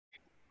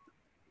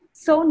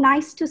So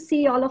nice to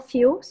see all of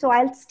you. So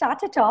I'll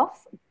start it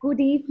off.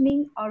 Good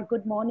evening or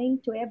good morning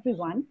to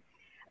everyone.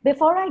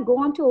 Before I go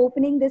on to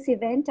opening this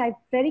event, I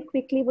very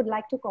quickly would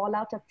like to call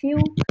out a few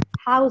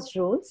house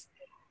rules.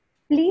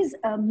 Please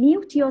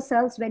mute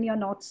yourselves when you're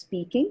not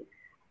speaking.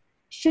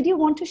 Should you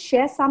want to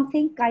share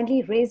something,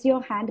 kindly raise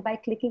your hand by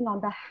clicking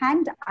on the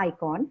hand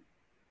icon.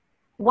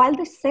 While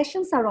the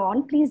sessions are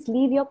on, please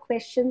leave your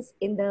questions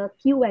in the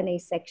Q&A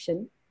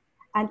section.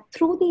 And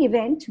through the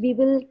event, we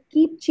will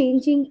keep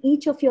changing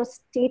each of your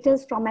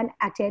status from an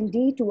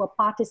attendee to a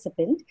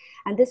participant.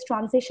 And this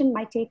transition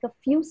might take a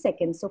few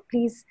seconds, so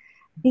please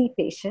be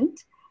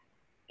patient.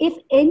 If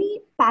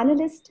any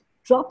panelist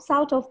drops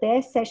out of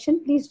their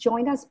session, please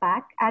join us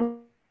back and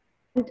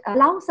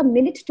allow us a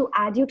minute to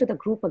add you to the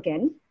group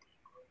again.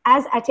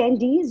 As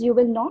attendees, you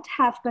will not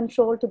have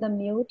control to the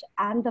mute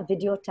and the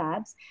video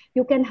tabs.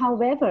 You can,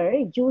 however,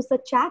 use the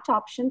chat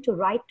option to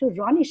write to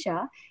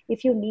Ronisha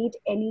if you need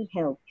any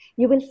help.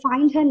 You will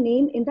find her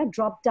name in the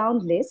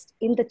drop-down list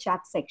in the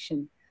chat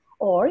section.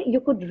 Or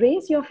you could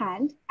raise your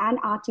hand and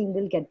our team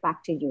will get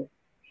back to you.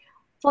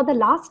 For the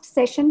last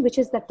session, which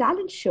is the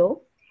talent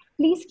show,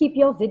 please keep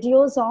your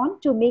videos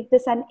on to make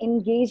this an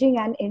engaging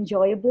and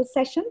enjoyable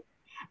session.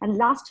 And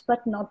last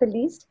but not the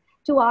least,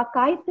 to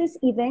archive this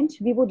event,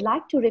 we would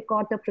like to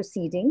record the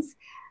proceedings.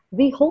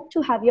 We hope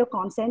to have your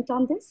consent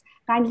on this.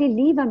 Kindly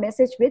leave a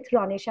message with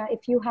Ronisha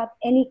if you have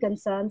any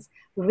concerns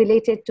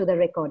related to the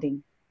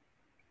recording.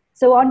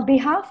 So on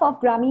behalf of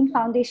Grameen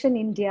Foundation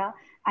India,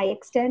 I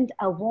extend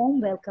a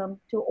warm welcome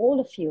to all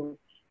of you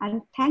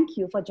and thank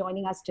you for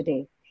joining us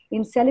today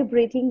in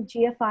celebrating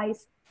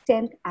GFI's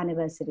 10th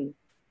anniversary.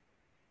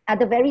 At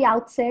the very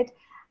outset,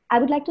 I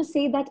would like to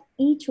say that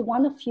each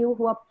one of you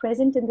who are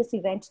present in this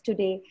event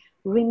today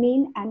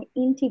remain an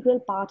integral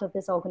part of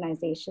this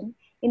organization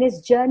in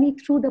its journey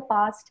through the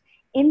past,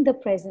 in the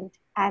present,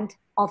 and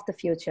of the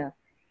future.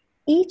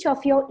 Each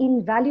of your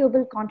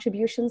invaluable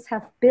contributions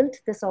have built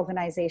this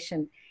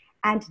organization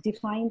and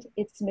defined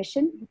its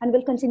mission and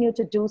will continue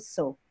to do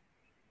so.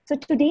 So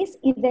today's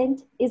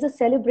event is a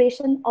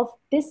celebration of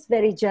this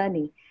very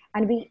journey,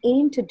 and we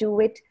aim to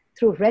do it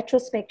through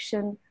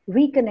retrospection,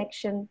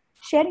 reconnection,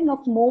 sharing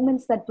of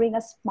moments that bring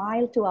a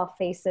smile to our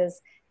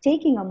faces,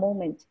 taking a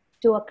moment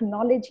to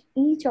acknowledge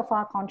each of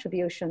our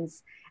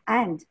contributions,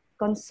 and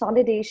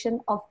consolidation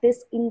of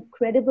this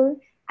incredible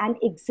and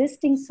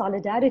existing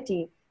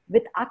solidarity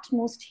with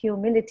utmost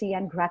humility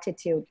and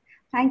gratitude.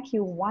 Thank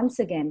you once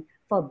again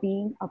for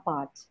being a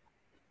part.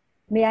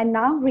 May I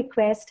now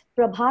request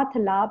Prabhat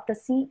Labh, the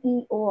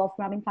CEO of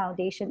Grameen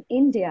Foundation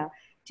India,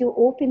 to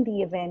open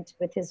the event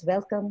with his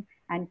welcome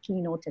and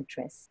keynote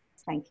address.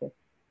 Thank you.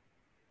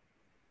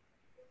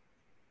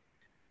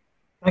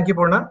 Thank you,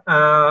 Purna.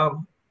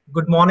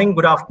 Good morning,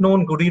 good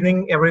afternoon, good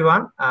evening,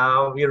 everyone.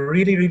 We are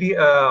really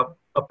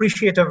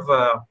appreciative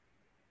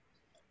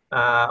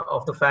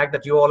of the fact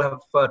that you all have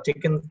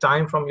taken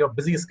time from your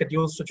busy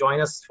schedules to join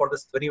us for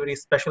this very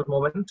special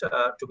moment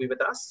to be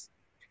with us.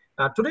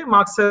 Today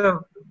marks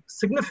a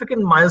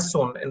significant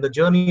milestone in the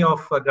journey of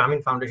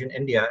Grameen Foundation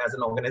India as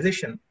an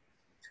organization.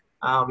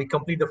 We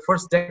complete the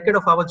first decade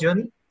of our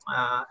journey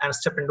and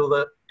step into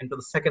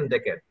the second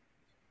decade.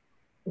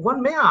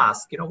 One may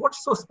ask,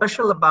 what's so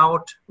special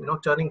about,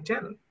 turning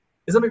 10?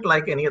 Isn't it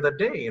like any other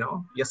day?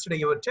 Yesterday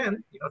you were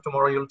 10,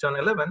 tomorrow you'll turn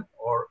 11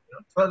 or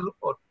 12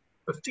 or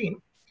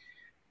 15.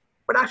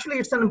 But actually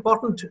it's an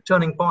important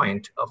turning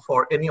point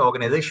for any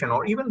organization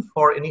or even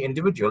for any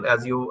individual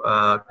as you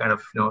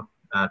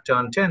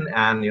turn 10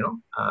 and,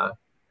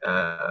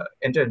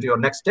 enter into your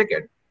next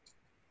decade.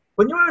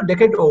 When you're a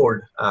decade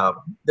old,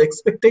 the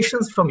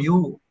expectations from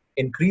you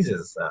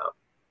increases.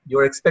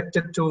 You're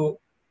expected to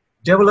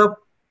develop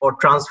or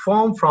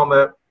transform from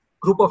a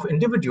group of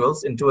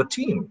individuals into a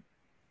team.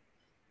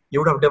 You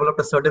would have developed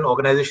a certain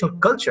organizational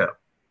culture.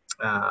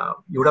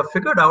 You would have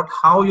figured out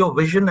how your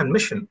vision and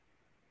mission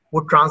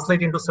would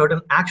translate into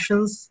certain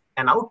actions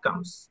and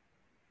outcomes.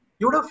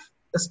 You would have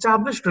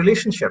established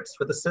relationships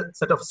with a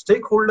set of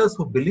stakeholders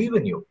who believe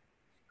in you,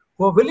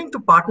 who are willing to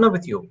partner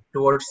with you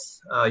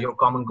towards your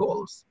common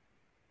goals.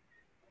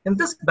 In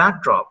this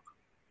backdrop,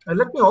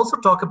 let me also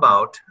talk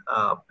about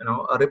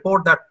a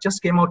report that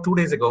just came out 2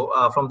 days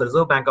ago from the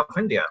Reserve Bank of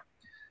India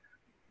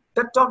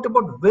that talked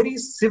about very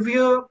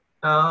severe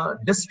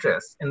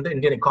distress in the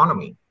Indian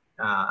economy.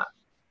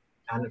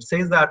 And it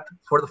says that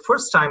for the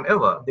first time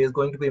ever, there's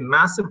going to be a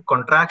massive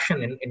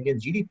contraction in Indian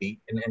GDP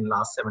in the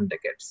last 7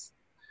 decades.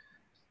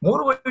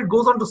 Moreover, it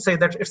goes on to say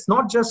that it's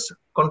not just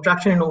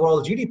contraction in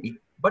overall GDP,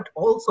 but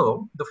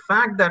also the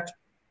fact that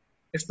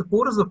it's the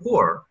poorest of the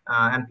poor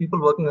and people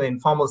working in the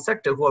informal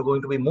sector who are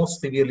going to be most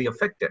severely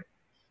affected,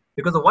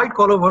 because the white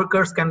collar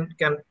workers can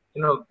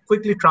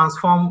quickly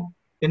transform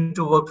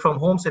into work from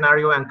home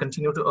scenario and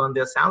continue to earn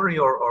their salary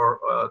or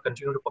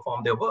continue to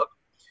perform their work.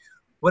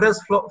 Whereas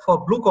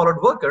for blue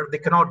collared workers, they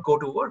cannot go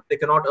to work, they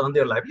cannot earn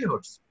their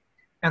livelihoods.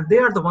 And they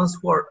are the ones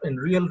who are in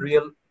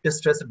real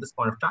distress at this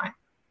point of time.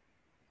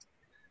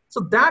 So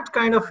that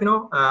kind of,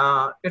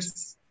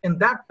 it's in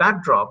that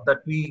backdrop that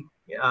we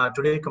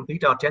today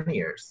complete our 10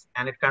 years.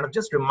 And it kind of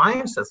just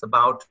reminds us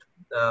about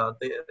the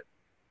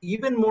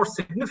even more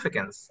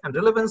significance and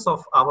relevance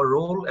of our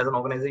role as an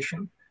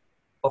organization,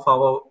 of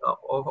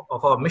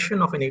our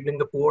mission of enabling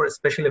the poor,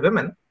 especially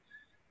women,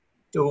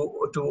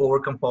 to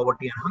overcome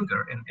poverty and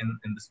hunger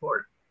in this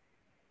world.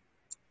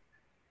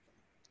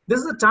 This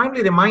is a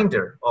timely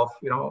reminder of,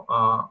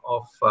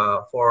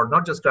 for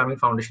not just Grameen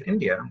Foundation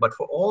India, but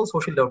for all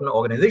social development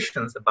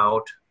organizations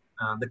about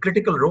the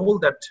critical role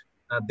that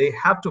they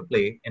have to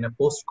play in a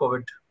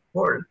post-COVID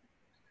world.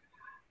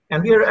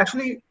 And we are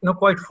actually,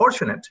 quite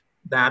fortunate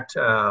that,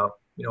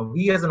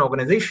 we as an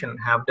organization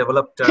have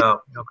developed,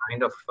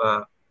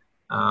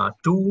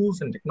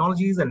 tools and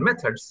technologies and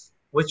methods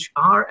which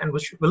are and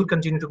which will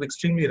continue to be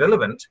extremely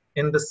relevant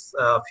in this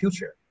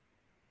future.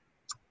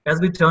 As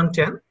we turn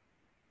 10,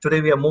 today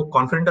we are more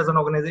confident as an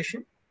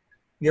organization.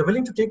 We are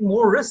willing to take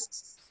more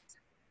risks.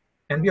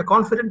 And we are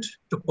confident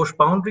to push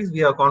boundaries.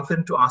 We are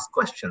confident to ask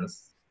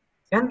questions.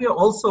 And we are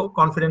also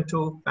confident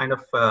to kind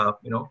of,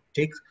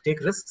 take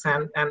risks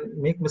and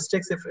make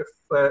mistakes if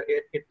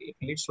it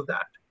leads to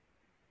that.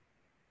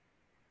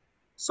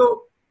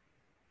 So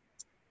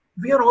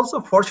we are also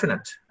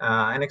fortunate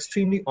and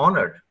extremely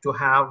honored to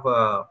have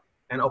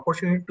an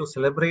opportunity to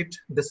celebrate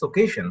this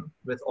occasion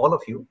with all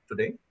of you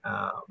today,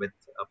 with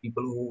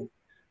people who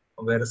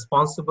were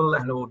responsible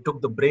and who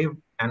took the brave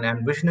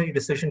and visionary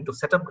decision to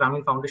set up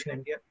Grameen Foundation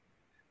India.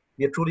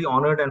 We are truly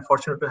honored and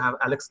fortunate to have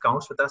Alex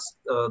Counts with us,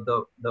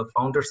 the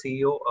founder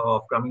CEO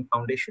of Grameen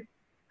Foundation.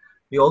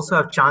 We also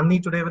have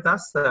Chandni today with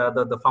us,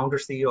 the founder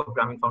CEO of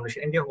Grameen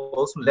Foundation India, who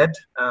also led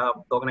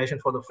the organization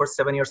for the first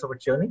 7 years of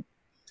its journey.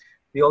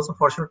 We are also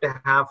fortunate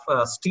to have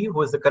Steve,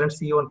 who is the current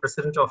CEO and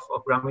president of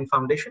Grameen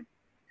Foundation.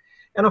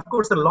 And of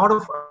course, a lot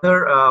of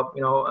other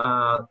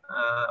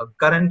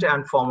current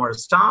and former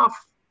staff,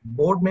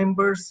 board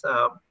members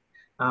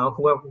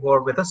who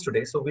are with us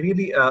today. So we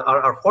really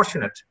are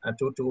fortunate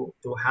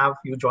to have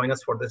you join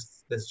us for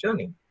this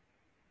journey.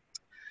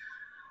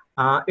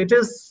 It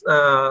is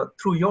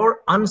through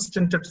your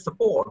unstinted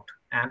support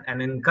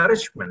and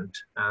encouragement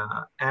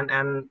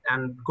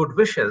and good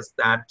wishes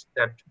that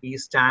we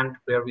stand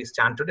where we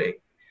stand today.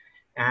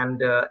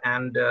 And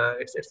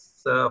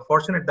it's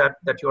fortunate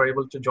that you are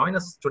able to join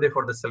us today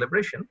for this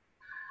celebration.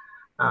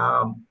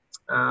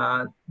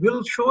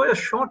 We'll show a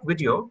short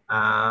video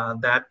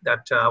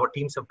that our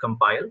teams have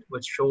compiled,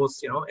 which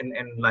shows,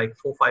 in like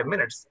 4-5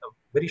 minutes,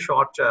 very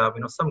short,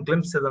 some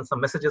glimpses and some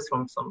messages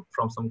from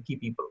some key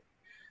people.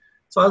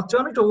 So I'll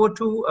turn it over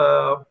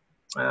to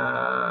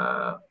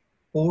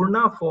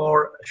Purna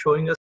for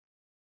showing us.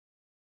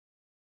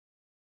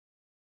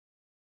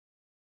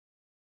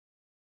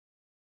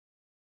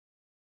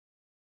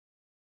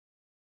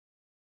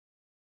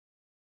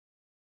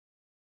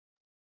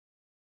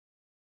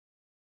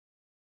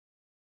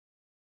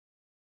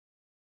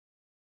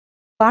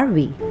 Who are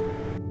we?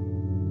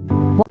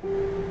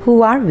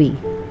 Who are we?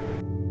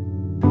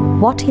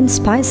 What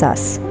inspires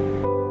us?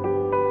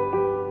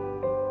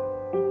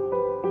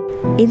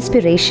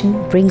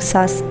 Inspiration brings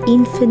us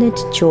infinite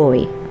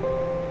joy.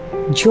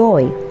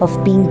 Joy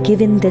of being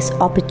given this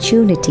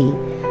opportunity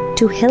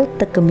to help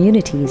the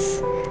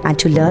communities and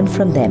to learn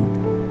from them.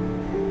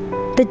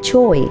 The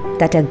joy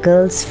that our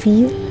girls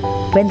feel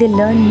when they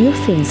learn new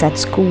things at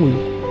school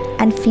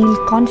and feel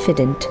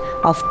confident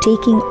of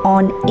taking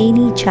on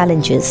any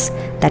challenges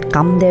that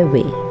come their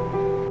way.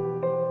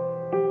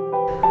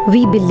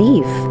 We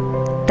believe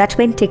that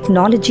when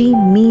technology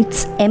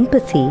meets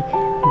empathy,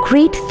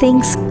 great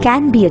things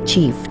can be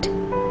achieved.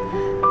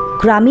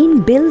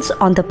 Grameen builds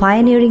on the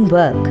pioneering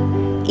work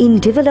in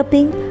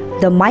developing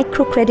the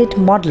microcredit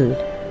model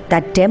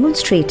that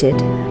demonstrated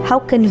how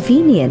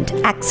convenient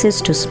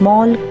access to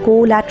small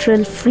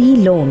collateral-free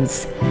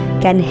loans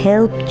can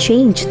help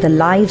change the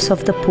lives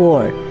of the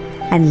poor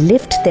and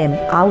lift them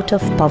out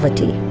of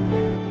poverty.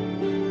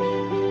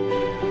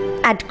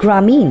 At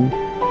Grameen,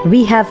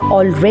 we have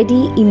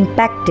already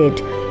impacted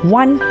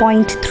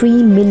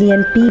 1.3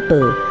 million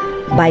people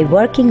by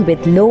working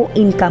with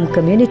low-income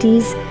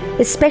communities,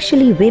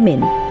 especially women,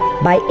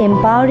 by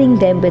empowering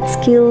them with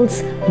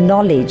skills,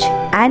 knowledge,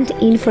 and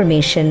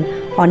information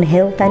on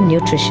health and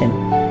nutrition.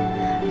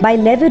 By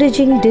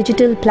leveraging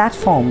digital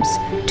platforms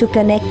to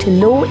connect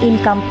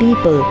low-income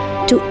people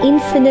to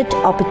infinite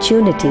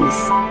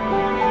opportunities.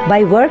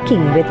 By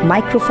working with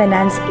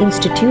microfinance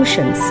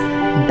institutions,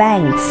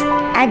 banks,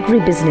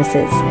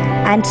 agribusinesses,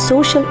 and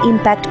social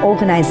impact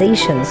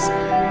organizations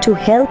to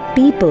help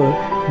people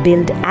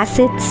build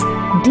assets,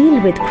 deal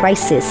with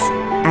crisis,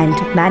 and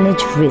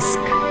manage risk.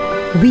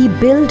 We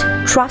build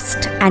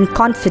trust and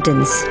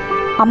confidence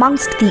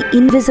amongst the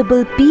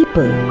invisible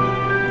people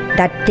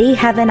that they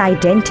have an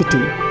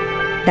identity,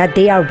 that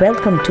they are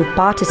welcome to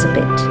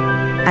participate,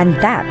 and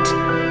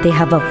that they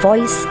have a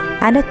voice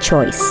and a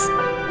choice.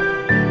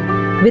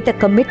 With a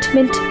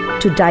commitment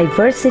to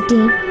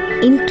diversity,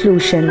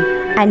 inclusion,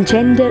 and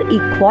gender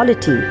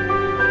equality,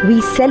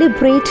 we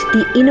celebrate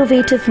the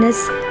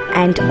innovativeness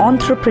and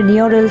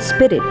entrepreneurial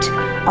spirit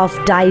of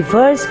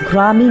diverse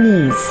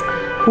Grameenis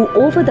who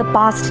over the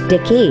past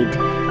decade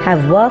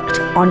have worked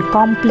on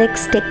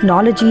complex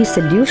technology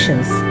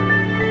solutions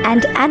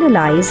and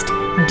analyzed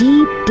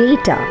deep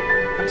data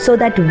so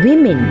that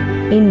women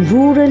in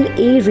rural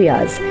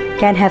areas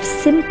can have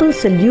simple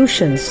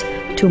solutions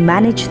to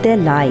manage their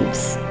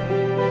lives.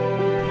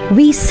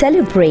 We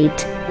celebrate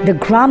the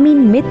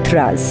Grameen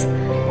Mitras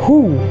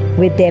who,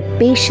 with their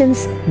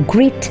patience,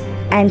 grit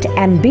and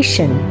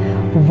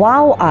ambition,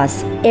 wow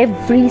us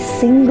every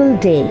single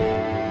day.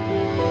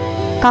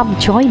 Come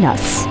join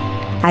us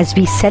as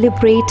we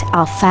celebrate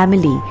our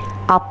family,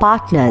 our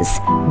partners,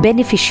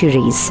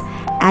 beneficiaries,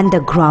 and the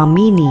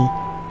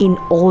Grameeni in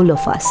all of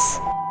us.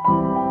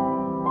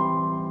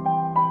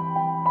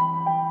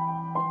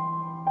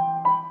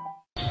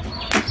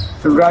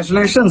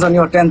 Congratulations on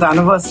your 10th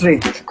anniversary.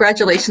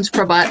 Congratulations,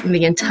 Prabhat, and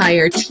the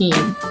entire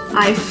team.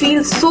 I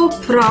feel so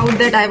proud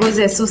that I was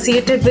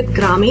associated with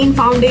Grameen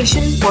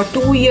Foundation for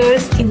 2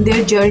 years in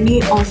their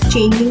journey of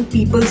changing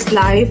people's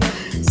life,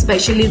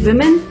 especially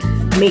women,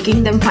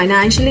 making them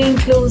financially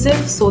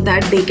inclusive so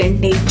that they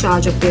can take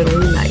charge of their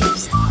own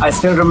lives. I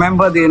still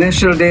remember the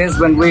initial days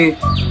when we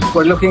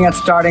were looking at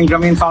starting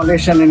Grameen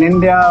Foundation in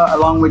India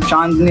along with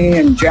Chandni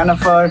and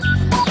Jennifer.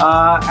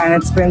 And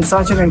it's been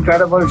such an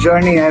incredible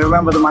journey. I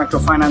remember the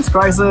microfinance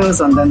crisis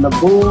and then the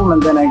boom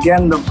and then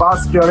again the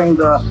bust during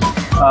the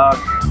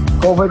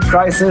COVID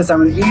crisis. I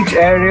mean, each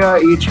area,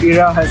 each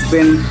era has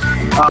been,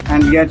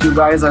 and yet you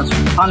guys have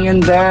hung in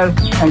there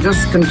and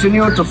just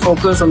continue to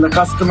focus on the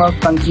customer,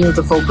 continue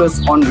to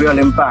focus on real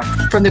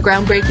impact. From the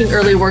groundbreaking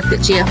early work that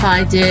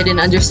GFI did in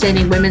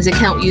understanding women's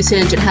account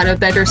usage and how to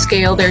better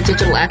scale their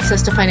digital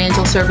access to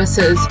financial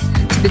services,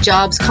 to the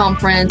jobs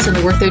conference and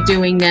the work they're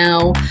doing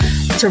now,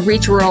 to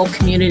reach rural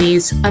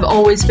communities, I've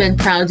always been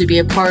proud to be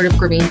a part of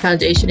Grameen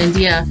Foundation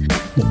India.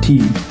 The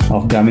team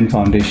of Grameen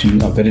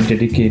Foundation are very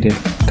dedicated,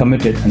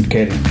 committed and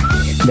caring.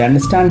 They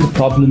understand the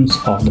problems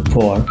of the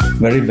poor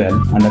very well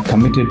and are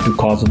committed to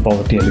cause of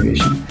poverty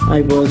alleviation.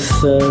 I was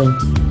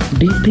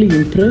deeply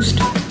impressed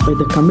by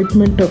the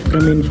commitment of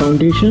Grameen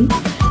Foundation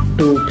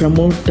to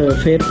promote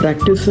fair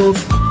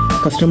practices,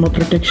 customer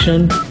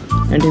protection,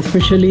 and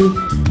especially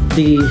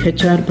the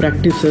HR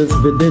practices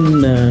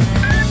within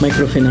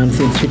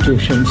microfinance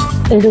institutions.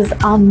 It is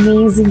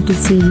amazing to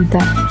see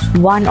that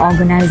one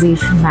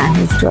organization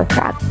managed to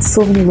attract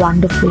so many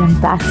wonderful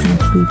and passionate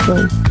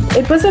people.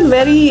 It was a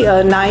very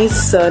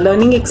nice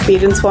learning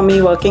experience for me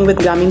working with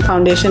Grameen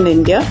Foundation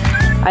India.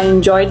 I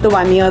enjoyed the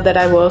 1 year that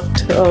I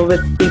worked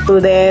with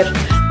people there,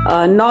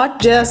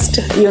 not just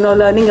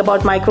learning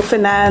about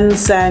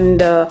microfinance and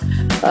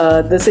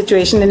the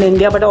situation in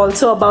India, but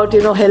also about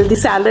healthy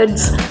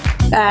salads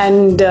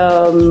and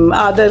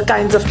other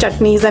kinds of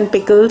chutneys and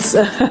pickles.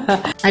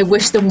 I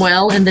wish them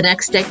well in the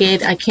next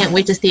decade. I can't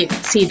wait to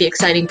see the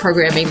exciting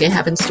programming they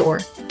have in store.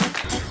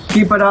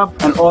 Keep it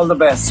up and all the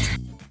best.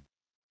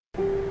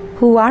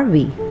 Who are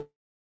we?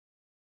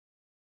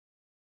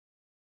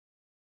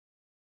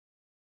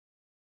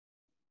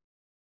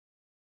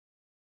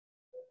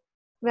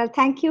 Well,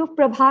 thank you,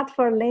 Prabhat,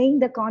 for laying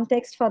the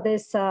context for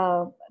this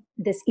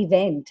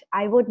event.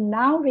 I would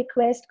now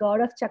request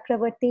Gaurav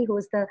Chakravarti, who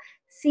is the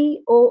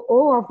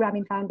COO of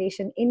Grameen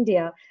Foundation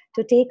India,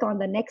 to take on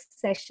the next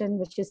session,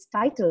 which is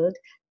titled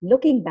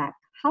Looking Back.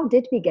 How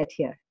did we get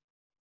here?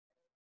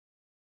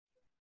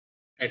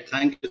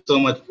 Thank you so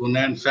much,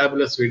 Poona, and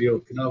fabulous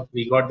video.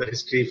 We got the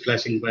history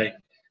flashing by.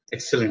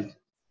 Excellent.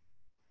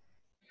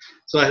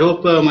 So I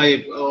hope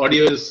my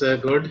audio is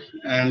good,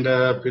 and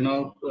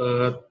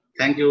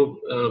thank you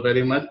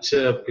very much,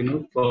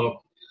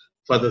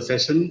 for the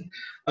session.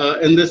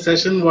 In this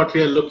session, what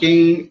we are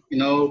looking,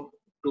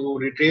 to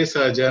retrace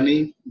our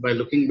journey by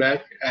looking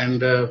back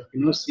and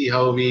see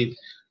how we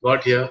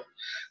got here.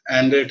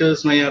 And it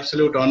is my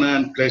absolute honor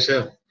and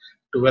pleasure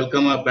to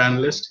welcome our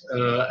panelists,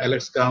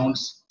 Alex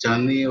Counts,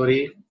 Chandni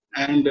Ori,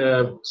 and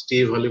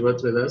Steve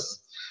Hollywood with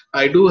us.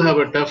 I do have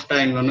a tough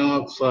time,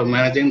 of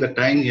managing the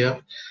time here.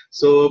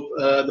 So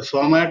the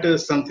format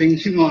is something,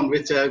 on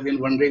which I've been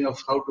wondering of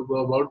how to go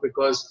about,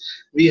 because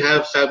we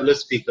have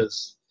fabulous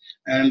speakers.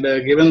 And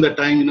given the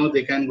time,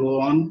 they can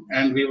go on,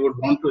 and we would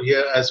want to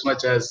hear as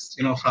much as,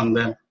 from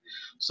them.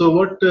 So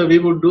what we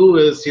would do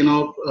is,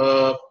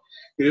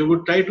 we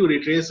would try to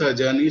retrace our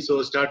journey.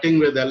 So starting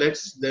with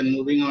Alex, then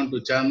moving on to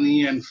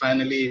Chandni, and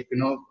finally,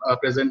 our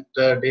present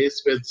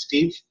days with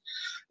Steve.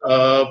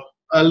 I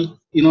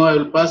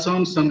will pass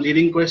on some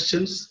leading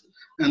questions,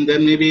 and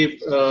then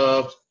maybe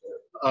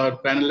our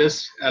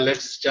panelists,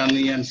 Alex,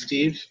 Chandni, and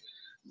Steve,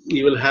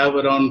 you will have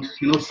around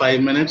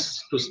 5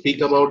 minutes to speak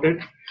about it.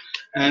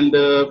 And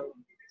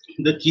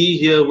the key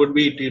here would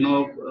be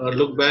to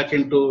look back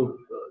into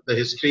the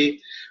history,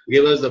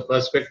 give us the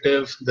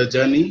perspective, the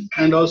journey,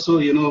 and also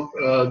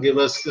give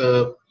us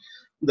the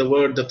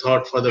word, the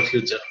thought for the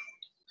future.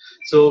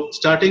 So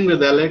starting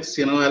with Alex,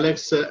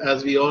 Alex,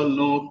 as we all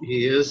know,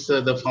 he is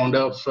the founder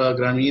of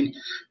Grameen,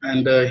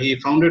 and he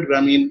founded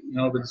Grameen,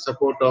 with the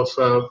support of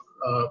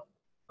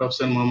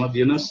Professor Muhammad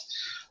Yunus,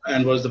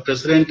 and was the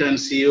president and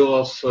CEO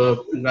of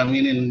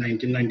Grameen in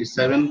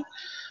 1997.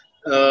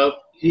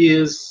 he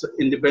is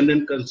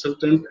independent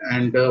consultant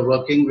and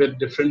working with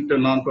different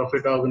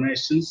non-profit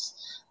organizations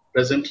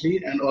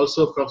presently, and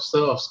also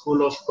professor of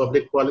School of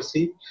Public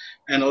Policy,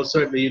 and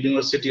also at the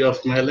University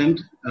of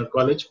Maryland,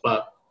 College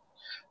Park.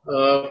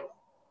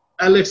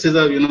 Alex is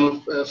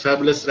a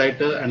fabulous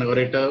writer and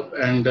orator,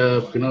 and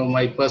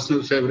my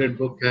personal favorite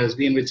book has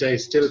been, which I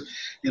still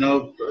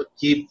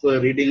keep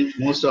reading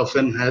most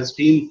often, has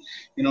been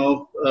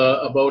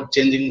about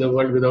changing the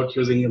world without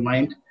using your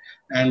mind.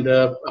 And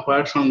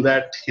apart from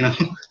that,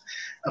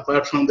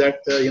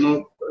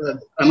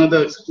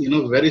 another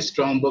very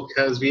strong book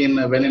has been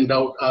When in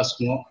Doubt,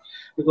 Ask More,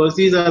 because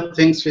these are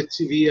things which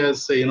we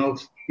as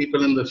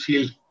people in the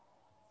field,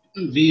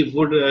 we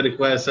would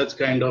require such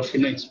kind of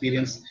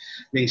experience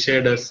being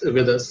shared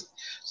with us.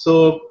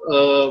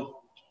 So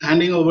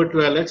handing over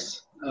to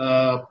Alex,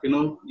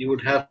 you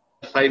would have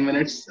 5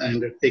 minutes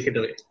and take it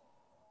away.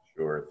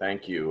 Sure,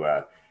 thank you,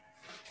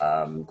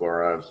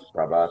 Gaurav,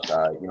 Prabhat.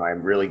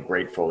 I'm really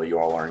grateful that you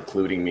all are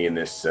including me in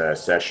this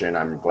session.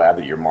 I'm glad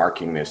that you're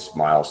marking this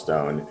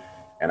milestone,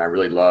 and I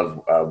really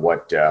love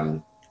what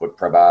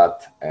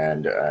Prabhat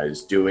and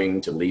is doing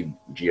to lead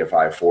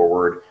GFI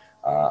forward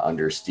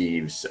under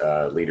Steve's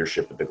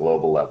leadership at the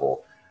global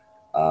level.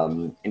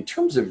 In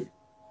terms of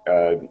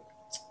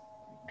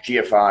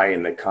GFI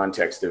in the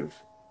context of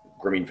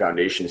Grameen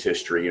Foundation's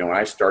history, when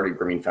I started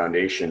Grameen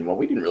Foundation, well,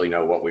 we didn't really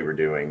know what we were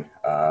doing.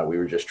 We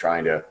were just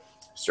trying to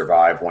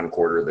survive one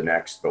quarter or the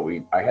next, but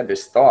I had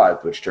this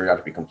thought, which turned out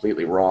to be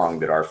completely wrong,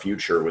 that our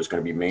future was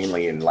going to be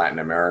mainly in Latin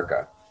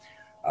America.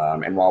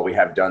 And while we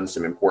have done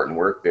some important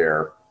work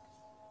there,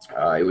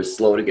 it was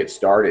slow to get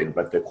started,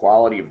 but the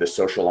quality of the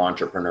social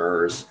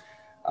entrepreneurs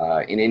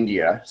in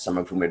India, some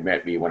of whom had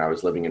met me when I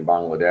was living in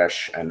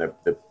Bangladesh, and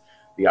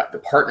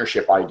the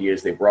partnership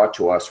ideas they brought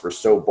to us were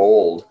so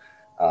bold.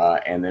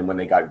 And then when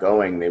they got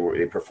going,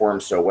 they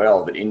performed so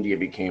well that India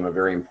became a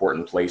very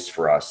important place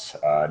for us,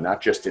 not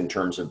just in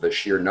terms of the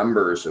sheer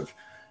numbers of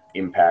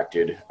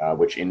impacted,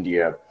 which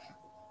India,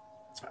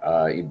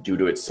 due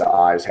to its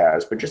size,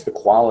 has, but just the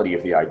quality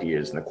of the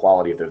ideas and the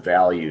quality of the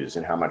values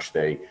and how much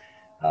they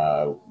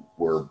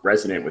were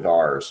resonant with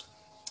ours.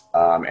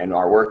 And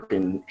our work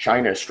in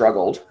China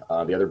struggled,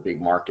 the other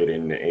big market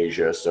in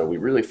Asia. So we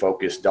really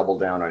focused, doubled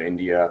down on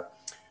India.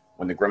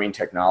 When the Grameen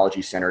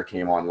Technology Center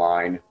came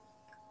online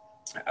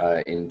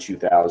in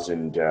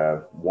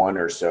 2001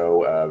 or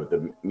so,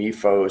 the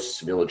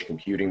MIFOS, Village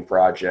Computing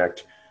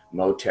Project,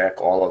 MOTEC,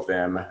 all of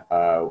them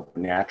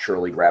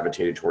naturally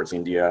gravitated towards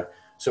India.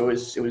 So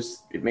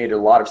it made a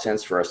lot of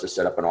sense for us to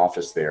set up an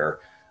office there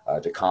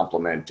to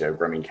complement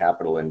Grameen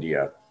Capital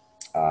India.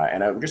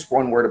 And just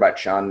one word about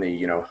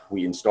Chandni.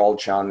 We installed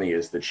Chandni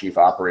as the chief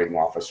operating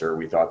officer.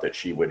 We thought that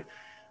she would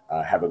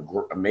have an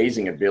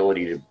amazing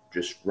ability to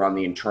just run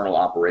the internal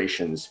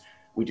operations.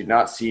 We did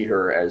not see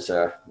her as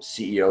a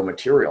CEO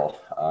material,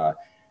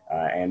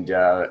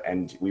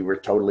 and we were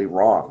totally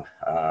wrong.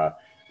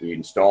 We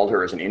installed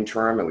her as an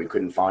interim, and we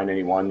couldn't find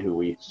anyone who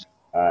we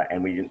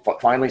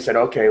finally said,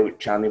 okay,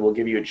 Chandni, we'll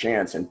give you a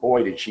chance. And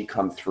boy, did she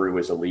come through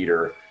as a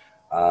leader,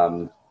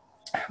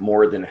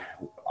 more than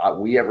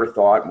we ever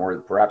thought,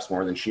 perhaps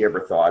more than she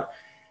ever thought.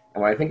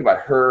 And when I think about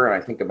her, and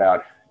I think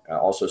about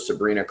also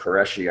Sabrina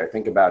Qureshi, I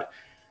think about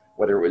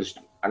whether it was,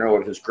 I don't know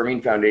if it was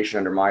Grameen Foundation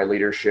under my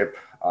leadership,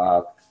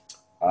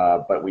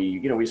 but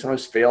we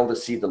sometimes fail to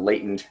see the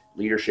latent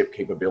leadership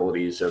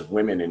capabilities of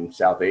women in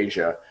South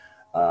Asia,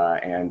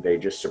 and they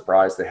just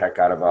surprised the heck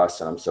out of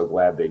us, and I'm so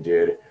glad they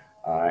did,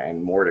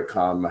 and more to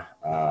come,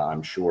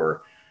 I'm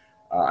sure.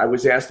 I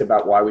was asked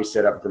about why we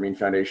set up Grameen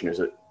Foundation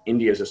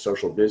India as a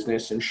social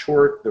business. In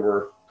short, there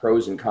were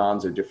pros and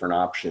cons of different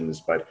options,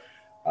 but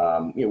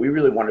we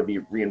really want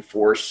to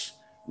reinforce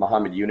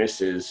Muhammad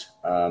Yunus's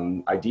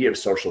idea of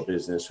social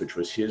business, which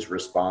was his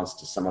response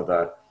to some of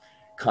the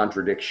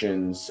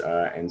contradictions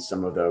and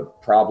some of the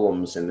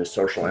problems in the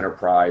social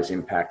enterprise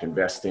impact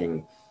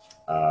investing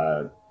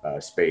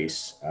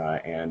space,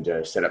 and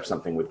set up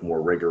something with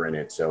more rigor in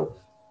it. So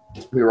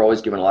we were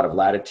always given a lot of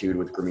latitude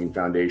with Grameen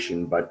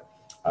Foundation, but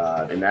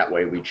in that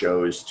way we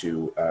chose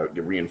to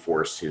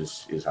reinforce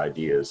his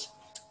ideas,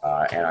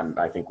 and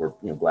I think we're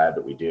glad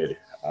that we did.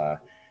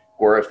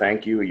 Gaurav,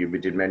 thank you. You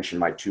did mention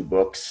my two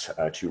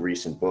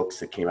recent books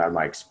that came out of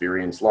my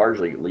experience,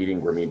 largely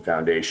leading Grameen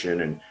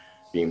Foundation and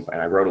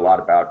I wrote a lot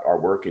about our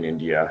work in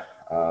India.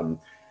 And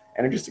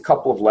just a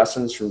couple of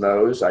lessons from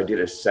those. I did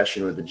a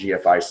session with the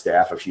GFI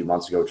staff a few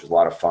months ago, which was a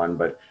lot of fun,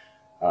 but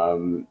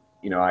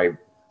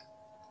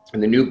in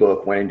the new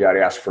book, When in Doubt,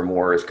 Ask for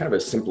More, is kind of a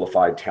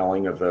simplified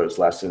telling of those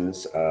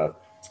lessons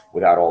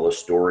without all the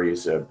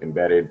stories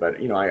embedded. But,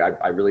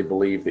 I really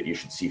believe that you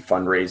should see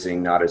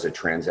fundraising not as a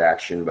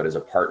transaction, but as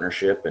a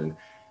partnership. And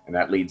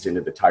that leads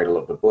into the title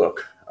of the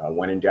book,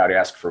 When in Doubt,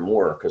 Ask for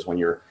More. Because when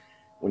you're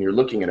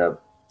looking at a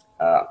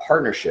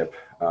partnership,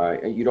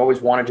 you'd always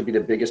want it to be the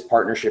biggest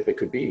partnership it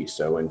could be.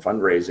 So in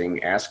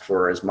fundraising, ask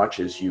for as much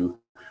as you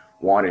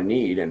want and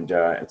need. And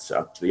it's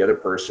up to the other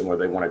person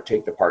whether they want to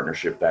take the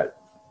partnership that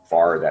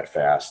far or that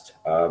fast.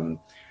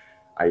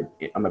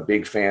 I'm a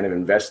big fan of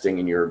investing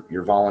in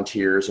your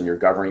volunteers and your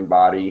governing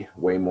body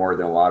way more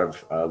than a lot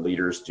of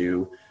leaders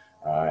do.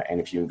 And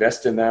if you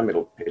invest in them,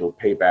 it'll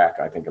pay back,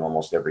 I think, in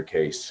almost every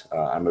case.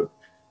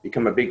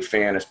 Become a big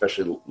fan,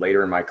 especially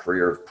later in my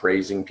career, of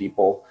praising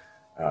people.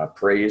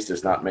 Praise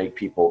does not make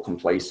people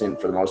complacent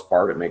for the most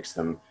part. It makes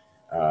them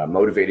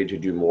motivated to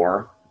do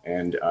more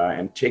and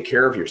take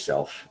care of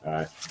yourself.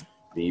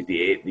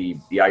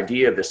 The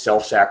idea of the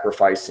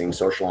self-sacrificing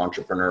social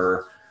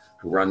entrepreneur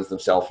who runs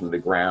themselves into the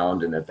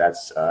ground, and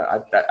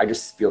I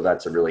just feel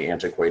that's a really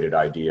antiquated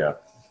idea.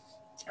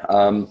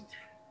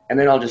 And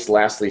then I'll just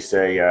lastly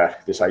say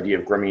this idea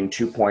of Grameen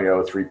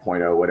 2.0,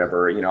 3.0,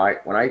 whatever.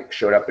 When I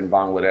showed up in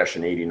Bangladesh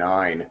in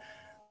 '89,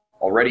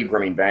 already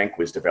Grameen Bank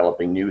was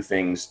developing new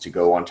things to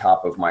go on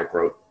top of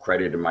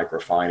microcredit and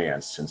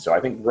microfinance. And so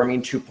I think Grameen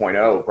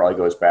 2.0 probably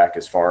goes back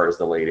as far as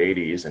the late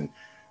 '80s. And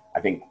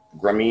I think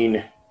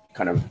Grameen,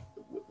 kind of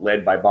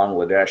led by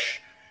Bangladesh,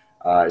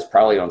 is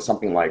probably on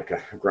something like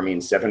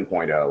Grameen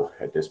 7.0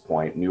 at this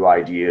point. New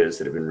ideas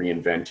that have been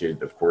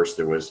reinvented. Of course,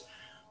 there was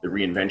the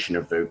reinvention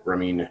of the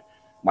Grameen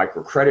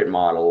microcredit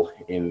model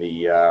in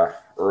the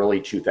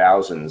early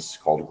 2000s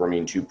called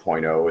Grameen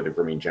 2.0, or the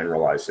Grameen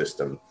generalized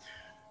system.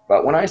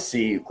 But when I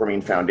see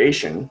Grameen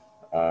Foundation,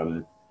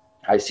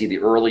 I see the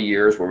early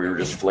years where we were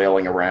just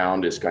flailing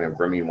around as kind of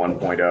Grameen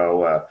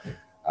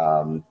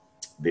 1.0.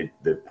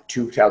 The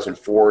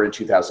 2004 to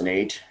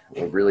 2008,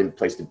 we really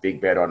placed a big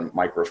bet on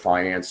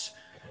microfinance.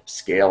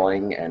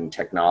 Scaling and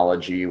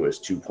technology was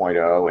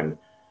 2.0. And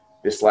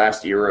this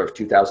last era of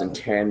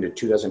 2010 to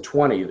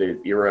 2020,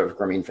 the era of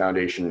Grameen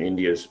Foundation,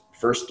 India's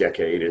first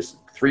decade, is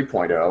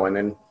 3.0. And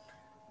then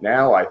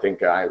now I think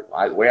the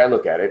way I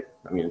look at it,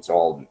 I mean, it's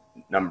all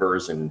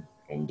numbers and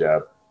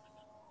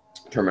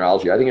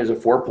terminology. I think it's a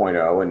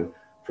 4.0. And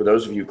for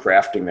those of you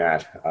crafting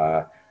that,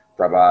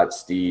 Prabhat,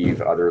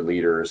 Steve, other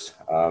leaders,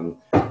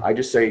 I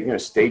just say,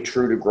 stay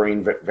true to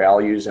Grameen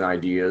values and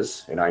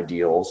ideas and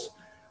ideals,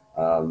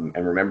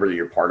 and remember that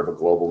you're part of a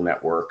global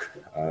network.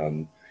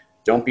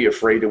 Don't be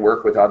afraid to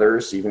work with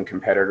others, even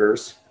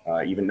competitors,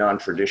 even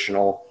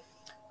non-traditional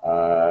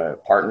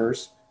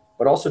partners,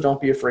 but also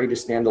don't be afraid to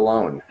stand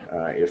alone.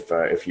 If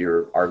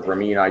our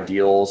Grameen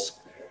ideals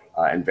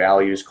and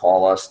values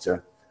call us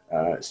to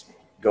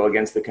go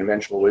against the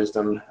conventional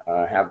wisdom,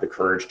 have the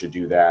courage to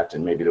do that,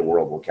 and maybe the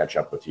world will catch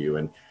up with you.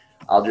 And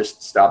I'll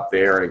just stop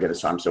there. And again,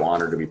 I'm so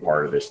honored to be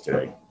part of this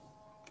today.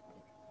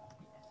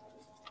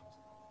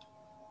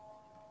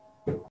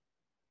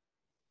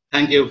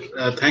 Thank you.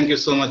 Thank you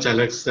so much,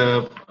 Alex.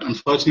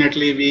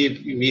 Unfortunately,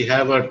 we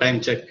have a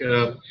time check.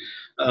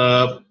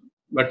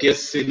 But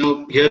yes,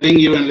 hearing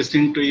you and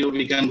listening to you,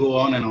 we can go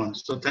on and on.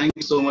 So thank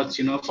you so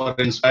much, for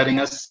inspiring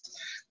us.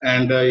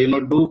 And,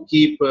 do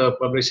keep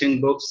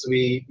publishing books.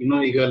 We,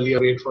 eagerly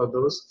await for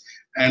those,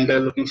 and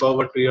looking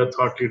forward to your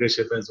thought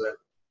leadership as well.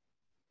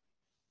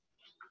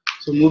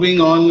 So moving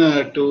on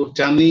to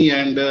Chandni,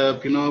 and,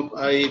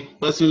 I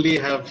personally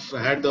have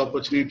had the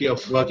opportunity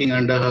of working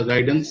under her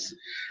guidance,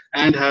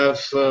 and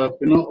have,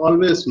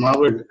 always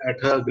marveled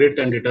at her grit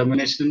and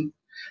determination.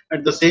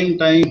 At the same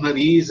time, her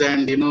ease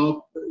and,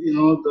 the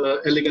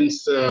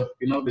elegance,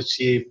 which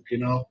she,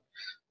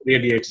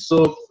 radiates.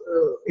 So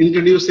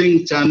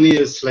introducing Chandni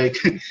is like,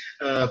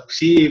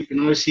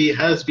 she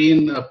has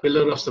been a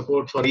pillar of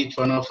support for each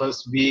one of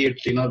us, be it,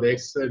 the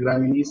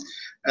ex-Graminees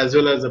as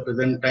well as the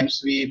present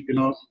times.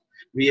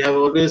 We have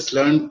always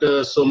learned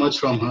so much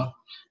from her.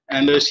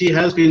 And she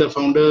has been the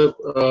founder,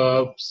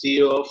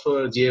 CEO of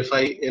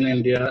GFI in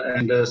India,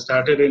 and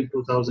started in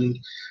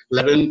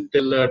 2011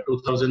 till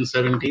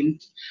 2017.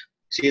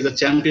 She is a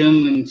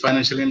champion in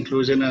financial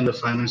inclusion and the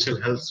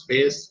financial health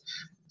space.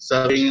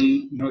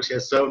 She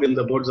has served in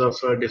the boards of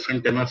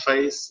different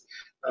MFIs,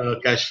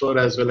 Cash4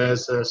 as well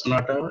as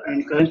Sonata.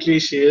 And currently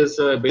she is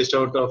based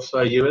out of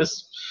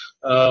US,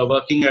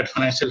 working at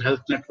Financial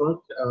Health Network,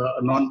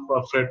 a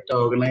non-profit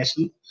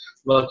organization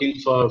working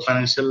for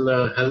financial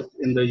health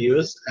in the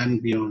US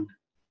and beyond.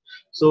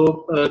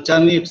 So,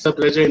 Chandni, it's a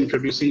pleasure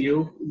introducing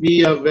you.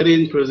 We are very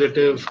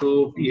inquisitive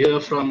to hear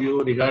from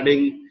you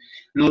regarding,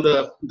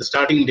 the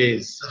starting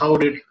days. How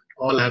did it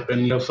all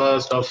happen? Your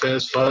first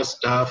office, first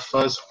staff,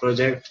 first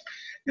project.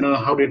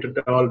 How did it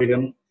all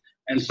begin?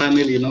 And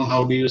finally,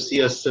 how do you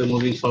see us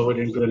moving forward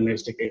into the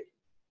next decade?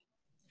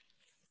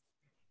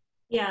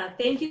 Yeah,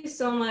 thank you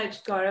so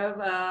much, Gaurav,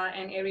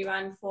 and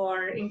everyone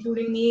for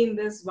including me in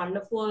this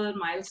wonderful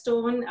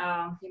milestone.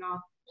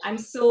 I'm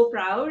so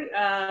proud,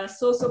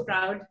 so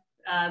proud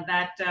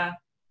that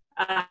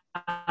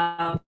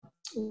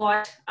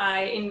what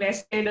I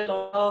invested a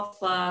lot of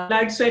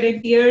blood, sweat,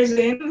 and tears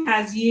in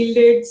has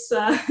yielded,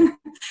 so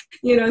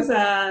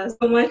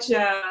much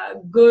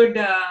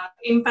good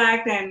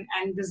impact and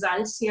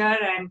results here.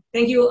 And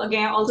thank you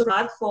again, also,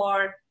 Rad,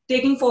 for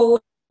taking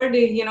forward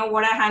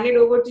what I handed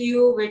over to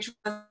you, which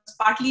was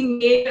partly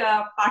made,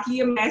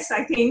 partly a mess,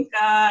 I think,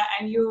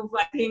 and you've,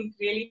 I think,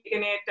 really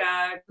taken it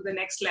to the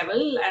next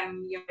level.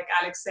 And like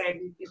Alex said,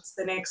 it's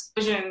the next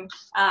vision,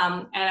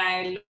 and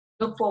I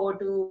look forward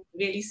to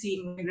really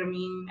seeing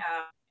Grameen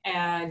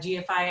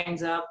GFI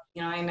ends up,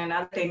 in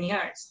another 10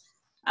 years.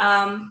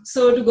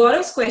 So to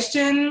Gaurav's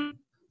question,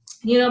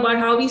 about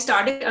how we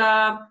started,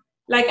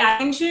 like I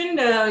mentioned,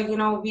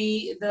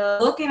 the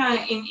work in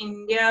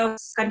India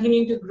was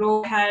continuing to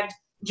grow. I had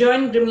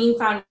joined Grameen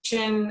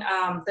Foundation,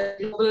 the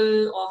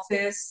global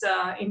office,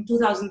 in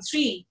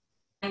 2003,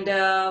 and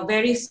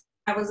very soon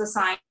I was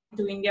assigned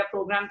to India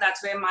program.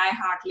 That's where my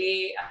heart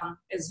lay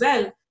as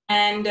well.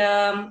 And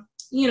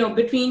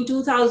between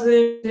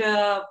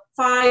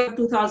 2005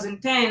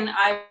 2010,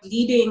 I was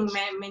leading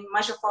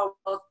much of our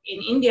work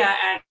in India,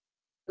 and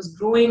it was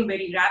growing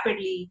very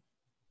rapidly.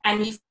 And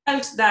we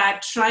felt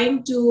that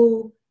trying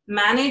to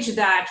manage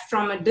that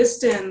from a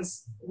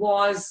distance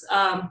was,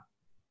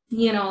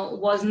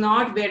 was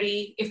not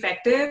very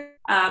effective,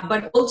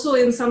 but also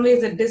in some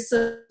ways a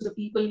disservice to the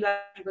people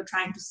that we were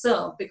trying to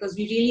serve, because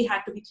we really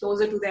had to be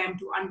closer to them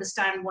to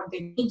understand what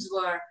their needs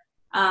were,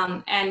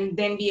 and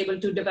then be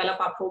able to develop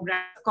our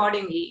program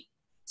accordingly.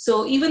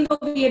 So even though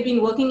we had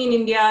been working in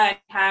India and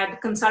had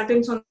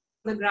consultants on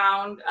the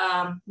ground,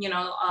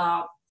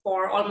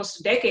 for almost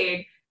a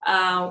decade,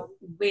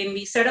 when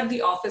we set up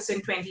the office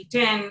in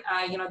 2010,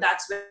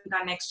 that's when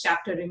our next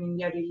chapter in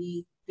India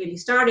really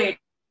started.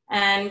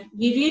 And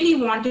we really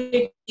wanted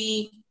to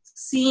be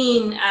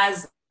seen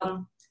as a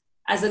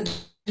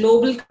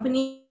global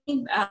company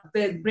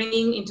with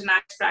bringing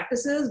international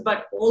practices,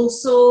 but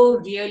also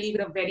really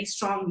with a very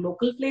strong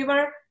local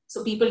flavor.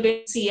 So people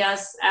didn't see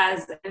us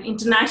as an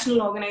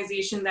international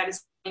organization that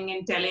is coming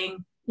and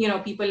telling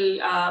people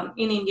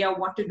in India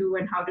what to do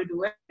and how to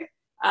do it.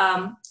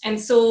 And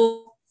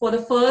so for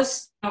the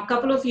first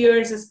couple of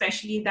years,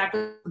 especially, that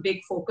was a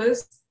big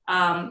focus.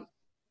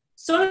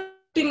 Sort of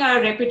putting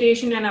our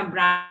reputation and our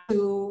brand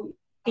to,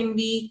 can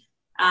we,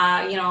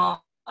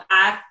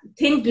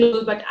 think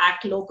global but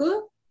act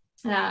local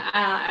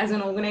as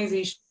an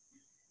organization.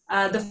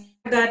 The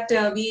fact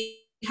that we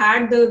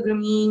had the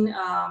Grameen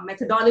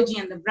methodology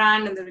and the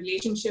brand and the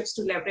relationships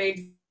to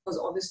leverage was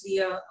obviously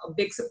a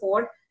big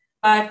support.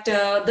 But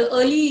the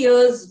early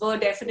years were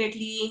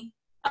definitely,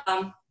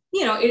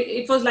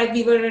 it was like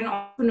we were an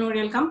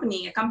entrepreneurial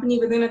company, a company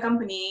within a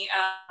company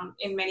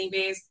in many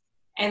ways.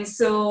 And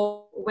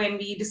so when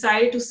we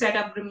decided to set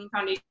up Grameen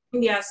Foundation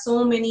India,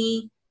 so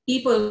many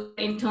people,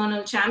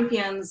 internal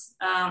champions,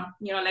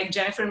 like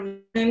Jennifer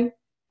Milton,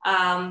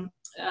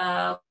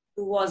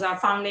 who was our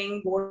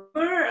founding board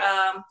member,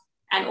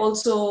 and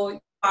also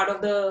part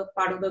of the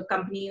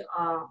company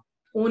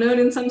owner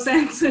in some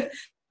sense, the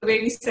way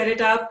we set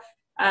it up.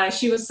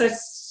 She was such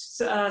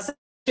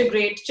a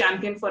great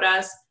champion for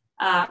us.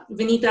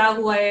 Vinita,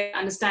 who I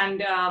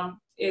understand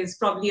is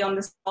probably on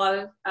this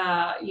call,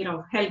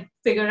 helped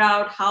figure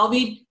out how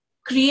we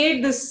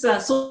create this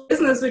social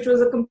business, which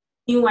was a complete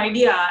new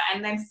idea,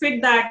 and then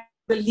fit that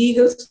the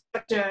legal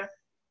structure,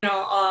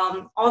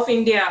 of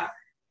India.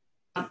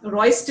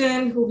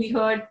 Royston, who we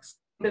heard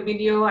the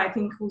video, I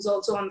think, who's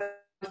also on the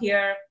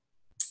here,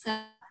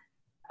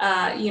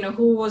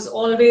 who was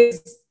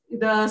always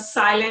the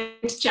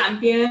silent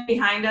champion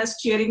behind us,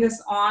 cheering us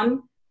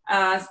on.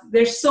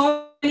 There's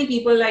so many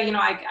people that,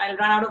 I'll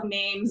run out of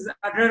names,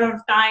 I'll run out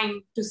of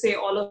time to say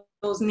all of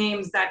those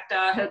names that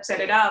helped set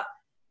it up.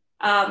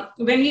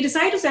 When we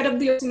decided to set up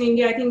the office in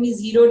India, I think we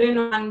zeroed in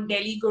on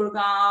Delhi,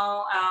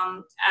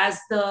 Gurgaon as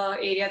the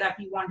area that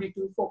we wanted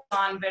to focus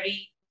on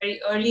very, very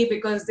early,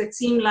 because it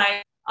seemed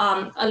like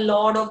a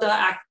lot of the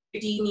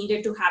activity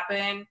needed to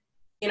happen,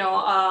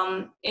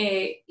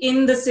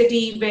 in the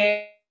city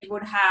where we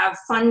would have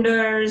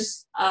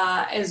funders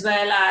as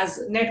well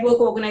as network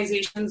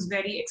organizations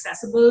very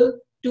accessible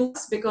to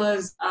us,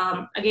 because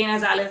again,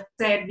 as Alice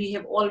said, we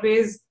have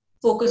always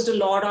focused a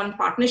lot on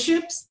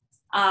partnerships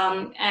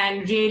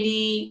and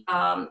really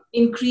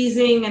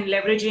increasing and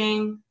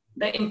leveraging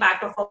the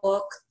impact of our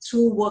work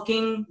through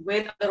working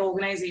with other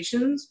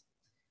organizations.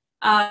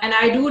 And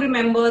I do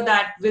remember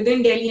that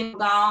within Delhi and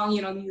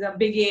Gurgaon, these are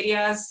big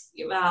areas.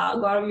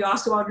 Gaurav, you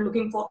asked about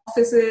looking for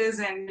offices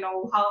and,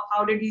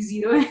 how did we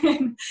zero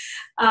in?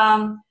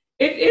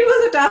 It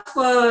was a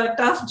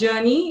tough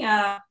journey.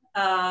 I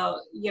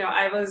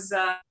was,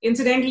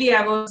 incidentally,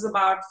 I was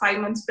about 5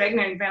 months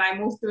pregnant when I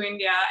moved to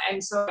India.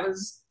 And so I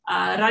was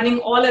running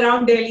all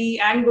around Delhi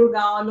and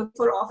Gurgaon, looking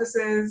for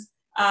offices.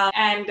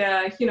 And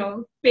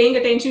paying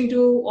attention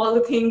to all the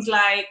things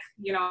like,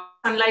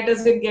 sunlight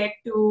does it get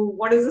to,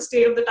 what is the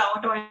state of the tower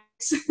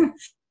toilets?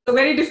 So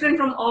very different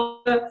from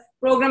all the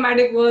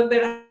programmatic work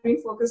that I've been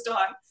focused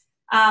on.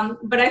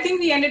 But I think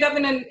we ended up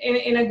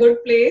in a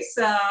good place.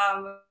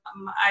 Our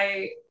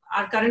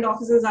current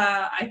offices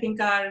are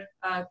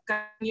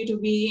continue to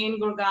be in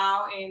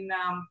Gurgaon in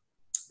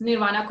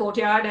Nirvana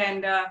Courtyard,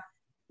 and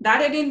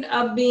that ended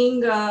up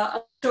being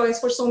a choice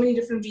for so many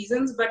different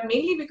reasons, but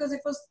mainly because it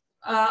was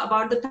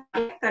about the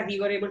talent that we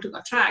were able to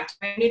attract.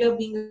 It ended up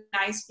being a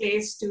nice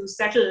place to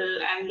settle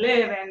and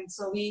live, and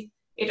so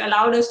it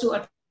allowed us to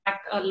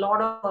attract a lot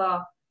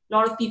of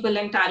people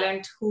and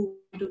talent who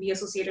want to be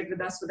associated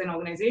with us with an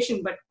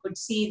organization, but could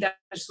see that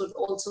this would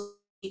also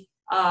be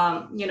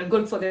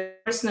good for their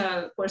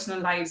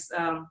personal lives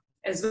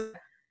as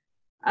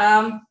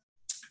well.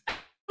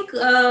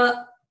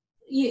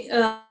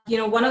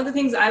 one of the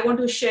things I want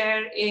to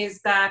share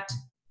is that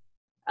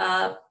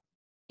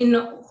in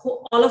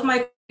all of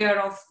my career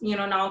of,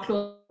 now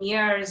close to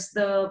years,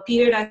 the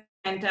period I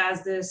spent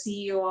as the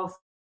CEO of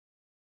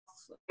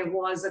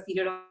was a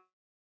period of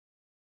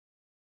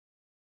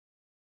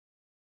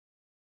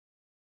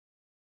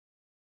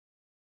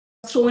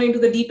thrown into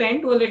the deep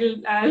end to a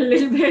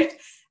little bit,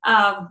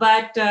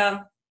 but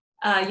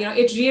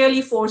it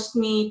really forced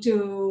me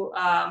to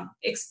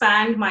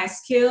expand my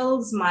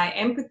skills, my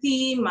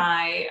empathy,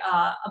 my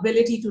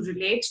ability to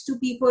relate to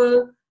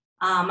people,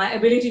 my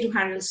ability to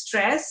handle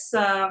stress,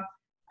 and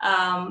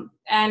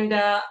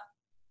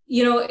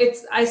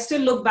I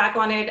still look back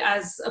on it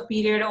as a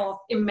period of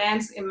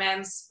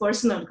immense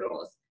personal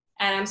growth,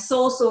 and I'm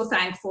so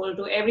thankful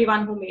to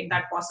everyone who made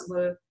that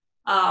possible.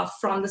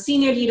 From the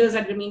senior leaders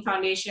at Grameen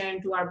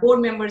Foundation to our board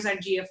members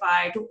at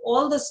GFI to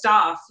all the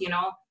staff,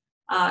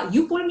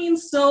 you pulled me in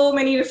so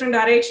many different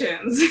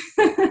directions.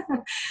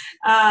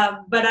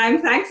 But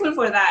I'm thankful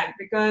for that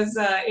because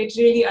it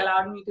really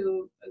allowed me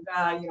to,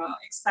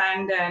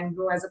 expand and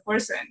grow as a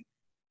person.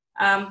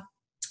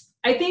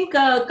 I think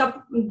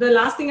the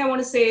last thing I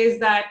want to say is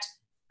that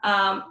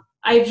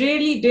I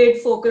really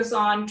did focus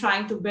on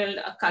trying to build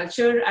a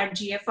culture at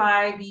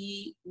GFI.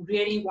 We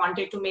really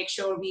wanted to make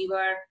sure we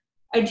were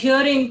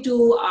adhering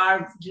to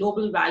our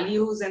global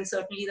values, and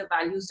certainly the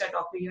values that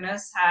Dr.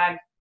 Yunus had,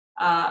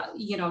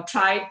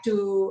 tried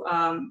to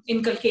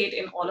inculcate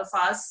in all of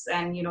us.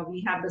 And,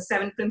 we have the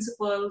 7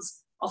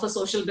 principles of a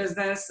social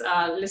business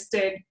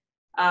listed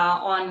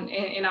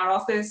in our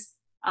office.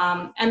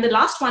 And the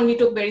last one we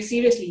took very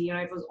seriously.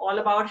 It was all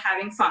about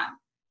having fun.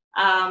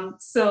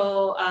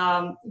 So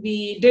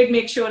we did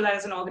make sure that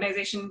as an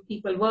organization,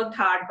 people worked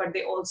hard, but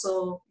they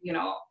also,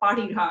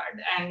 partied hard,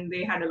 and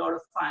they had a lot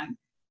of fun.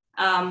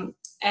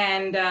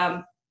 And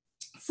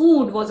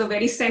food was a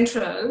very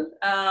central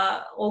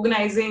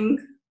organizing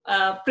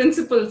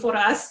principle for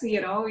us. We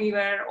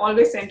were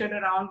always centered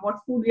around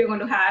what food we are going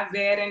to have,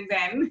 where and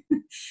when.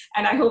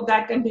 And I hope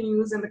that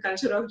continues in the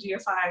culture of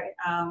GFI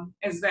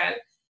as well.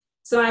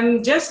 So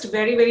I'm just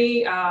very,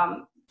 very,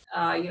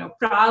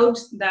 proud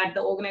that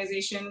the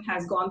organization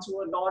has gone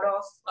through a lot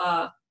of,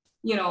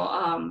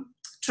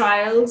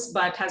 trials,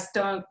 but has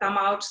come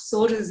out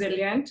so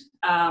resilient,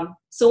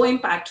 so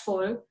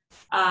impactful.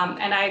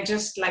 And I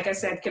just, like I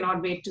said,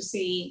 cannot wait to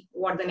see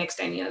what the next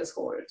 10 years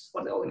holds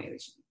for the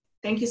organization.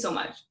 Thank you so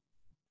much.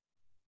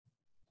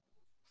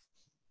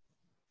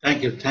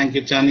 Thank you,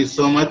 Chani,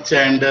 so much.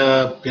 And,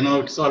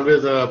 it's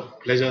always a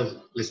pleasure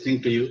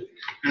listening to you.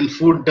 And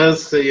food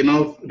does,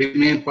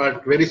 remain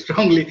very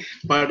strongly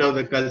part of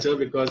the culture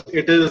because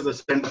it is the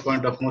center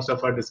point of most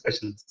of our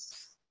discussions.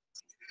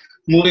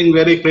 Moving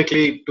very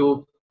quickly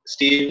to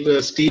Steve.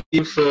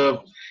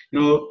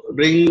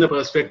 Bringing the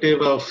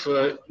perspective of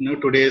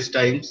today's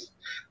times.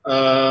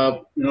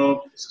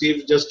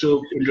 Steve, just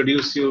to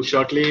introduce you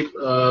shortly,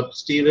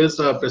 Steve is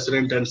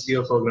President and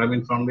CEO for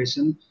Grameen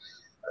Foundation.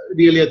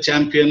 Really a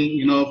champion,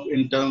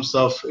 in terms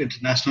of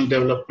international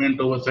development,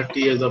 over 30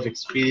 years of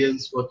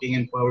experience working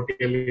in poverty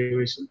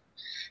alleviation.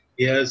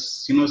 He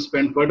has,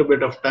 spent quite a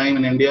bit of time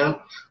in India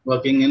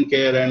working in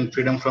care and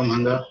freedom from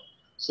hunger.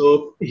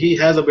 So he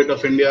has a bit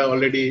of India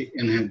already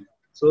in him.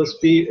 So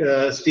Steve,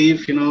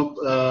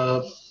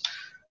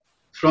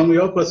 from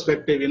your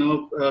perspective,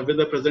 with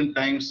the present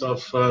times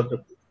of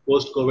the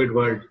post-COVID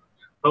world,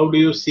 how do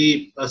you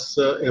see us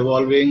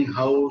evolving?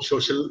 How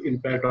social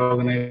impact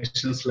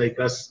organizations like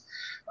us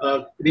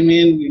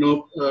remain,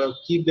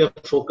 keep their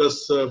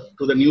focus to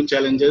the new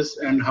challenges,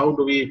 and how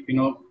do we,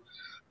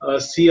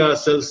 see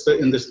ourselves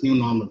in this new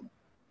normal?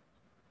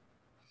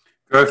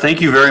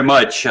 Thank you very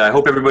much. I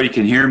hope everybody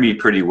can hear me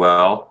pretty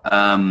well.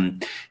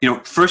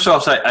 First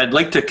off, I'd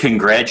like to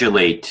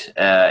congratulate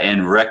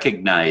and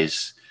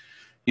recognize,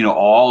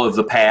 all of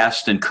the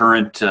past and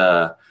current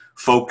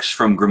folks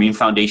from Grameen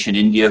Foundation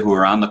India who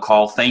are on the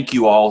call. Thank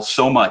you all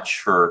so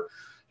much for,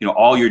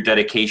 all your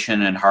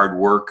dedication and hard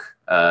work.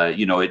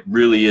 It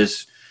really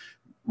is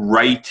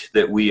right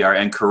that we are,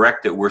 and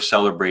correct that we're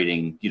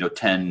celebrating,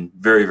 10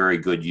 very, very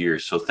good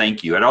years. So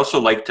thank you. I'd also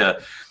like to,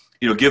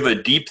 give a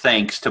deep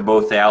thanks to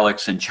both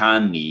Alex and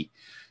Chandni.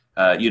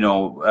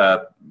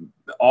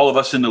 All of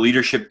us in the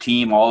leadership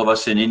team, all of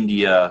us in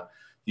India,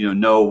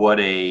 know what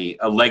a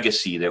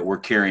legacy that we're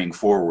carrying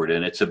forward.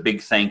 And it's a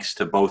big thanks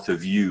to both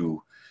of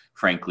you,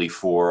 frankly,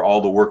 for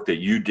all the work that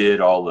you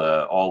did, all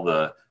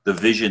the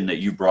vision that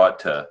you brought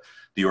to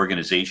the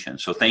organization.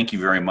 So thank you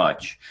very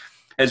much.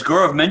 As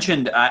Gaurav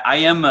mentioned, I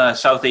am a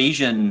South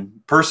Asian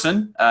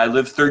person. I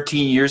lived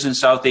 13 years in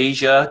South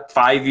Asia,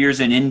 5 years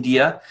in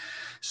India.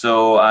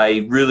 So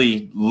I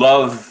really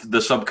love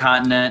the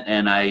subcontinent,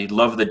 and I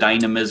love the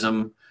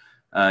dynamism,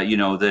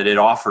 that it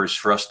offers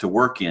for us to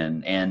work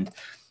in. And,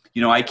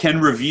 I can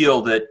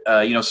reveal that,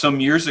 some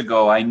years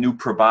ago, I knew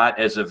Prabhat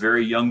as a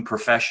very young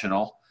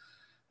professional.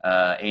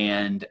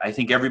 And I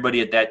think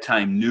everybody at that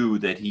time knew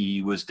that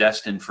he was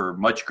destined for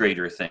much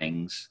greater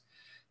things.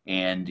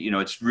 And,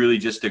 it's really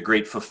just a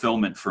great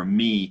fulfillment for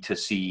me to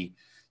see,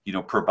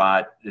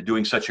 Prabhat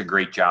doing such a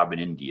great job in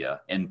India.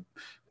 And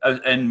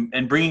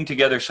and bringing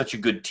together such a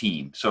good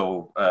team.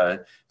 So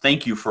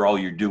thank you for all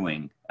you're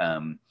doing.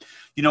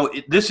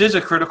 This is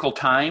a critical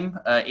time.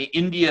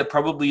 India,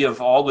 probably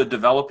of all the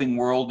developing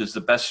world, is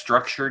the best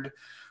structured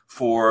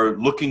for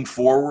looking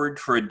forward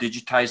for a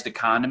digitized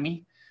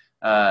economy.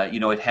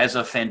 It has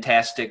a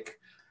fantastic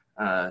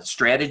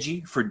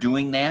strategy for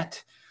doing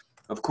that.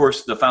 Of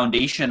course, the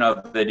foundation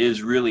of it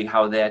is really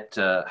how that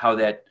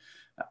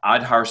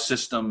Aadhaar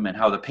system and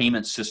how the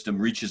payment system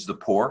reaches the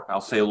poor. I'll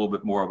say a little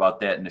bit more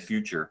about that in the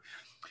future.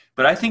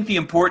 But I think the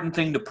important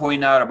thing to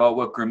point out about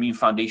what Grameen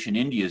Foundation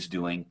India is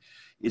doing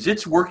is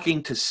it's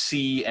working to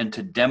see and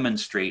to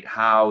demonstrate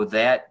how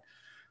that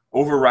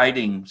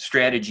overriding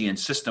strategy and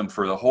system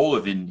for the whole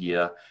of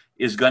India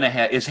is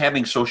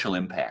having social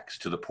impacts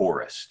to the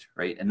poorest,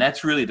 right? And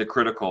that's really the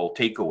critical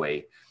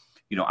takeaway.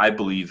 I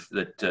believe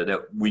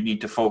that we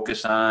need to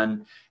focus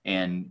on,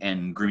 and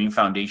Grameen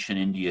Foundation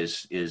India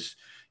is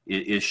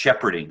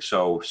shepherding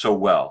so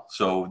well.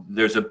 So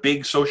there's a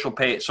big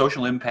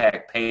social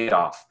impact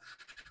payoff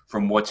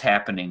from what's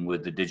happening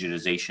with the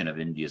digitization of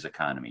India's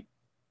economy.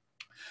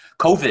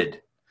 COVID,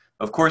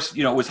 of course,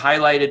 it was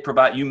highlighted,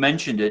 Prabhat, you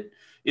mentioned it.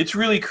 It's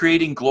really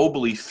creating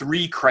globally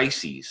 3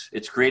 crises.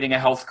 It's creating a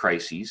health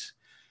crisis,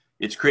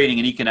 it's creating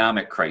an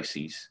economic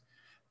crisis,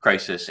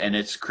 and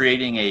it's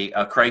creating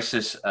a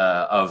crisis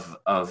of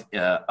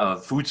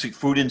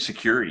food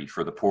insecurity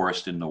for the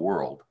poorest in the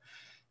world.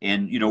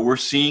 And we're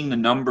seeing the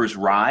numbers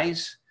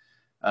rise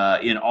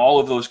in all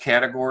of those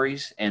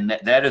categories, and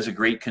that is a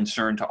great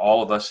concern to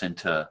all of us and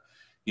to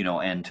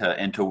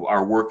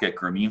our work at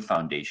Grameen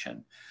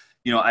Foundation.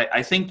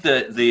 I think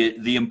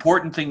the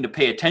important thing to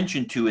pay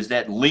attention to is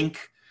that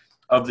link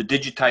of the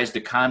digitized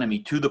economy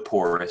to the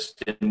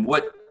poorest, and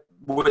what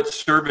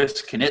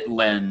service can it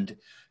lend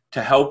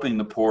to helping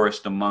the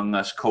poorest among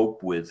us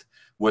cope with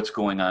what's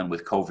going on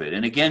with COVID.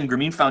 And again,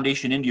 Grameen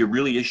Foundation India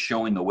really is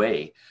showing the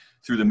way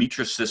through the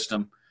Mitra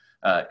system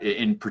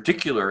in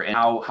particular, and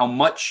how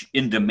much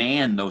in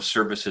demand those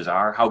services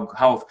are,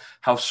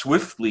 how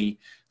swiftly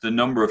the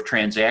number of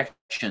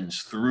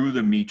transactions through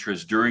the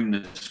Mitras during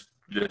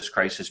this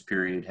crisis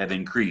period have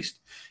increased.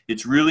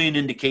 It's really an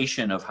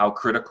indication of how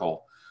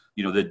critical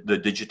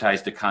the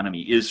digitized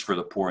economy is for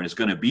the poor, and is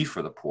going to be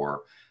for the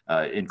poor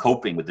in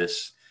coping with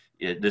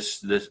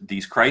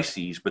these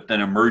crises, but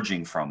then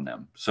emerging from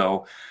them.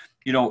 So,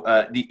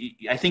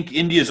 I think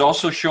India is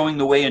also showing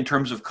the way in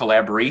terms of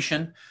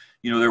collaboration.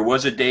 There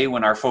was a day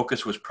when our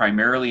focus was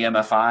primarily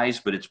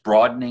MFIs, but it's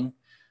broadening.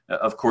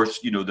 Of course,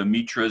 the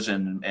Mitras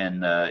and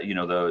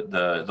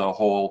the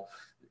whole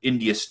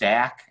India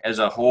stack as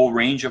a whole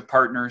range of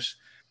partners.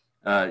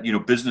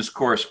 Business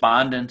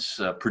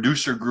correspondents,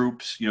 producer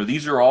groups,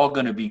 these are all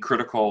going to be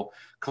critical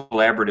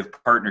collaborative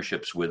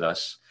partnerships with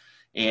us.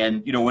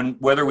 And,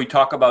 whether we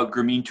talk about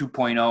Grameen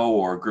 2.0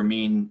 or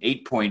Grameen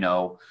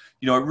 8.0,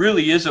 it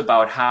really is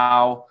about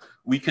how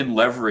we can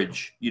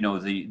leverage,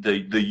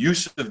 the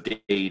use of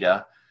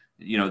data,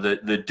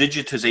 the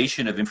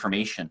digitization of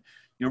information,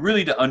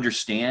 really to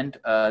understand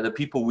the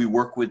people we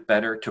work with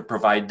better, to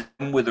provide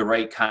them with the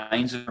right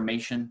kinds of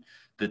information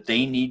that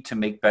they need to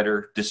make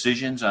better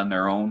decisions on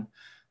their own,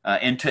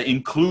 and to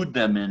include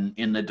them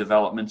in the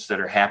developments that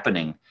are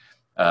happening,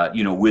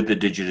 with the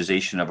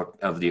digitization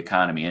of the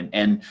economy.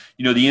 And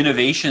the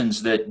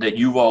innovations that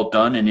you've all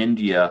done in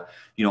India,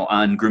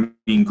 on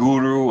Grameen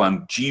Guru,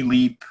 on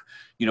GLeap,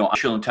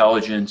 artificial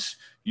intelligence,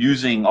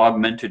 using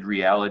augmented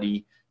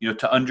reality,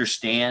 to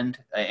understand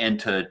and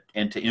to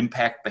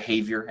impact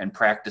behavior and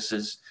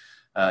practices,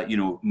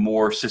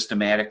 more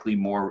systematically,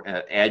 more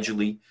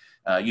agilely,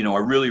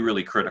 are really,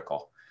 really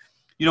critical.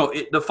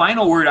 The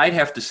final word I'd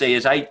have to say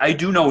is I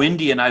do know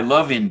India, and I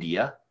love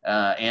India,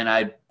 and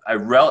I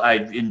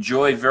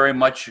enjoy very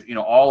much,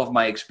 all of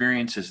my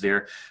experiences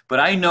there. But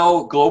I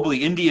know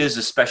globally, India is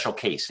a special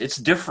case. It's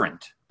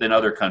different than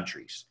other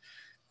countries,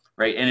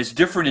 right? And it's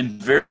different in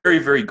very,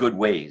 very good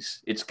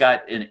ways. It's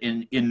got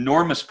an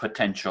enormous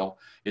potential.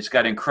 It's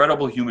got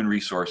incredible human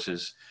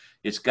resources.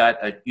 It's got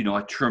a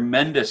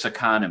tremendous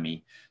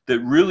economy that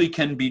really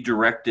can be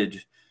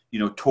directed,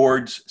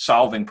 towards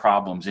solving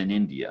problems in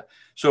India.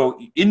 So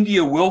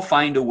India will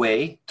find a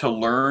way to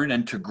learn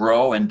and to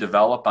grow and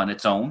develop on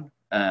its own.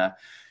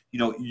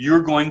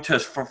 You're going to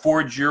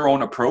forge your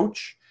own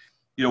approach.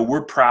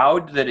 We're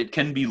proud that it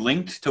can be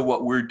linked to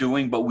what we're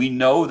doing, but we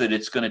know that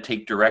it's going to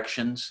take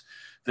directions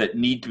that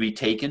need to be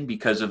taken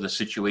because of the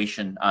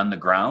situation on the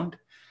ground.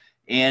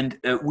 And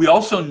we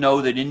also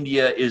know that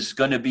India is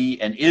going to be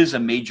and is a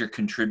major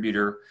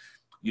contributor,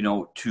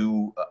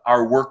 to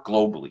our work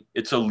globally.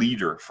 It's a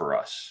leader for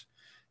us,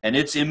 and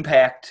its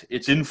impact,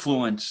 its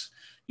influence,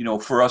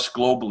 for us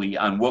globally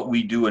on what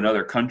we do in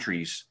other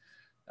countries,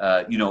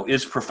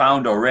 is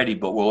profound already,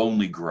 but will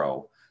only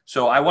grow.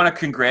 So I want to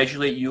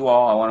congratulate you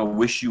all. I want to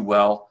wish you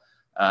well.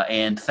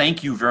 And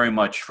thank you very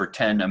much for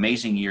 10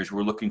 amazing years.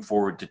 We're looking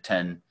forward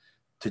to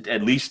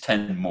at least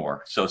 10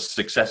 more. So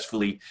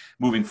successfully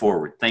moving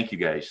forward. Thank you,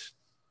 guys.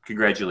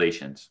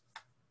 Congratulations.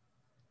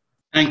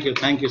 Thank you.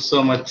 Thank you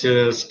so much,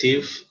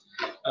 Steve.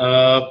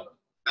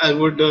 I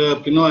would,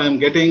 I'm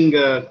getting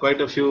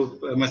quite a few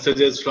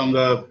messages from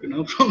the,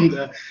 from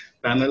the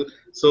panel.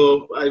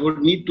 So I would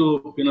need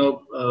to,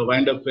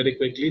 wind up very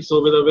quickly.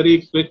 So with a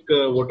very quick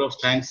vote of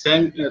thanks.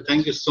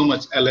 Thank you so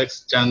much,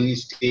 Alex, Chani,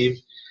 Steve.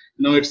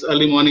 It's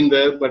early morning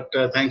there, but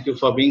thank you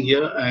for being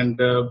here and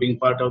being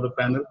part of the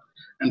panel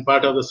and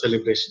part of the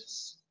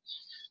celebrations.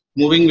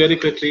 Moving very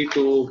quickly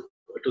to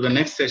the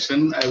next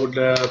session, I would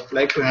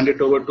like to hand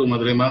it over to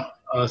Madhurima,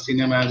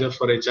 Senior Manager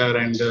for HR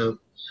and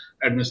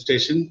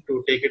Administration,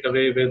 to take it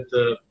away with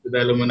the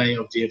alumni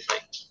of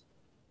GFI.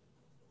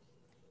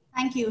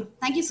 Thank you.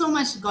 Thank you so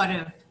much,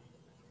 Gaurav.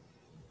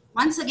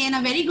 Once again,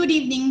 a very good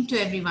evening to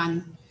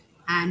everyone.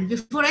 And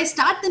before I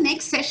start the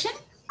next session,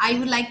 I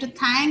would like to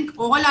thank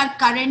all our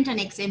current and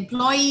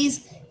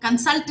ex-employees,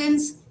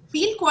 consultants,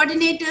 field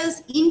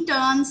coordinators,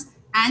 interns,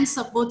 and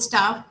support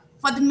staff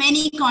for the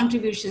many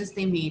contributions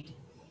they made.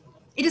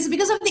 It is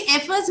because of the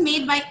efforts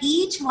made by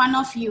each one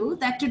of you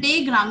that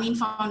today Grameen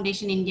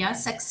Foundation India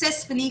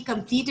successfully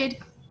completed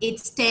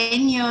its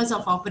 10 years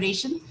of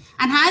operation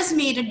and has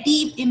made a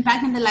deep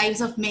impact in the lives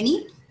of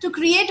many to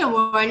create a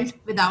world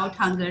without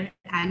hunger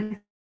and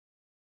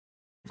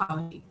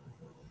poverty.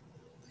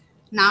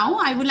 Now,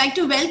 I would like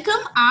to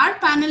welcome our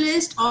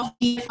panelists of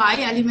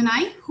GFI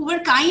alumni who were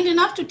kind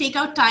enough to take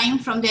out time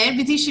from their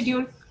busy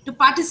schedule to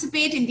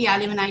participate in the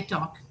alumni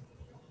talk.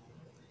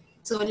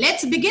 So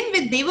let's begin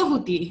with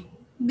Devahuti.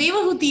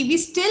 Devahuti, we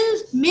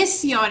still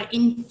miss your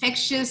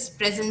infectious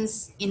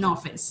presence in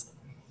office.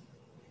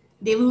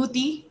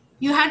 Devahuti,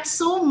 you had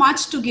so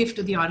much to give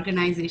to the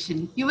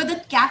organization. You were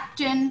the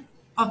captain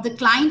of the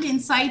Client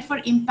Insight for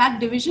Impact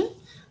Division,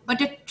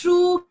 but a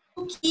true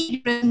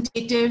key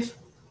representative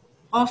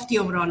of the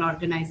overall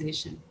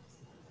organization.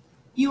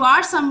 You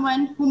are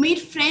someone who made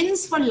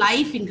friends for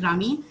life in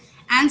Grameen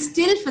and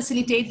still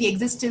facilitate the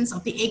existence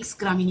of the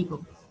ex-Grameen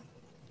group.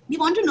 We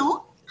want to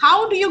know,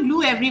 how do you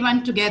glue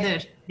everyone together,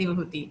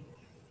 Devahuti?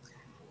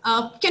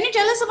 Can you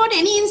tell us about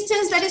any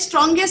instance that is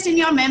strongest in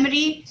your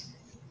memory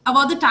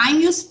about the time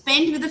you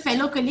spent with the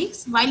fellow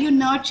colleagues while you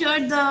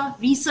nurtured the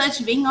research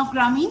wing of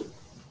Grameen?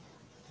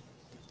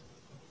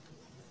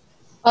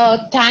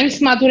 Thanks,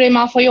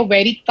 Madhurima, for your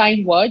very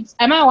kind words.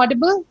 Am I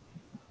audible?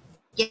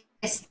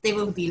 Yes, they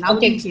will be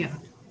loud and clear.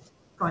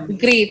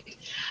 Great.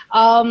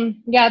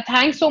 Yeah,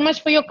 thanks so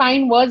much for your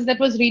kind words. That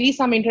was really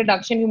some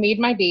introduction. You made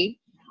my day.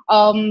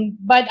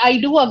 But I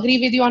do agree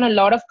with you on a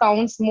lot of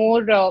counts,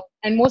 more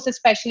and most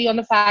especially on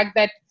the fact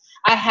that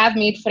I have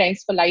made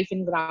friends for life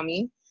in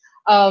Grameen.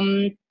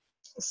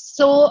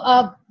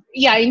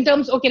 Yeah, in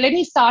terms, okay, let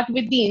me start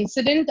with the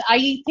incident.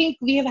 I think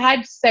we have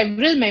had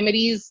several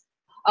memories,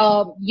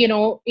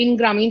 in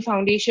Grameen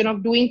Foundation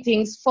of doing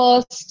things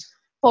first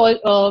for,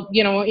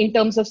 in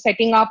terms of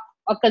setting up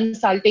a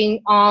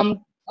consulting arm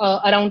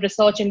around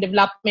research and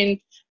development,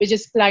 which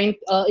is Client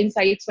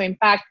Insights for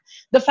Impact.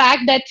 The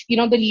fact that,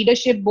 the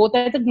leadership, both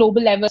at the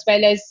global level as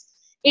well as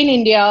in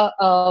India,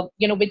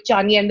 with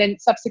Chani and then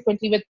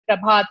subsequently with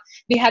Prabhat,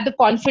 they had the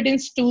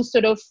confidence to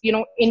sort of,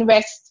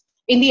 invest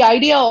in the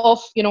idea of,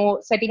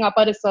 setting up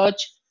a research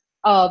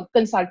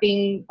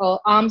consulting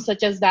arm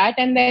such as that.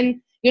 And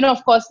then,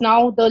 of course,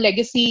 now the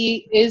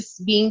legacy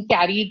is being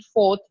carried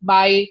forth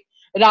by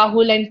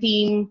Rahul and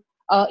team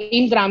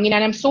in Grameen,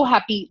 and I'm so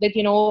happy that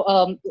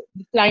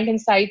Client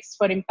Insights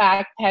for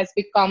Impact has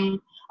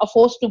become a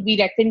force to be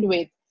reckoned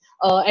with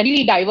and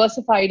really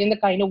diversified in the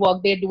kind of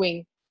work they're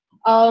doing.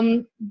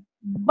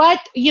 But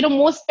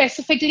more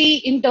specifically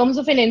in terms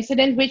of an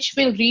incident which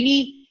will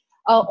really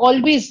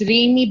always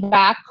rein me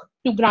back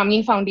to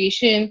Grameen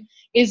Foundation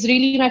is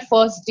really my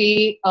first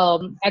day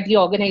at the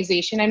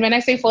organization. And when I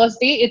say first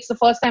day, it's the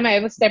first time I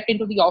ever stepped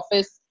into the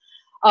office,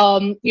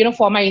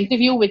 for my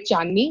interview with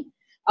Chandni.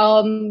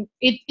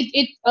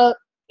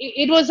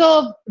 It was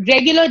a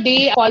regular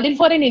day. I called in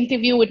for an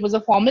interview. It was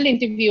a formal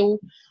interview.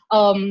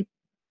 But,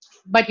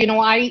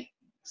 I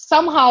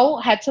somehow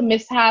had some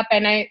mishap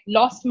and I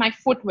lost my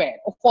footwear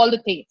of all the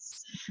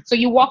things. So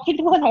you walk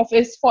into an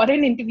office for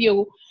an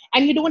interview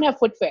and you don't have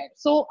footwear.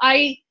 So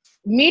I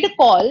made a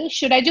call.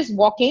 Should I just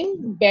walk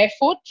in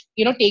barefoot,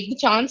 take the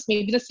chance?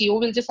 Maybe the CEO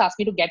will just ask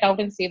me to get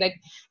out and say that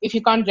if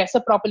you can't dress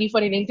up properly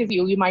for an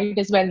interview, you might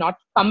as well not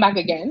come back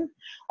again.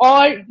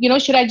 Or,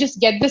 should I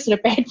just get this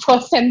repaired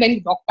first and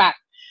then walk back?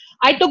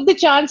 I took the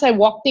chance. I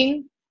walked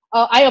in.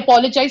 I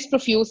apologized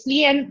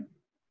profusely. And,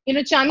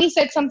 Chani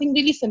said something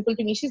really simple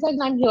to me. She said,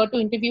 I'm here to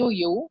interview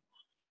you.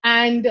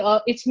 And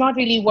it's not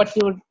really what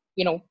you're,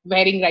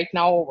 wearing right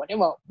now or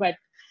whatever. But,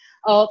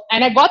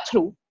 and I got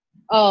through.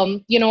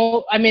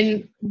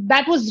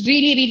 That was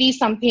really, really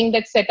something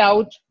that set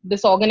out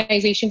this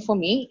organization for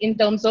me in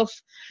terms of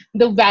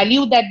the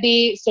value that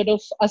they sort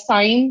of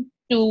assign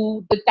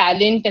to the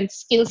talent and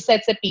skill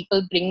sets that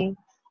people bring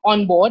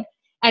on board.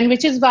 And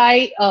which is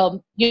why,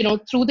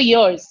 through the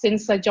years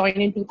since I joined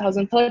in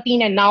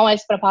 2013 and now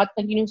as Prabhat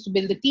continues to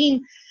build the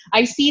team,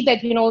 I see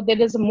that, there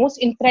is a most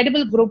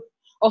incredible group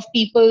of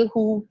people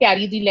who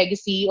carry the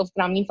legacy of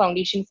Grameen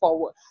Foundation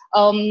forward.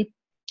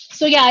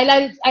 So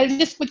yeah, I'll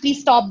just quickly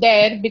stop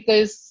there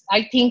because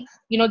I think,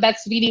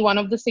 that's really one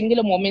of the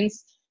singular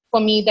moments for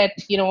me that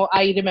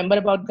I remember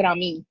about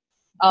Grameen.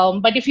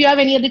 But if you have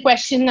any other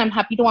question, I'm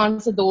happy to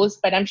answer those.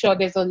 But I'm sure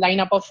there's a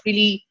lineup of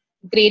really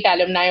great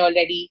alumni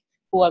already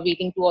who are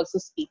waiting to also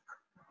speak.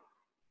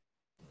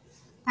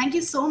 Thank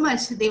you so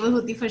much,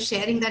 Devahuti, for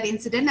sharing that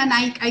incident. And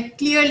I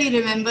clearly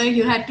remember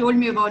you had told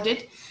me about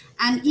it.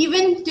 And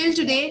even till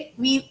today,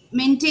 we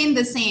maintain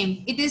the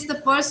same. It is the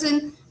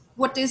person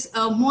what is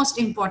most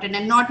important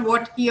and not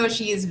what he or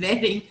she is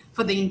wearing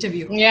for the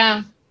interview.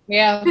 Yeah.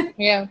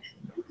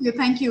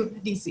 Thank you,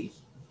 DC.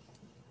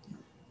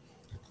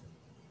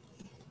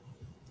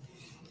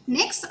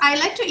 Next, I'd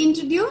like to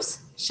introduce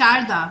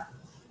Sharda,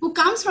 who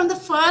comes from the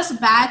first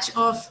batch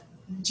of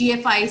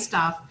GFI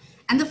staff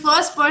and the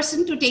first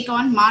person to take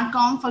on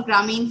Marcom for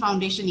Grameen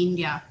Foundation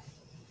India.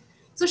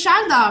 So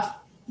Sharda,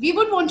 we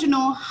would want to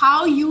know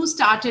how you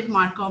started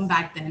Marcom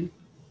back then.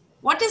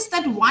 What is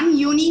that one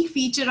unique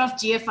feature of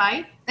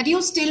GFI that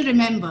you still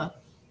remember?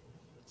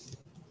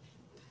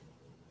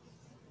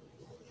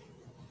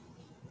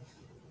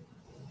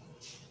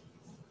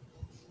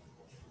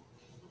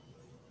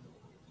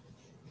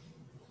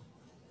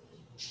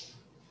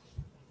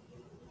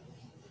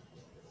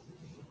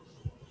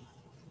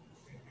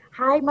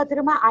 Hi,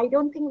 Madhurima. I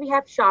don't think we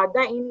have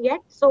Sharda in yet.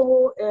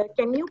 So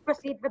can you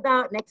proceed with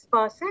the next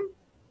person?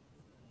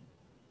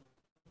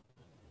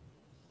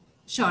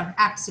 Sure,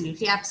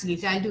 absolutely.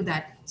 I'll do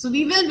that. So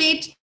we will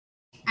wait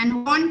and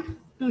move on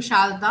to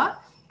Sharda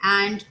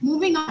and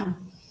moving on.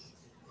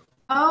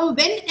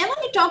 Whenever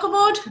we talk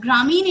about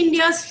Grameen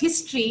India's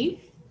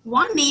history,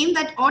 one name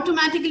that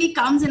automatically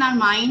comes in our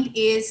mind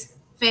is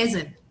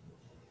Faisal.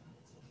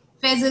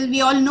 Faisal, we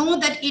all know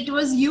that it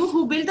was you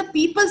who built the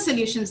People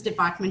Solutions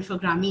Department for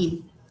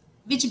Grameen,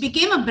 which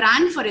became a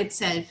brand for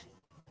itself.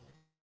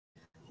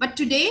 But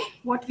today,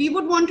 what we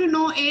would want to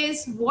know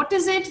is, what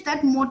is it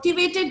that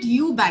motivated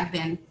you back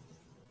then?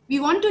 We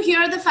want to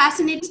hear the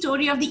fascinating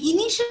story of the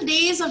initial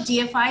days of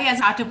GFI as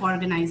a startup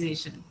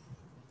organization.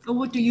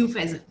 Over to you,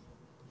 Faisal.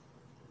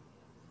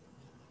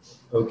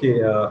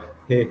 Okay,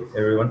 hey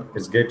everyone.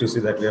 It's great to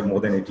see that we have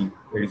more than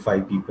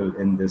 85 people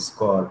in this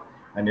call,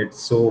 and it's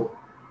so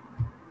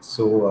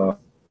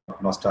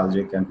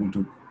nostalgic and cool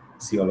to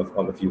see all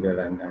of you here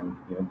and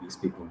be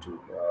speaking to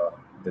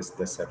this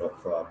set of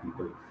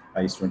people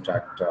I used to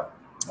interact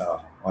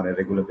on a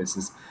regular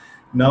basis.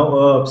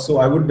 Now, so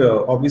I would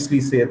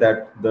obviously say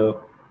that the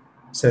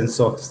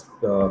sense of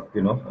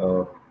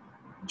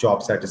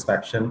job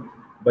satisfaction.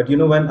 But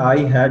when I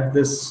had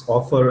this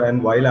offer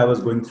and while I was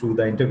going through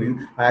the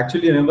interview, I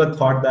actually never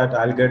thought that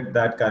I'll get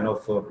that kind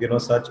of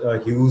such a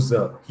huge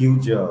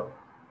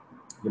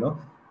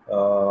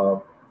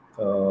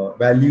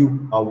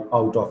value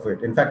out of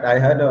it. In fact, I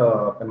had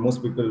and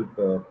most people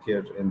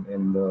here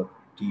in the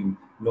team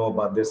know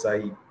about this.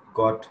 I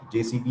got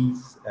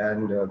JCB's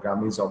and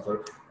Grameen's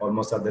offer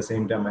almost at the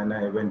same time, and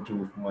I went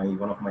to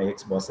one of my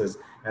ex-bosses,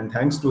 and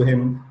thanks to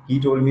him, he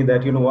told me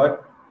that, you know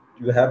what,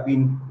 you have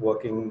been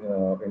working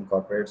in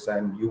corporates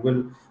and you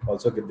will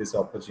also get this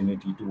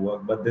opportunity to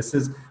work, but this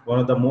is one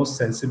of the most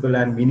sensible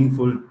and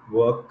meaningful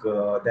work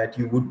that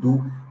you would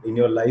do in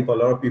your life. A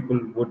lot of people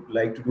would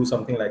like to do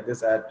something like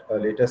this at a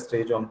later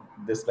stage on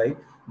this life,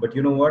 but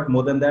you know what,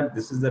 more than that,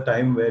 this is the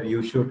time where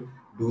you should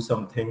do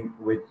something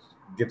which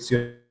gives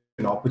you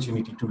an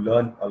opportunity to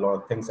learn a lot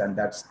of things, and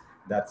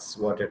that's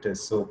what it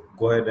is. So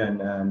go ahead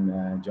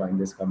and join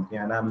this company,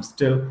 and I'm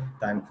still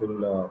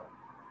thankful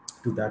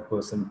to that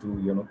person to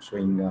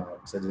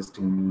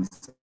suggesting me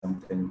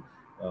something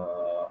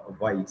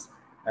wise.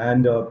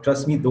 And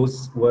trust me,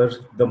 those were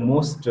the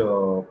most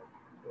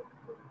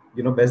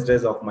best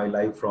days of my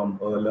life from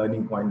a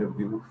learning point of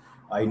view.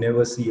 I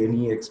never see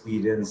any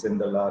experience in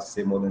the last,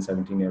 say, more than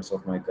 17 years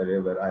of my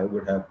career where I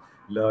would have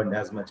learned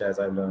as much as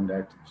I learned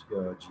at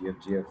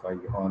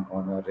GFI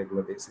on a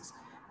regular basis.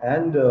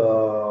 And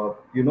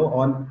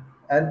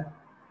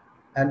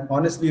and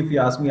honestly, if you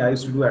ask me, I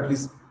used to do at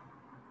least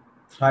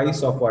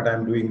thrice of what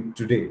I'm doing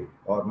today,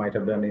 or might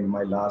have done in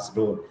my last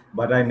role.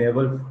 But I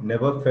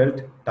never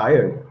felt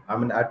tired. I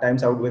mean, at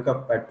times I would wake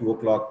up at 2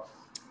 o'clock,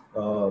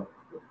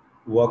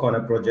 work on a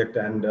project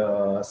and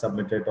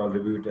submit it or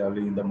review it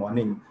early in the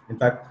morning. In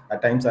fact,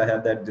 at times I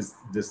have that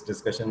this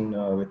discussion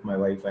with my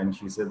wife, and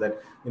she said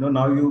that,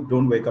 now you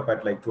don't wake up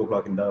at like 2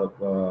 o'clock in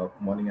the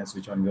morning and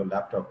switch on your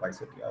laptop. I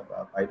said, yeah,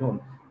 I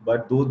don't.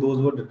 But those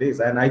were the days,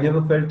 and I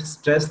never felt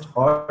stressed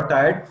or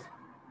tired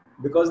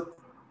because,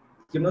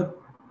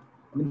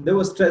 I mean, there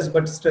was stress,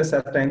 but stress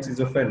at times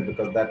is a friend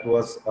because that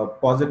was a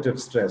positive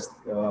stress.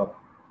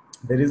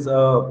 There is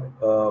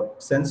a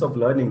sense of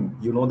learning.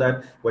 You know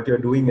that what you're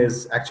doing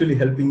is actually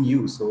helping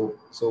you. So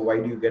why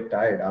do you get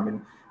tired? I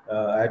mean,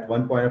 at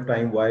one point of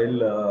time,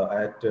 while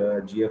at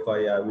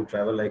GFI, I would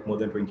travel like more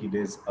than 20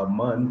 days a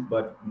month,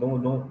 but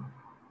no,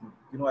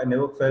 I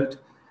never felt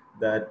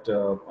that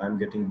I'm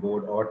getting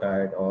bored or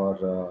tired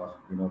or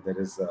there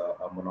is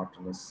a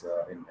monotonous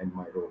in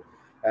my role.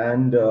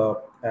 And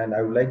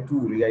I would like to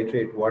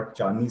reiterate what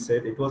Chani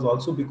said. It was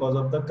also because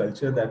of the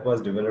culture that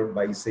was developed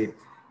by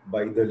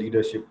the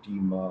leadership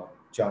team,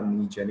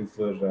 Chani,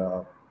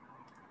 Jennifer,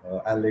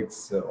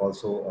 Alex,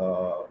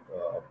 also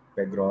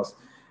Pegros,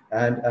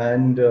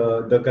 and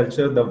the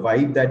culture, the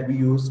vibe that we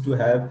used to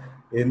have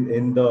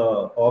in the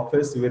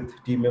office with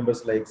team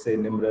members like say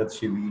Nimrat,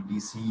 Shivi,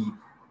 DC,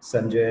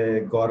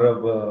 Sanjay,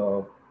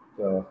 Gaurav,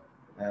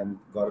 and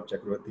Gaurav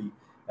Chakravarti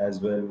as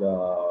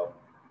well,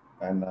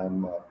 and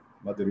I'm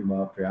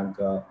Madhurima,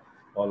 Priyanka,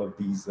 all of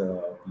these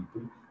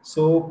people.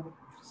 So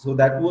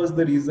that was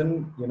the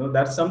reason,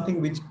 that's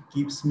something which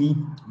keeps me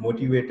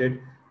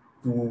motivated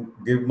to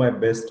give my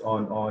best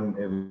on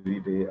every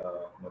day,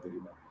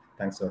 Madhurima.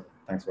 Thanks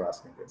for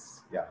asking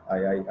this. Yeah,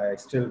 I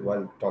still,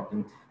 while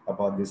talking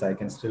about this, I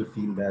can still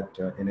feel that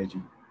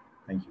energy.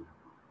 Thank you.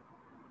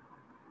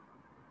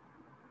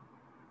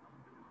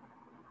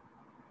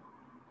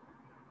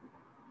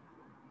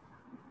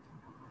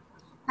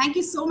 Thank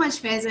you so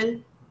much,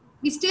 Faisal.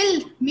 We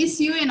still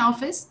miss you in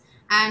office.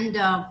 And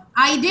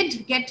I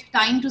did get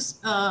time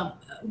to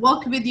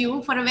work with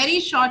you for a very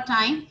short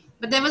time,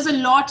 but there was a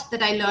lot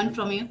that I learned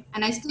from you.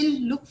 And I still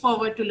look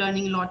forward to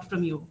learning a lot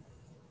from you.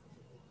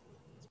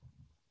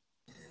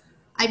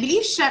 I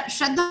believe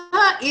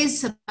Shraddha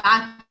is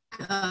back.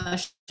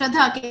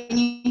 Shraddha, can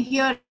you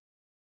hear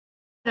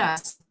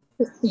us?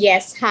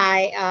 Yes,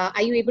 hi.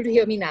 Are you able to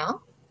hear me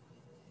now?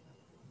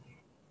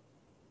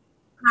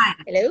 Hi.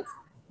 Hello?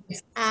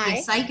 Yes, Hi.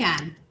 yes, I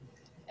can.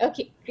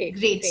 Okay, great.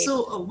 Great.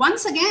 So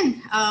once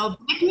again,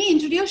 let me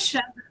introduce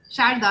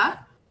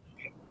Sharda.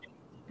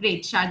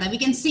 Great, Sharda. We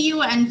can see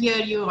you and hear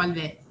you all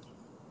well.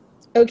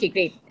 Okay,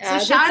 great. So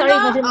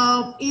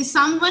Sharda is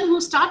someone who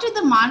started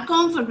the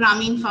Marcom for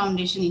Grameen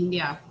Foundation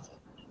India.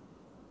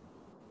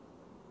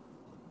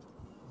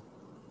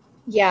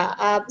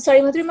 Yeah. Sorry,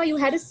 Madhurima, you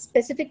had a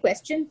specific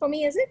question for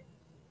me, is it?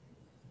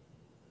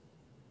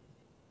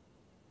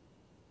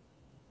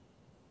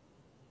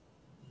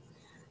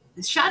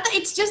 Sharda,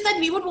 it's just that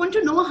we would want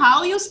to know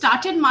how you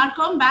started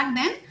Marcom back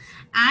then,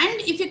 and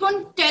if you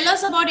can tell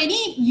us about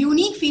any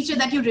unique feature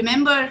that you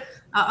remember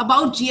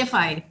about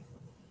GFI.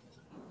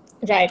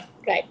 Right.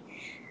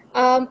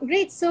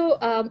 Great. So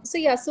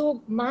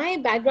my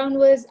background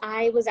was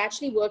I was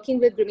actually working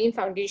with Grameen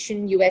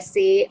Foundation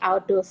USA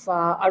out of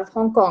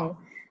Hong Kong.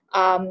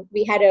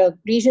 We had a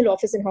regional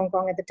office in Hong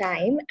Kong at the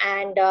time,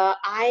 and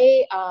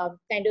I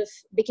kind of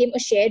became a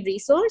shared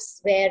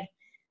resource where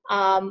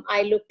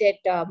I looked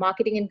at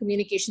marketing and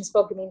communications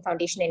for Grameen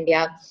Foundation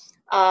India.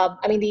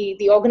 I mean,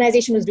 the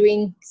organization was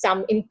doing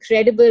some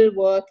incredible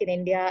work in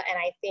India, and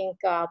I think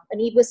a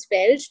need was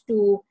felt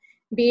to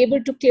be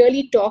able to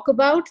clearly talk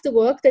about the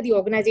work that the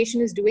organization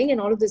is doing and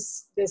all of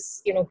this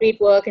great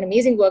work and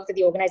amazing work that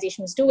the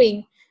organization is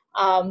doing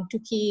to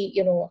key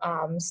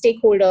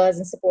stakeholders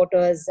and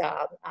supporters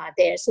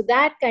there. So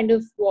that kind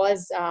of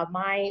was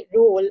my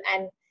role,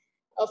 and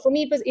for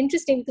me it was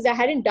interesting because I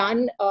hadn't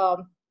done a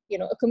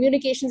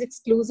communications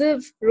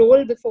exclusive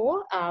role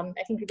before.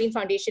 I think Grameen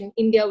Foundation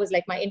India was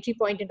like my entry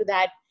point into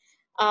that,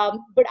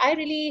 but I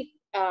really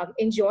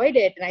enjoyed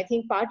it, and I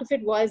think part of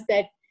it was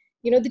that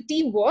the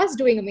team was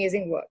doing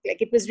amazing work.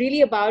 Like, it was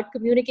really about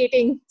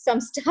communicating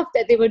some stuff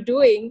that they were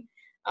doing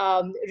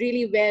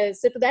really well.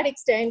 So to that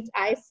extent,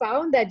 I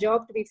found that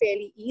job to be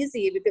fairly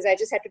easy because I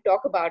just had to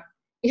talk about,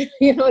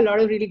 a lot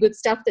of really good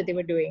stuff that they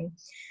were doing.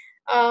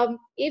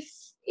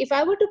 If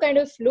I were to kind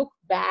of look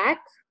back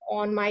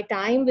on my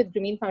time with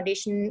Grameen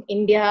Foundation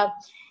India,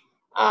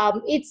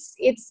 it's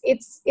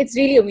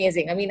really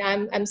amazing. I mean,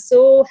 I'm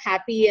so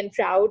happy and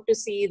proud to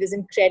see this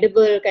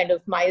incredible kind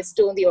of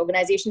milestone the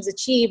organization's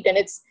achieved, and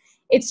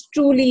it's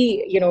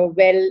truly,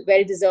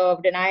 well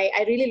deserved. And I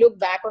really look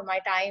back on my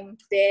time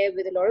there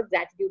with a lot of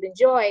gratitude and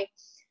joy.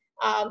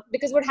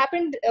 Because what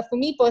happened for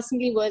me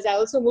personally was I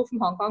also moved from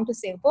Hong Kong to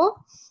Singapore,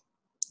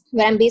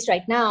 where I'm based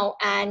right now.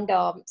 And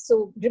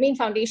so Grameen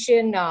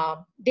Foundation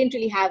didn't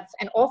really have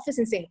an office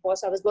in Singapore,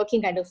 so I was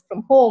working kind of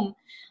from home.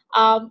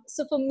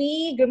 So for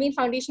me, Grameen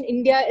Foundation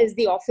India is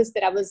the office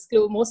that I was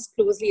most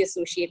closely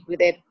associated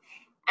with it.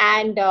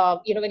 And,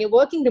 when you're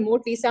working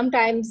remotely,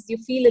 sometimes you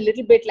feel a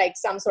little bit like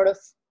some sort of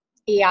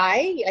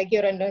AI, like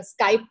you're on a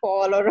Skype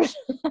call or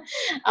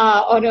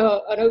on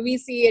a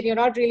VC, and you're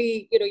not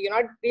really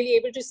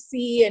able to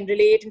see and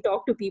relate and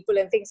talk to people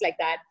and things like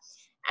that.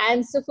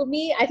 And so for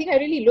me, I think I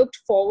really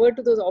looked forward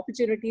to those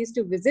opportunities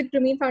to visit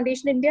Grameen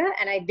Foundation India,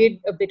 and I did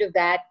a bit of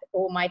that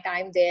over my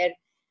time there.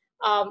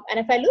 And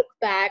if I look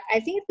back, I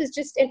think it was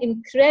just an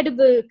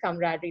incredible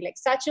camaraderie, like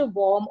such a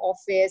warm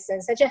office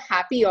and such a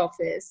happy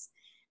office.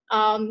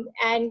 And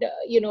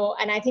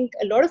I think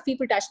a lot of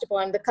people touched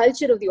upon the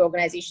culture of the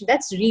organization.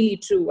 That's really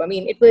true. I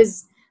mean, it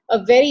was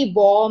a very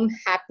warm,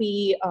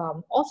 happy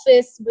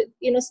office with,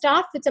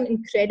 staffed with some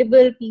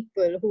incredible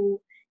people who,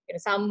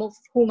 some of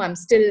whom I'm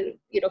still,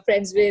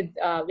 friends with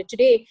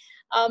today,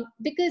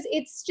 because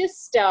it's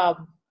just, they're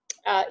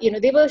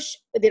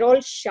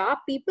all sharp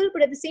people,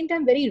 but at the same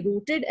time very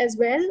rooted as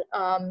well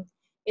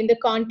in the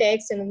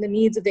context and in the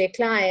needs of their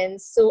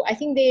clients. So I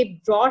think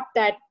they brought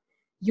that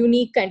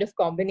unique kind of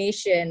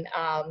combination,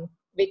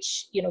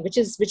 which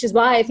is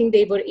why I think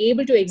they were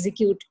able to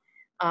execute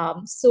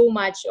so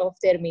much of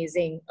their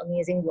amazing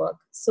work.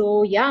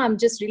 So yeah, I'm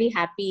just really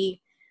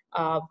happy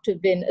to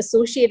have been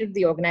associated with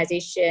the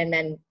organization.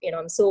 And,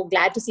 I'm so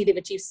glad to see they've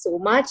achieved so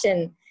much,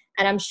 and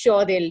I'm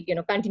sure they'll,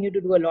 continue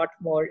to do a lot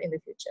more in the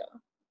future.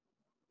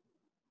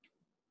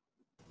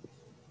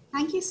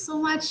 Thank you so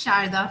much,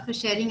 Sharda, for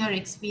sharing your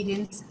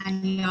experience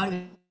and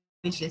your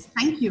wishes.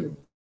 Thank you.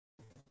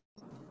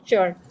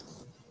 Sure.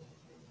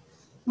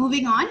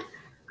 Moving on,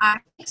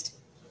 our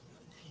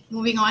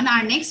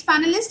next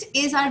panelist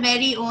is our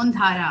very own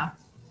Dhara.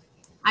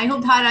 I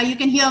hope, Dhara, you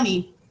can hear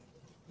me.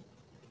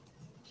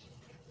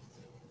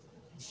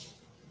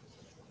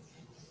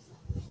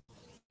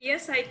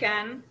 Yes, I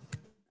can.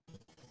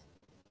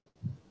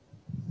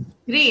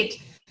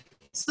 Great.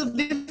 So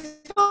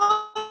before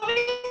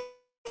we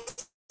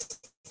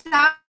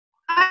start,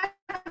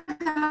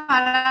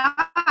 Dhara,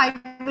 I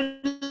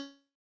would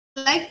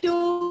like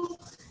to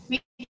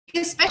make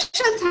a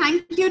special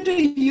thank you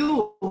to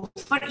you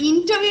for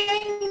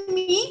interviewing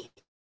me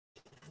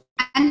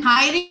and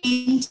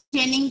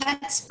maintaining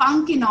that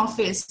spunk in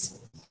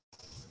office.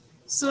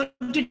 So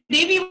today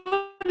we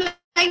would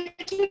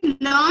like to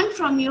learn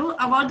from you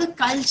about the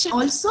culture.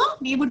 Also,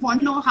 we would want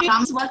to know how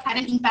Ram's work had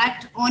an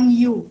impact on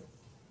you.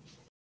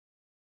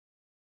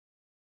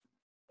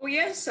 Oh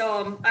yes,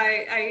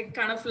 I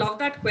kind of love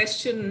that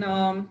question,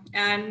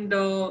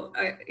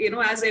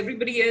 as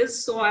everybody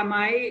is, so am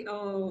I.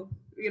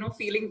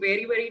 Feeling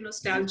very, very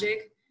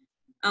nostalgic,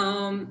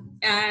 I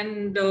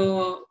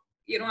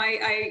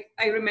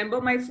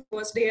remember my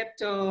first day at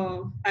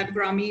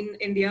Grameen,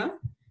 India.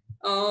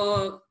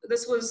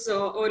 This was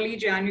early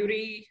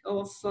January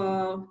of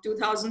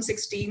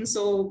 2016,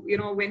 so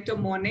winter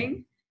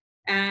morning.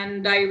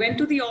 And I went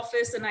to the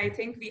office, and I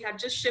think we had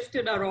just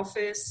shifted our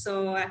office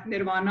at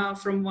Nirvana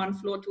from one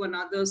floor to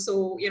another.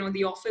 So,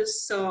 the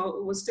office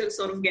was still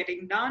sort of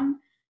getting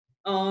done.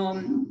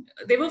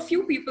 There were a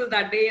few people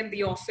that day in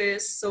the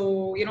office.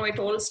 So, it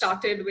all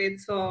started with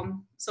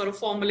sort of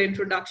formal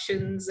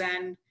introductions.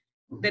 And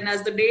then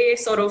as the day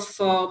sort of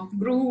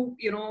grew,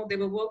 there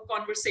were work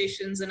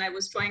conversations, and I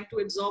was trying to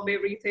absorb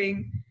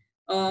everything.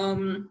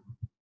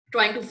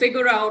 Trying to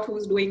figure out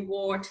who's doing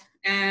what.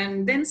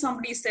 And then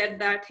somebody said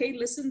that, hey,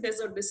 listen, there's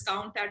a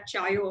discount at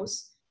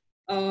Chayos.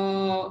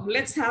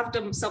 Let's have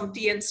some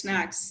tea and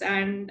snacks.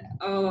 And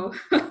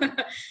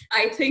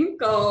I think,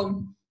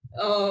 the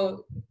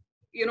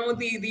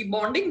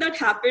bonding that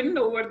happened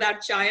over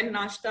that chai and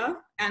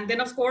nashta, and then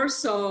of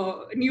course,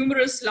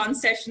 numerous lunch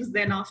sessions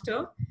then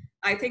after,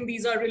 I think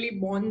these are really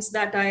bonds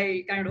that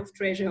I kind of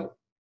treasure.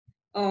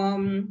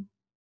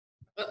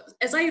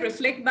 As I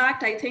reflect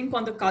back, I think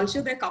on the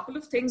culture, there are a couple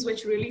of things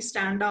which really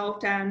stand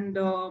out. And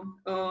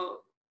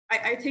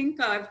I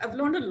think I've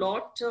learned a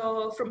lot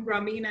from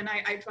Grameen, and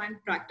I try and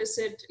practice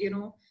it,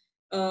 in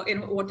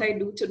what I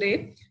do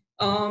today.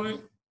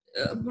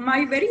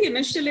 My very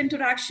initial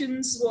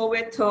interactions were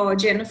with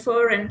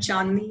Jennifer and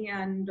Chandni,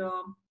 and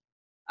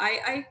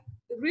I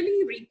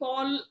really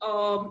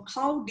recall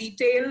how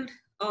detailed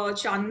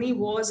Chandni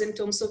was in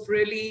terms of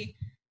really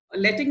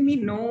letting me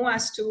know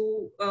as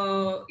to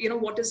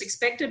what is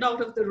expected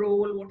out of the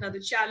role, what are the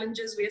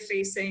challenges we're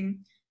facing,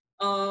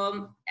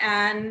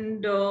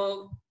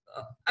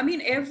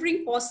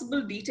 every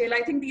possible detail.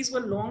 I think these were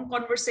long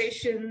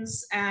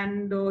conversations,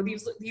 and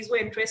these were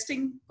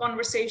interesting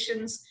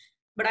conversations.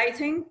 But I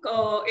think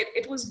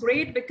it was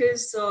great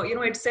because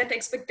it set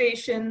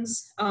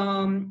expectations,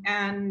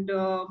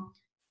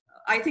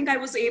 I think I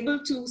was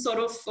able to sort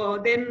of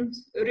then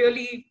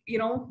really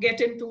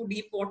get into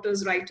deep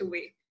waters right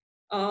away.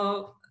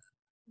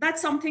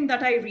 That's something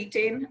that I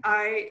retain.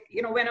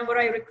 Whenever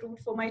I recruit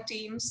for my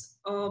teams,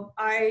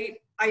 I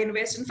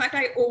invest. In fact,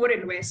 I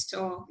over-invest,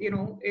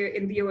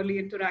 in the early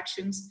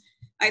interactions.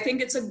 I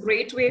think it's a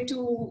great way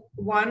to,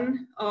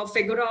 one,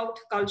 figure out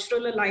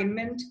cultural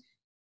alignment.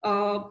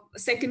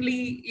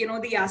 Secondly,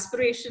 the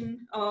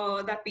aspiration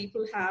that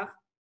people have.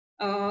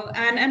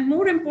 And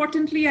more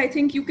importantly, I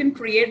think you can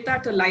create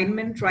that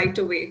alignment right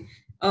away.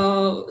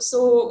 That's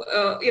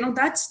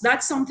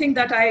something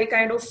that I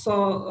kind of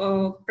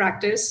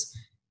practice.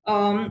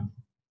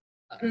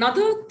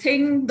 Another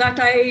thing that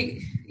I,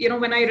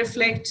 when I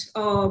reflect,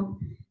 I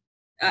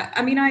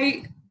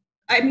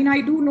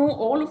do know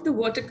all of the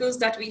verticals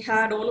that we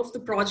had, all of the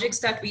projects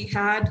that we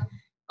had.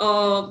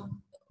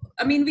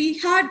 We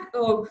had,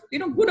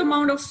 good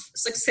amount of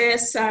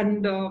success,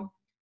 and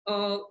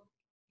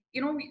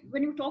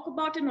when you talk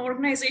about an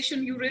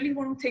organization, you really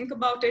want to think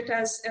about it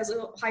as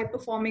a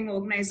high-performing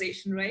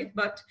organization, right?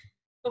 But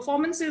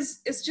performance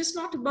is just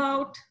not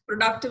about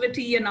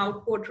productivity and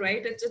output,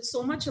 right? It's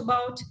so much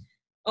about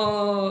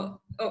a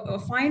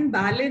fine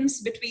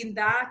balance between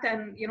that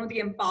and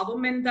the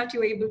empowerment that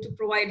you're able to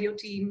provide your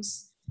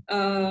teams,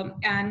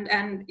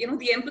 and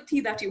the empathy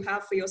that you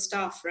have for your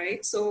staff,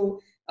 right? So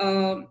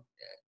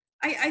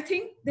I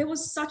think there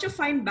was such a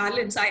fine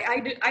balance.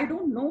 I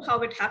don't know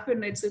how it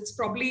happened. It's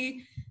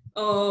probably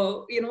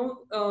what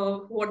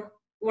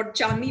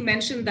Chandni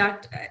mentioned,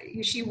 that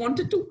she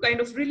wanted to kind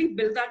of really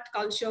build that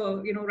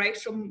culture, right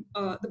from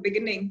the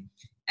beginning.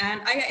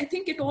 And I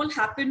think it all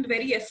happened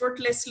very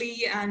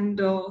effortlessly and,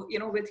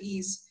 with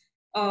ease.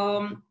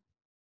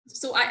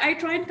 So I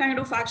try and kind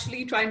of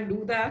actually try and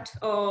do that.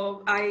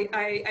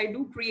 I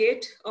do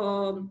create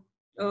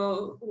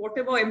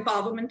whatever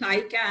empowerment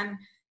I can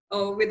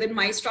within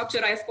my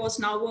structure. I, of course,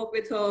 now work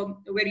with a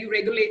very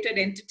regulated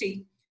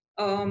entity.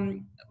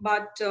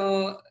 But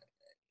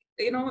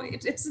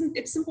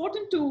it's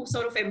important to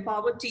sort of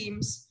empower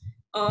teams.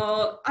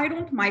 I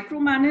don't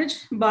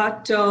micromanage,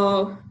 but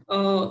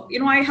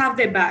I have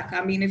their back.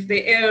 I mean, if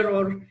they err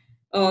or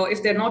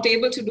if they're not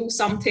able to do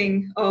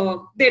something,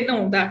 they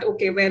know that,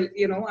 okay, well,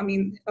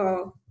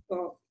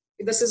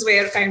 this is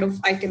where kind of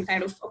I can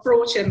kind of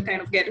approach and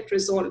kind of get it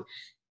resolved.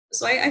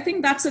 So I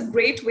think that's a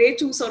great way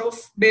to sort of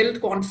build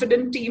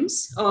confident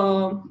teams.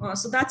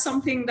 So that's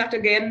something that,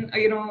 again,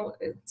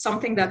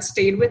 something that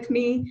stayed with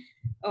me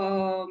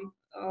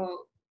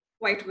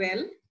quite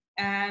well.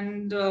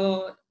 And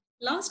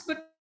last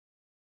but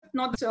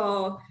not,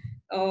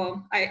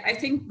 I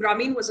think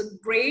Grameen was a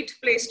great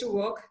place to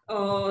work.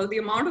 The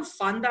amount of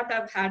fun that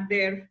I've had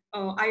there,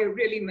 I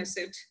really miss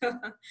it.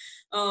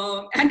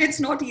 And it's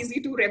not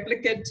easy to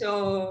replicate,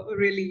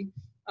 really.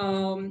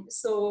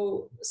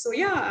 So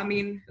yeah, I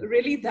mean,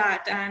 really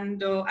that.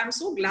 And I'm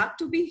so glad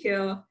to be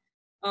here.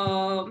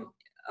 I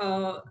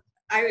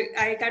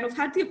kind of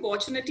had the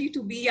opportunity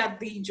to be at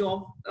the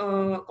job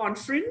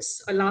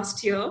conference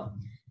last year.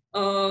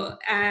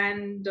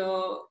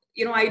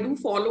 I do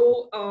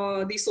follow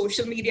the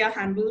social media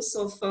handles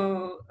of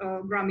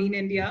Grameen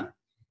India.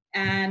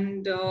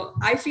 And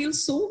I feel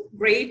so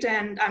great,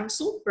 and I'm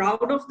so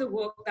proud of the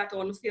work that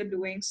all of you are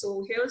doing.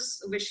 So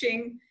here's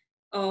wishing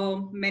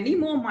many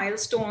more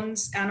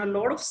milestones and a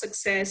lot of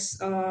success,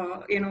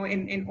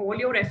 in all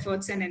your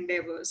efforts and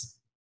endeavors.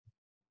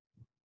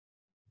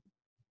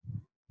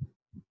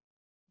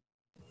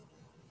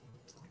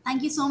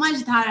 Thank you so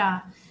much,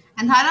 Dhara.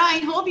 And Dhara, I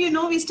hope you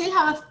know we still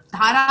have a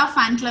Dhara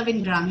fan club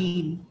in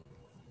Grameen.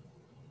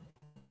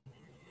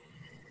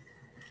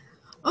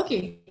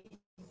 Okay.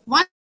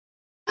 One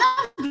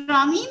of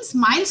Grameen's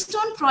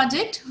milestone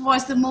project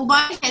was the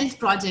mobile health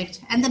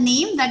project. And the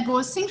name that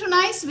goes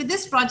synchronized with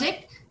this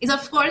project is,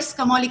 of course,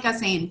 Kamalika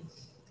Sen.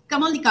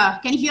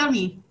 Kamalika, can you hear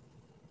me?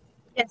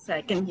 Yes,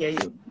 I can hear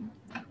you.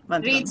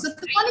 Great. So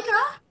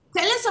Kamalika,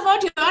 tell us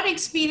about your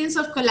experience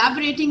of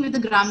collaborating with the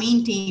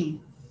Grameen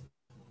team.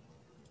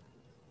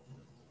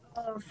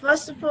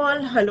 First of all,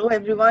 hello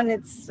everyone.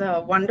 It's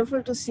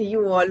wonderful to see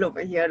you all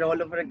over here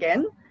all over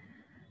again.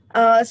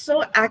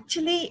 So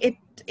actually,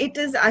 it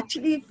is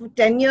actually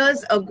 10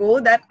 years ago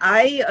that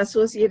I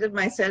associated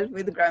myself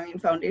with the Grameen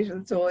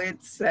Foundation. So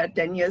it's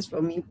 10 years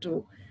for me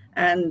too.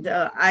 And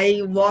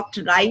I walked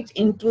right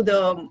into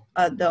the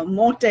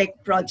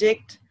MoTech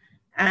project.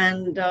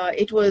 And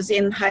it was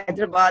in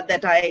Hyderabad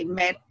that I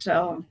met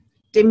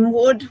Tim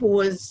Wood, who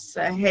was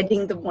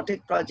heading the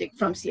MoTech project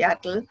from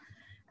Seattle.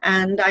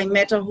 And I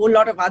met a whole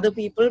lot of other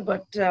people,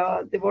 but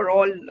they were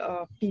all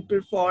people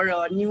for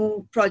a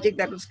new project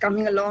that was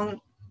coming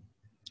along,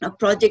 a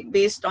project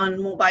based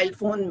on mobile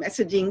phone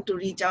messaging to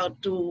reach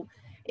out to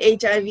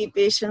HIV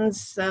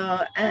patients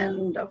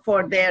and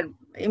for their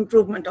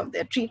improvement of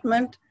their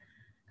treatment.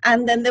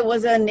 And then there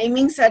was a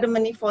naming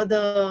ceremony for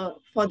the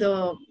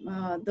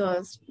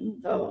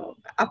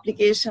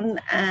application,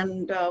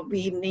 and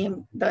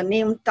the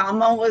name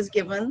Tama was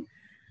given.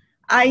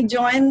 I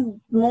joined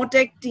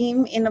MoTech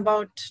team in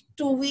about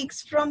 2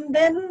 weeks from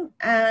then,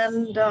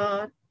 and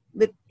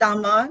with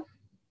Tama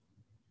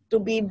to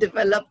be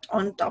developed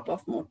on top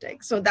of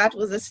MoTech. So that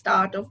was the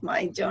start of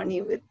my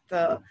journey with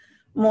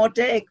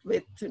MoTech,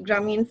 with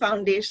Grameen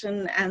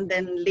Foundation, and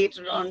then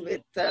later on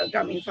with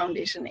Grameen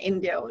Foundation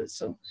India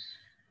also.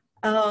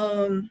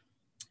 One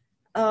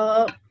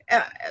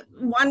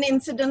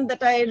incident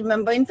that I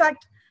remember, in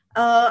fact,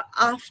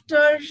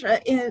 after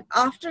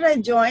I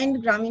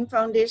joined Grameen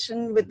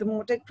Foundation with the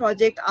MoTech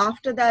project,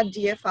 after that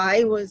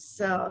GFI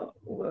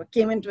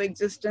came into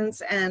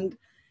existence, and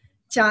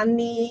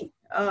Chandni,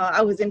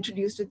 I was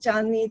introduced to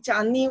Chandni.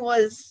 Chandni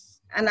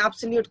was an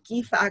absolute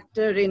key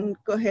factor in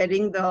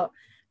cohering the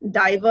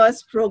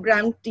diverse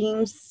program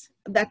teams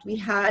that we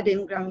had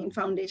in Grameen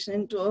Foundation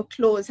into a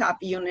close,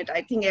 happy unit.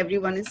 I think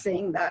everyone is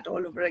saying that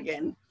all over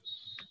again.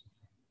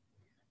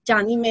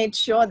 Chandni made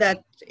sure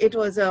that it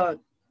was a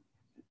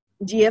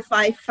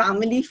GFI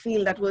family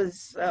feel that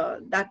was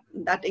that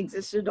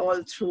existed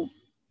all through.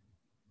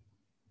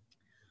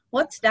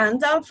 What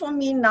stands out for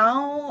me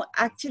now,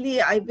 actually,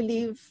 I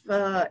believe,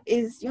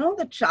 is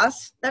the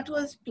trust that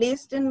was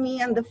placed in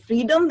me and the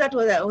freedom that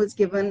I was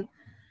given,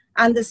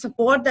 and the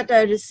support that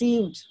I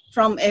received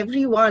from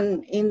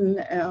everyone in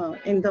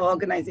the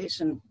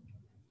organization.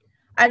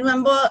 I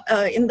remember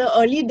in the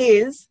early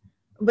days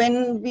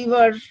when we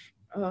were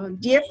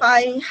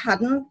GFI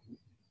hadn't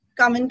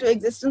come into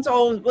existence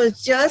or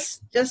was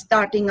just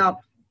starting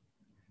up.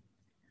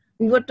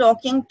 We were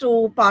talking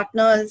to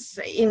partners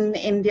in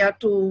India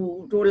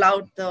to roll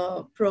out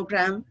the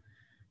program.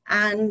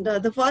 And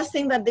the first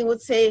thing that they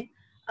would say,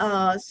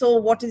 so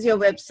what is your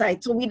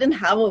website? So we didn't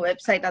have a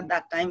website at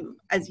that time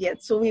as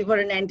yet. So we were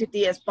an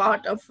entity as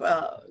part of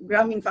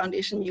Grameen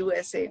Foundation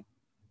USA.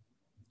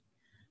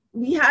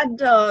 we had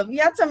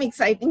some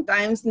exciting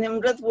times.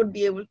 Nimrat would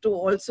be able to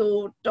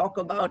also talk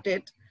about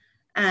it.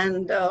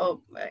 And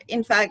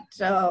in fact,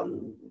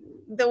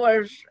 there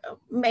were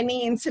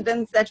many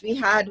incidents that we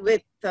had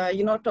with,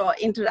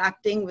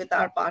 interacting with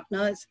our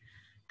partners.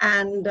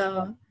 And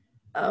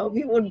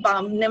we would,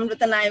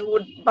 Nimrat and I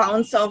would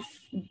bounce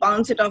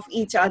it off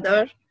each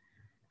other.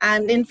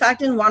 And in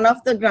fact, in one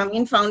of the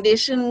Grameen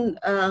Foundation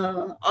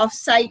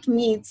off-site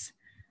meets,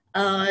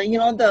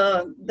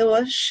 there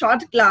were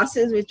short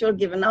glasses which were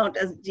given out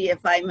as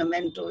GFI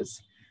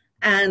mementos.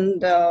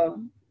 And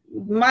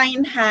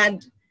mine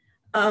had,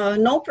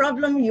 no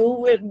problem,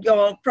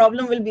 your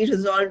problem will be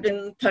resolved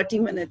in 30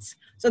 minutes.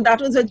 So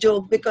that was a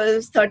joke,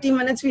 because 30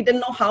 minutes, we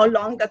didn't know how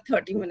long that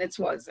 30 minutes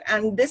was.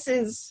 And this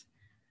is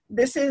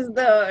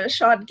the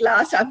short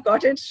glass. I've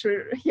got it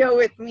here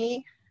with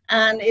me.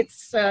 And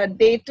it's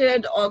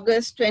dated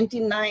August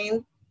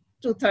 29th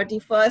to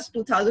 31st,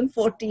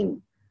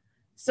 2014.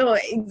 So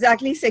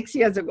exactly 6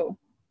 years ago.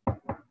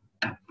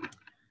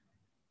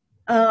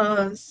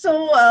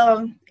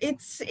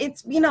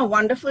 It's been a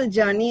wonderful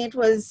journey. It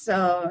was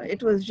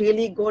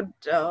really good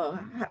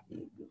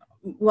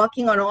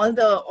working on all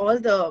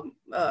the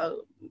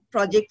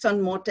projects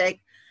on MoTech.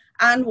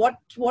 And what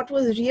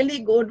was really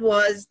good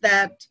was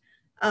that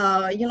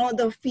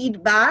the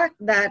feedback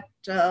that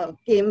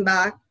came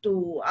back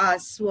to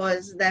us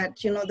was that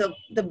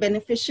the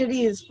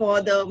beneficiaries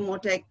for the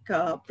MoTech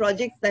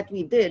projects that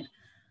we did,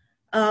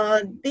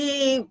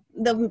 the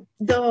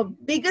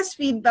biggest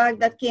feedback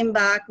that came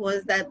back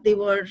was that they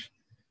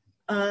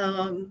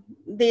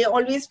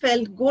always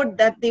felt good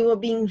that they were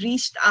being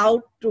reached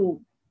out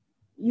to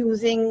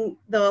using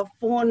the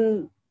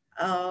phone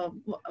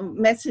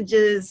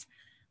messages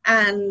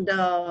and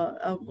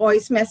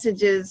voice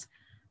messages,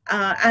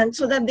 and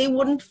so that they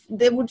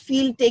would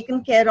feel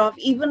taken care of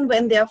even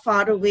when they are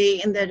far away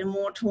in their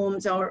remote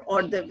homes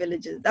or their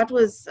villages. That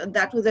was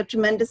a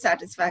tremendous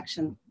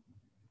satisfaction.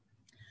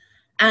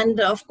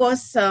 And of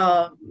course,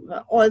 all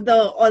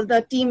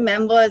the team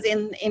members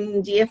in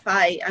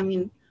GFI. I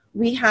mean,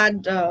 we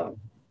had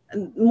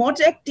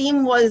MoTech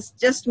team was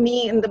just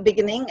me in the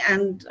beginning,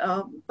 and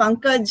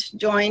Pankaj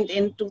joined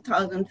in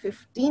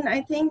 2015,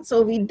 I think.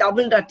 So we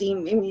doubled our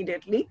team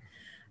immediately.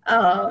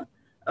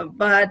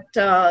 But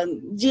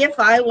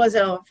GFI was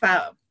a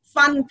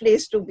fun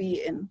place to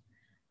be in,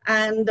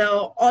 and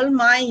all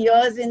my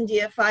years in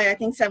GFI, I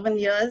think 7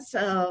 years.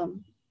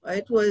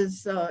 It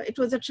was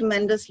a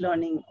tremendous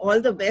learning.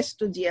 All the best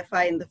to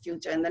GFI in the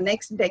future, in the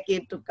next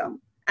decade to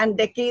come, and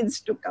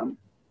decades to come.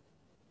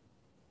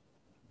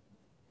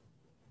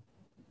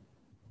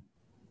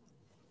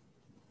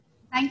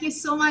 Thank you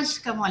so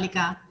much,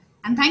 Kamalika.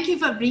 And thank you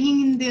for bringing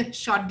in the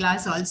short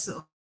glass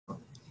also.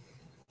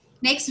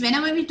 Next,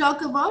 whenever we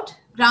talk about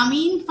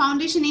Grameen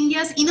Foundation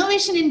India's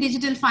Innovation in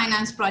Digital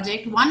Finance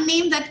project, one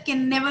name that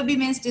can never be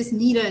missed is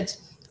Neeraj,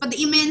 for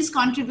the immense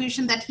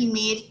contribution that he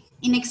made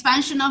in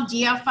expansion of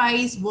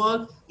GFI's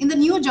work in the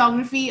new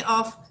geography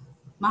of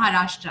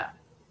Maharashtra.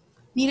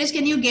 Neeraj,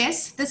 can you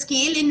guess the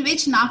scale in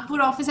which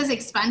Nagpur office has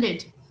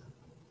expanded?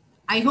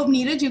 I hope,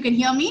 Neeraj, you can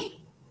hear me.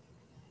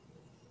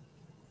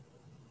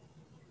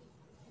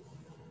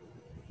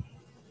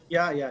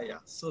 Yeah.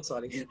 So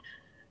sorry.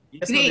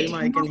 Yes, Great.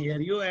 Madhurima, I can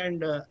hear you,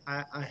 and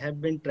I have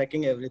been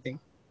tracking everything.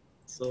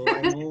 So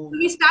I know.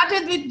 We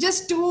started with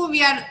just 2.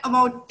 We are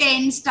about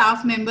 10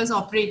 staff members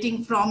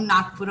operating from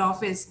Nagpur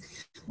office.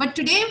 But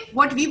today,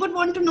 what we would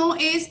want to know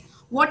is,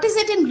 what is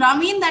it in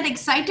Grameen that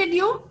excited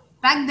you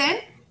back then?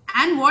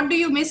 And what do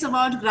you miss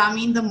about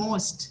Grameen the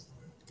most?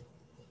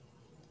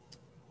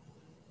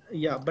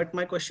 Yeah, but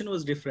my question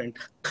was different.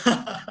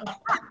 That's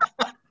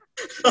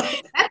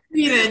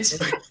Neeraj.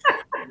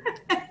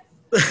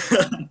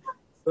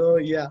 So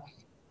yeah,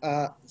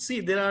 see,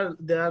 there are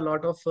a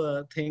lot of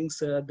things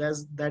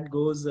that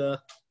goes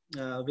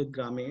with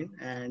Grameen,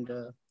 and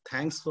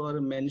thanks for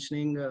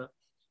mentioning the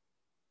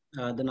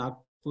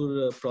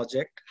Nagpur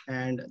project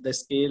and the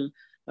scale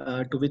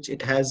to which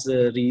it has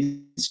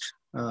reached.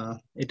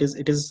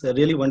 It is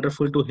really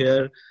wonderful to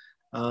hear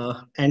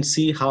and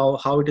see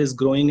how it is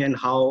growing, and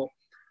how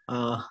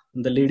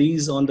the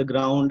ladies on the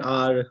ground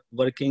are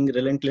working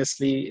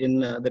relentlessly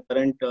in the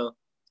current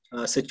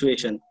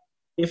situation.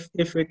 If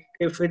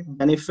it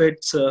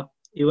benefits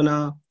even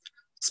a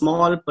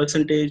small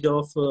percentage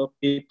of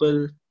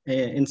people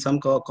in some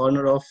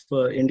corner of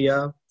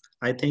India,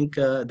 I think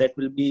that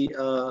will be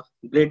a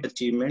great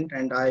achievement,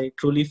 and I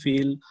truly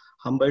feel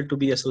humbled to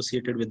be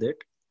associated with it.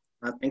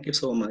 Thank you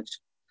so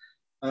much.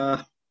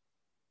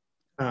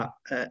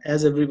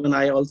 As everyone,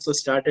 I also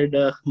started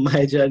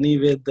my journey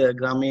with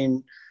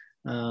Grameen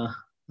at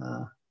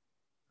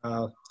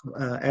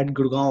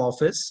Gurgaon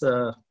office.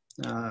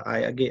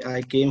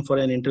 I came for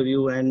an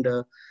interview, and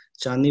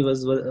Chandni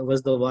was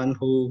the one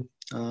who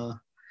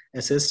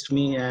assessed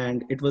me,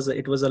 and it was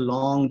a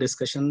long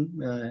discussion.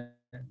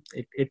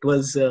 It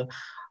was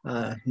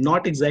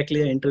not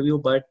exactly an interview,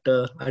 but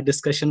a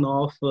discussion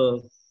of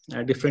a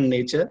different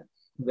nature,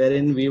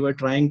 wherein we were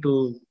trying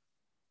to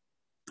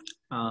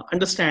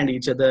understand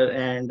each other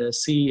and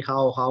see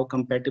how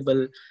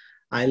compatible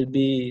I'll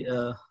be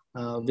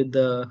with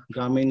the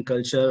Grameen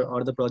culture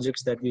or the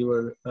projects that we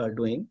were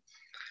doing.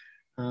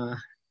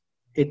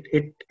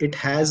 It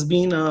has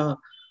been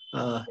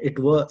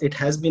it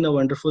has been a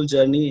wonderful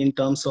journey in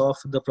terms of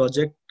the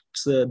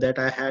projects that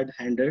I had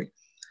handled.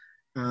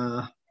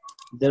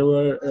 There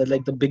were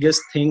like the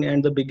biggest thing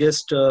and the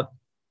biggest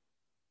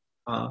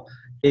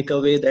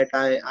takeaway that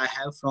I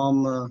have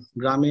from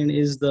Grameen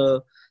is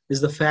the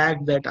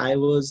fact that I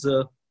was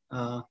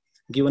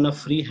given a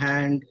free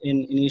hand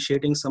in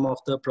initiating some of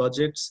the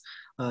projects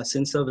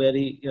since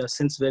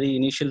very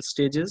initial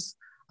stages.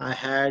 I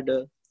had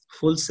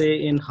full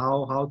say in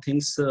how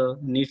things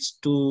needs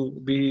to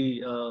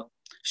be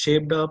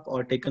shaped up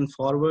or taken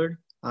forward.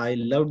 I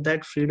loved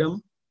that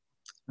freedom.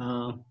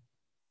 Uh,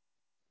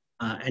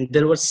 and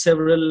there were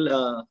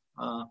several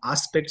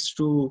aspects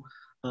to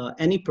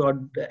any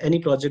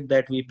project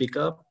that we pick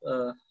up,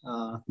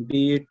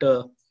 be it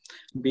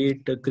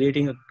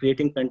creating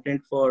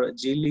content for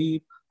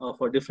GLeap,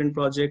 for different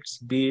projects,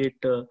 be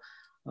it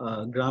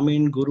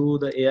Grameen Guru,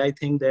 the AI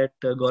thing that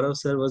Gaurav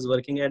sir was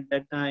working at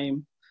that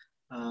time,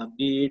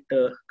 be it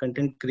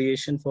content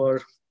creation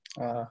for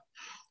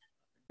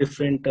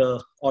different uh,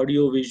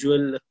 audio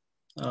visual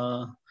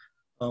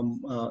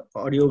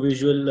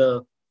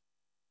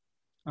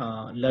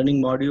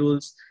learning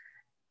modules,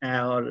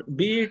 or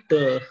be it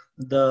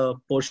the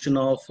portion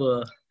of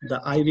the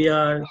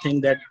IVR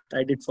thing that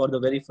I did for the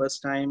very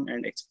first time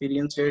and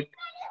experienced it.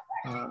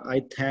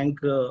 I thank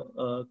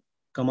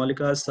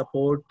Kamalika's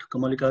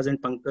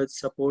and Pankaj's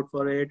support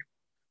for it.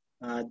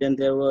 Then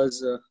there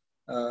was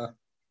the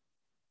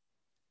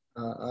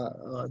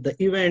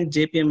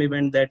JPM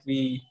event that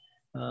we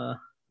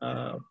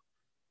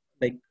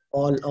like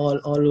all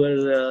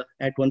were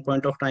at one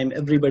point of time.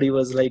 Everybody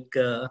was like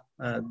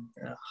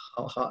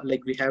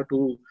like we have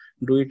to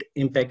do it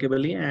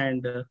impeccably,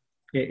 and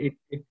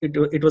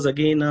it was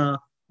again a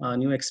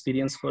new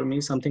experience for me,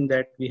 something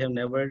that we have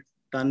never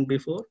done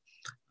before.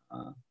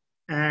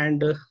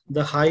 And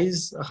the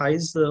highs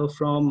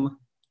from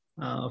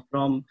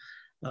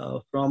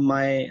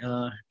my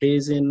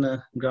days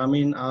in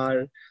Grameen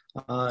are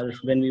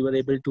when we were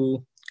able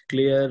to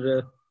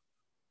clear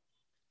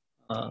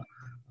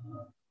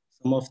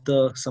some of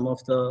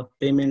the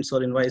payments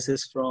or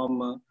invoices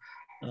from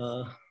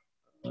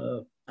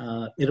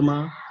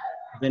IRMA,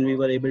 when we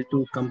were able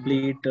to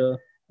complete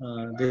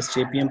this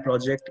JPM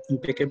project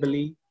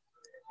impeccably,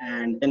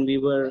 and then we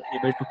were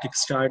able to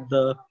kickstart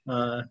the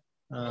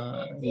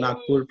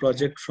Nagpur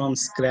project from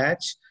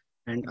scratch.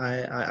 And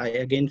I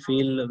again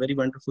feel very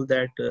wonderful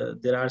that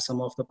there are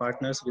some of the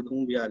partners with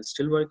whom we are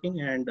still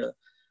working and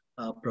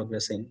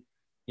progressing.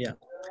 Yeah,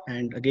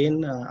 and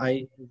again,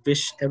 I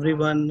wish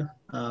everyone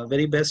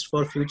very best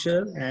for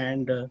future,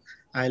 and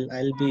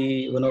I'll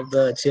be one of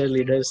the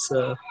cheerleaders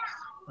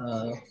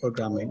for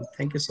Grameen.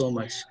 Thank you so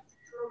much.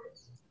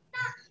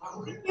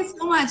 Thank you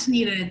so much,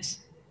 Neeraj.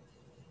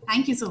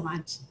 Thank you so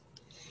much.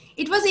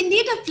 It was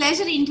indeed a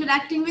pleasure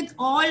interacting with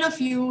all of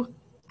you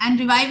and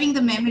reviving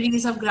the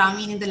memories of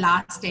Grameen in the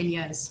last 10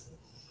 years.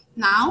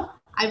 Now,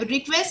 I would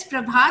request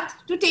Prabhat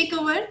to take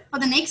over for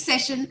the next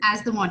session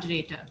as the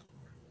moderator.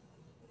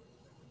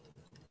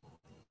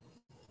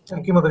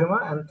 Thank you,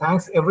 Madhurima, and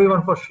thanks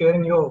everyone for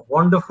sharing your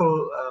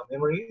wonderful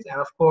memories, and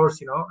of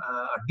course,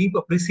 a deep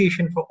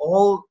appreciation for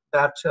all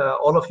that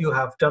all of you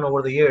have done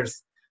over the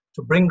years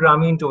to bring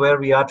Grameen to where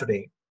we are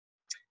today.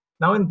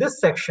 Now, in this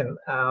section,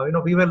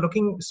 we were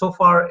looking so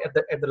far at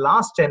the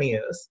last 10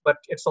 years, but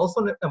it's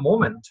also a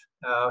moment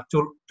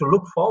to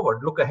look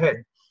forward, look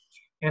ahead,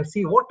 and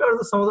see what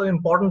are some of the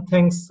important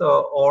things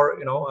or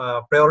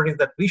priorities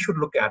that we should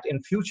look at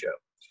in future.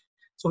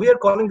 So we are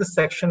calling this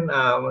section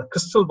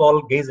crystal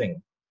ball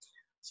gazing.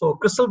 So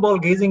crystal ball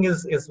gazing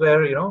is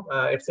where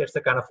it's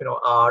a kind of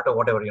art or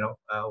whatever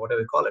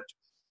whatever you call it.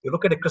 You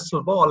look at a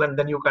crystal ball and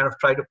then you kind of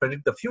try to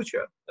predict the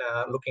future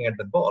looking at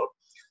the ball.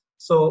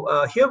 So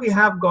here we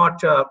have got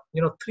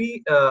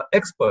three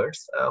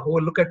experts who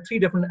will look at three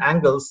different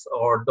angles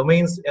or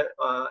domains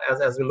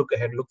as we look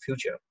ahead, look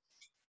future.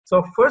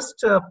 So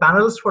first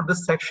panelist for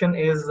this section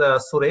is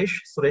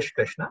Suresh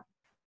Krishna.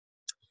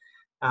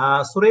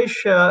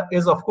 Suresh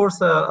is of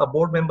course a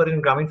board member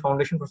in Grameen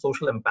Foundation for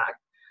Social Impact.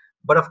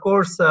 But of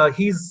course,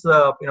 he's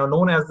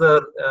known as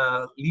the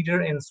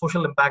leader in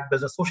social impact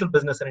business, social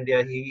business in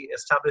India. He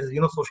established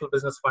the Social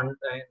Business Fund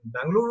in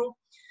Bangalore.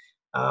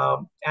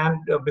 And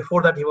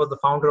before that, he was the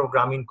founder of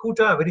Grameen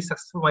Kuta, a very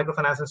successful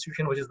microfinance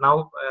institution, which is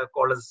now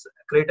called as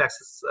Credit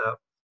Access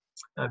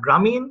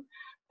Grameen.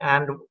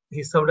 And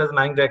he served as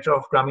managing director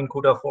of Grameen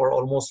Kuta for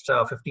almost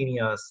 15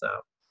 years.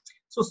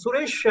 So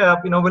Suresh,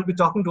 will be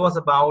talking to us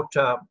about,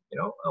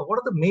 what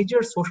are the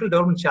major social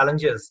development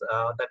challenges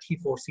that he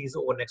foresees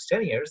over the next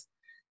 10 years,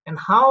 and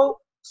how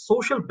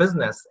social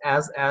business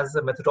as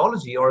a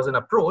methodology or as an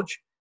approach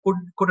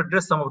could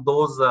address some of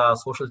those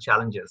social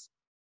challenges.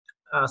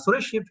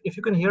 Suresh, if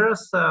you can hear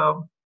us.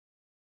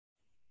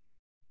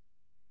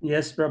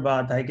 Yes,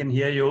 Prabhat, I can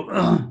hear you.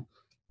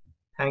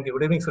 Thank you.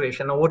 Good evening, Suresh.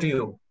 And over to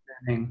you.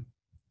 Good evening.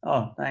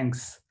 Oh,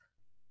 thanks.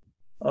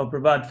 Oh,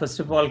 Prabhat, first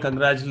of all,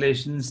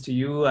 congratulations to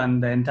you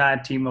and the entire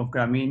team of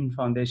Grameen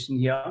Foundation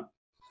here.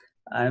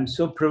 I'm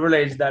so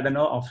privileged that,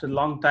 after a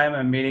long time,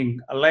 I'm meeting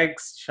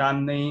Alex,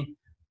 Shanni,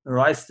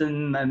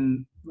 Royston,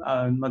 and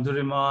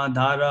Madhurima,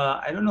 Dhara.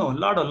 I don't know, a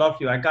lot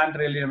of you. I can't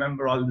really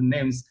remember all the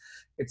names.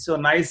 It's so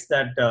nice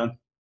that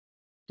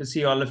to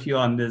see all of you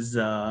on this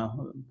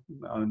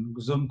on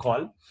Zoom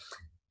call.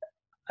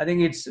 I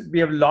think we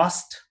have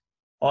lost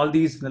all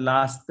these in the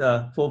last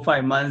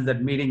 4-5 months,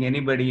 that meeting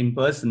anybody in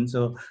person.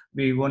 So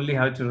we only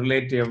have to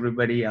relate to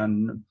everybody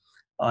on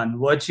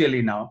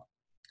virtually now,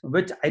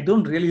 which I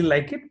don't really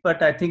like it,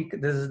 but I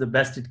think this is the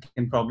best it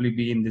can probably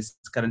be in these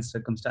current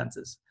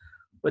circumstances.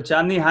 But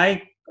Chandni,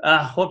 hi.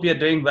 Hope you're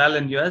doing well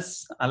in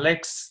US.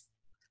 Alex,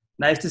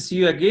 nice to see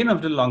you again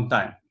after a long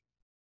time.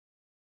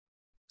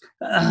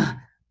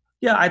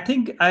 Yeah, I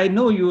think I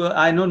know you.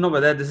 I don't know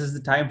whether this is the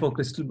time for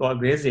crystal ball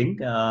gazing,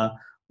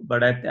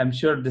 but I'm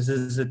sure this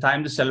is the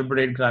time to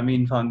celebrate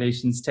Grameen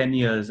Foundation's 10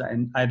 years.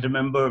 And I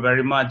remember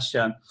very much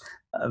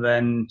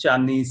when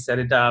Chandni set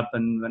it up,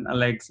 and when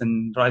Alex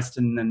and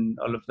Royston and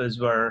all of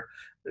us were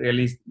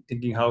really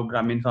thinking how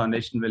Grameen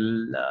Foundation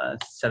will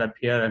set up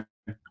here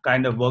and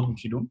kind of work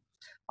which you do.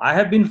 I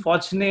have been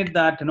fortunate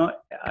that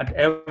at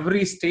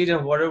every stage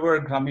of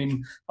whatever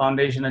Grameen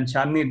Foundation and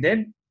Chandni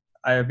did,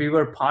 we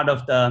were part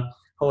of the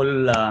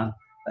whole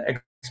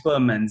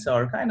experiments,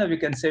 or kind of you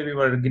can say we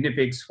were guinea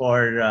pigs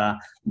for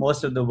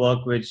most of the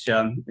work which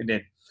we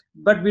did.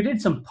 But we did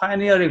some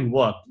pioneering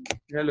work.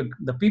 Look,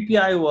 the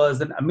PPI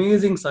was an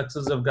amazing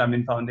success of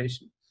Grameen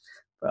Foundation.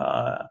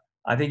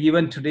 I think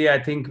even today,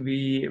 I think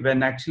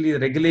when actually the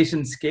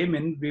regulations came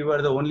in, we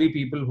were the only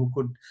people who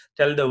could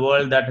tell the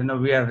world that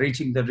we are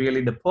reaching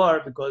the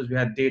poor, because we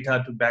had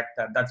data to back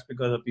that. That's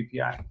because of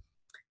PPI.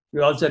 We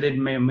also did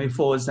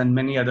MIFOs and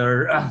many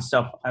other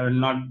stuff. I will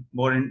not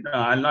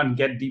I'll not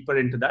get deeper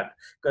into that,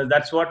 because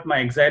that's what my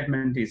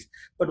excitement is.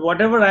 But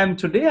whatever I am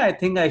today, I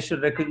think I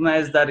should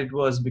recognize that it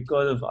was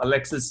because of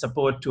Alex's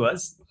support to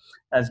us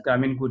as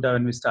Grameen Kuta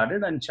when we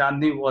started, and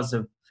Chandni was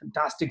a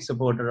fantastic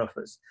supporter of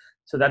us.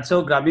 So that's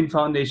how Grameen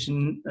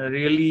Foundation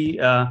really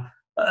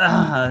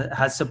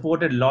has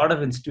supported a lot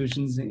of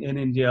institutions in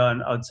India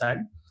and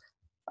outside.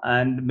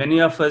 And many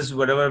of us,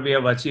 whatever we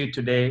have achieved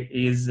today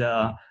is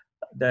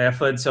the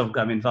efforts of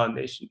Grameen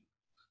Foundation.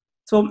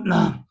 So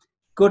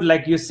good,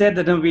 like you said,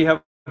 that we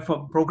have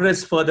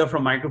progressed further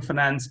from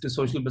microfinance to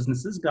social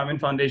businesses. Grameen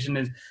Foundation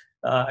is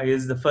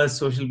the first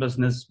social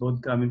business, both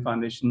Grameen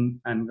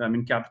Foundation and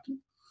Grameen Capital.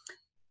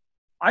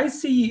 I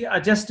see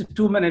just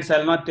 2 minutes.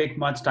 I'll not take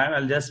much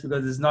time.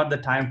 Because it's not the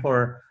time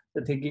for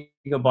thinking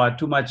about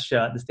too much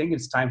this thing.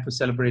 It's time for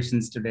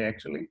celebrations today,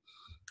 actually.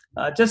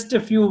 Just a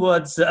few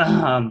words.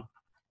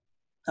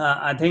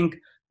 I think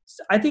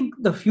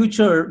the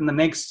future in the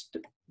next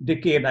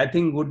decade, I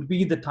think, would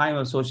be the time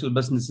of social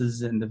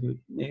businesses in the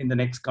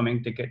next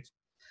coming decade.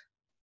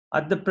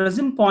 At the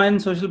present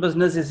point, social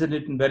business is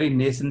in very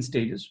nascent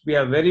stages. We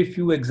have very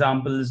few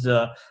examples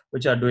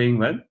which are doing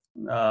well.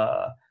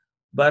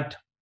 But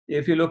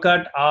if you look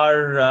at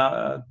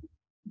our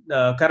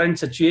current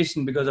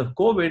situation because of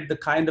COVID, the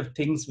kind of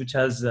things which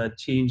has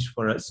changed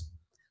for us,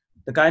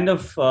 the kind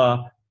of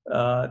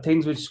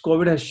things which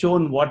COVID has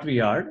shown what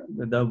we are,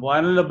 the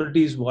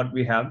vulnerabilities what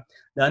we have,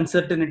 the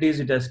uncertainties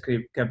it has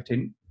kept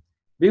in.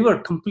 We were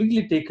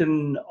completely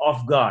taken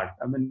off guard.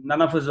 I mean,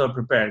 none of us were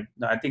prepared.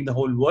 I think the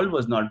whole world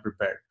was not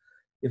prepared.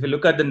 If you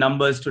look at the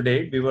numbers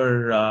today,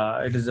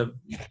 it is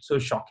so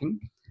shocking.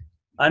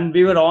 And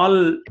we were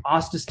all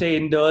asked to stay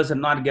indoors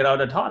and not get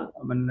out at all.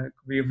 I mean,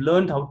 we've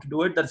learned how to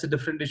do it. That's a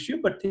different issue.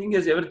 But thing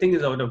is, everything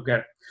is out of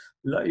gear.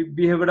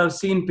 We would have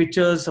seen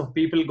pictures of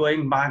people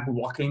going back,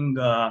 walking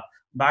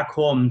back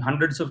home,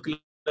 hundreds of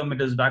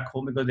kilometers back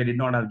home because they did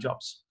not have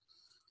jobs.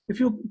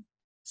 If you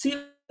see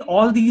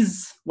all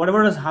these,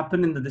 whatever has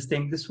happened in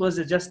this was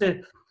just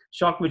a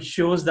shock which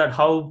shows that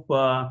how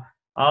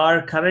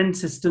our current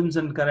systems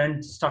and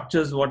current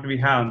structures, what we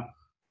have,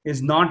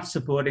 is not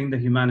supporting the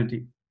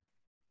humanity.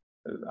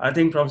 I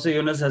think Professor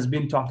Yunus has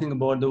been talking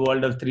about the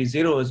world of 3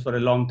 zeros for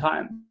a long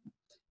time.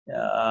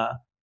 I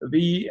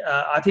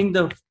think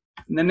in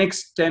the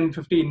next 10,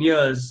 15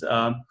 years,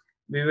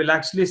 we will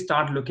actually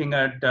start looking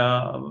at,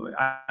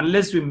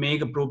 unless we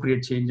make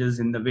appropriate changes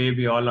in the way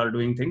we all are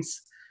doing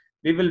things,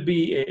 we will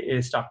be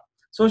stuck.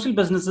 Social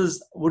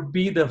businesses would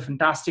be the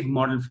fantastic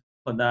model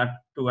for that,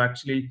 to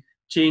actually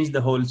change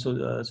the whole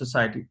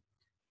society.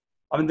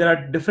 I mean, there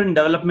are different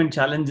development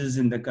challenges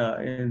in the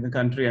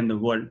country and the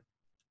world.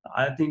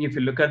 I think if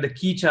you look at the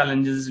key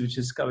challenges which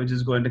is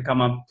going to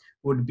come up,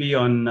 would be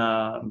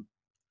on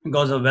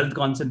because of wealth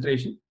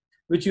concentration,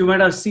 which you might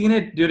have seen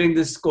it during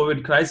this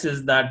COVID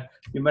crisis, that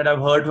you might have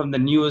heard from the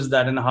news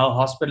that how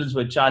hospitals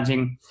were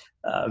charging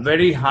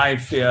very high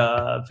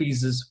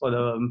fees for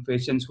the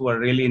patients who are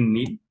really in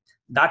need.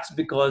 That's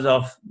because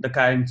of the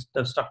kind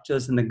of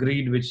structures and the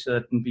greed which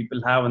certain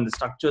people have, and the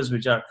structures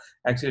which are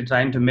actually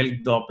trying to milk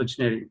the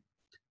opportunity.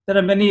 There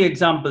are many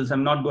examples.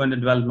 I'm not going to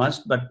dwell much,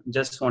 but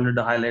just wanted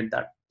to highlight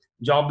that.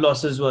 Job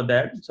losses were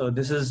there. So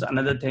this is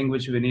another thing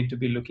which we need to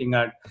be looking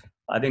at.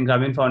 I think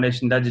Grameen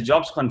Foundation, that's a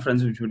jobs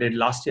conference which we did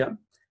last year.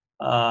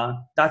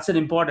 That's an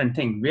important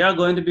thing. We are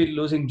going to be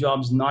losing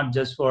jobs not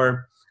just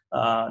for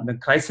the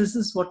crisis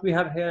is what we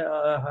have here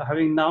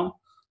having now.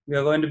 We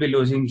are going to be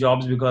losing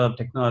jobs because of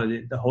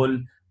technology. The whole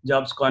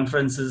jobs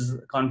conference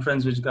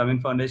which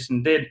Grameen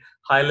Foundation did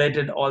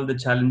highlighted all the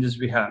challenges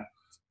we have.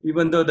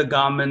 Even though the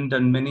government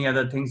and many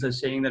other things are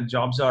saying that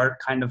jobs are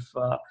kind of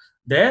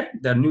there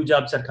new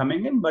jobs are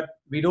coming in, but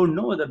we don't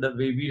know that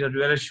we are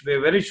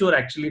very sure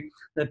actually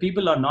that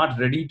people are not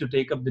ready to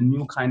take up the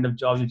new kind of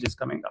jobs which is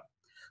coming up.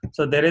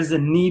 So there is a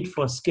need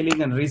for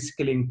skilling and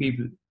reskilling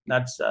people.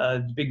 That's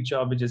a big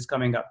job which is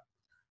coming up.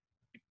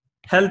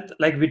 Health,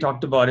 like we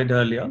talked about it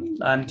earlier,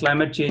 and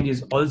climate change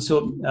is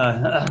also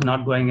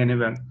not going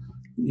anywhere.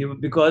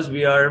 Because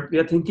we are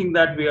thinking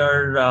that we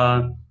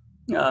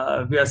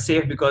are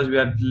safe because we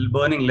are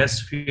burning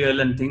less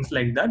fuel and things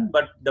like that.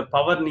 But the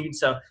power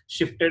needs are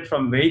shifted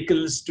from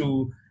vehicles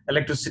to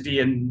electricity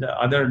and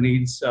other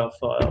needs of.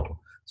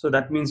 So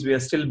that means we are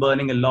still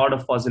burning a lot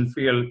of fossil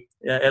fuel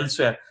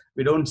elsewhere.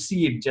 We don't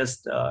see it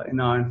just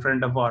in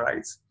front of our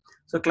eyes.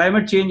 So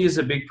climate change is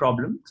a big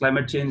problem.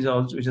 Climate change,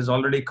 also, which has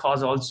already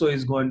caused, also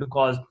is going to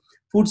cause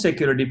food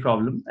security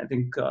problem. I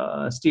think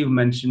Steve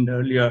mentioned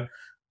earlier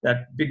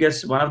that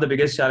one of the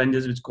biggest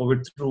challenges which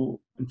COVID threw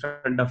in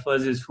front of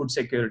us is food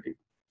security.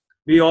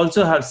 We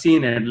also have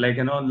seen it, like,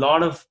 a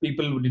lot of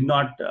people who did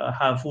not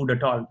have food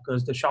at all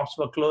because the shops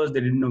were closed.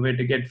 They didn't know where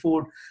to get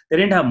food. They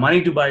didn't have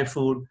money to buy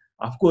food.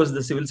 Of course,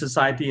 the civil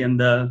society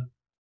and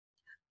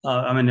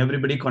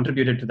everybody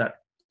contributed to that.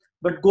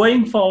 But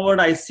going forward,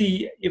 I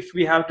see if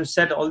we have to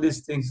set all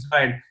these things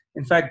right.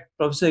 In fact,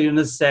 Professor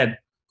Yunus said,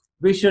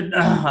 we should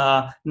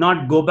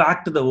not go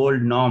back to the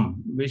old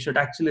norm. We should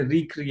actually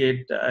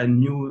recreate a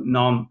new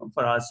norm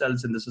for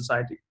ourselves in the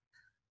society.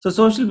 So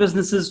social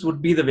businesses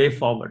would be the way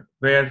forward,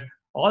 where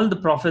all the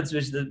profits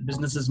which the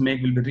businesses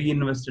make will be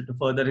reinvested to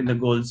furthering the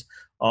goals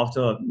of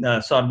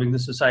solving the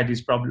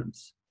society's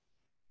problems.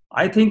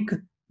 I think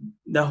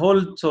the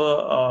whole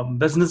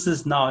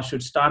businesses now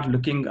should start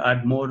looking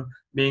at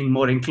being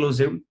more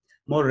inclusive,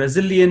 more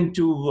resilient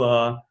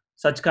to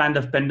such kind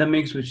of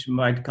pandemics which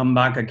might come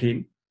back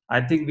again. I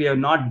think we are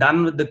not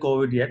done with the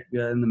COVID yet. We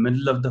are in the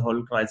middle of the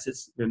whole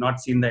crisis. We have not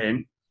seen the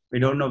end. We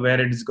don't know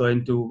where it is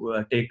going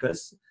to take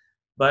us.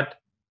 But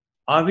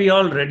are we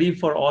all ready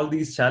for all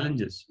these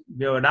challenges?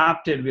 We have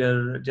adapted. We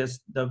are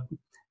just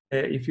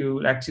if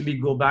you actually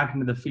go back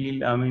into the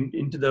field,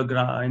 into the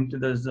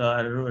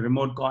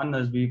remote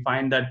corners, we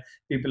find that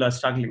people are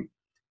struggling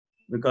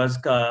because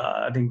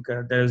I think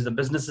the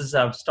businesses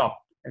have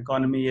stopped.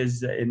 Economy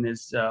is in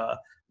its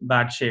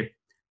bad shape.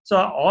 So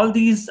all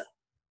these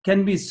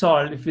can be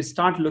solved if we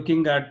start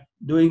looking at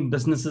doing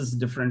businesses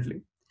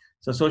differently.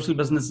 So social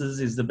businesses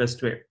is the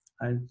best way.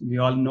 We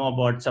all know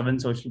about 7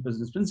 social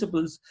business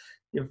principles.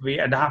 If we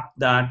adapt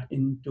that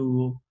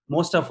into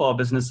most of our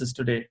businesses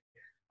today,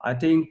 I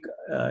think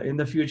in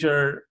the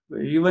future,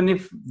 even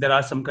if there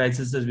are some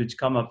crises which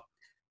come up,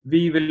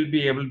 we will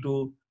be able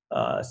to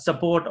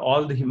support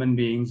all the human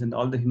beings and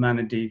all the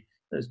humanity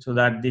so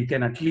that they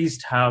can at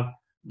least have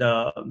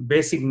the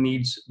basic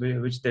needs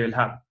which they will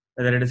have,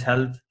 whether it is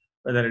health,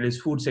 whether it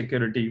is food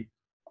security,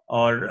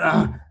 or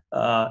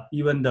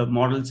even the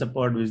moral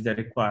support which they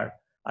require.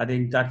 I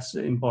think that's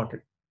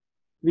important.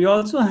 We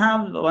also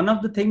have one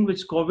of the things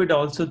which COVID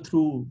also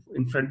threw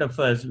in front of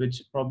us,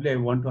 which probably I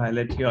want to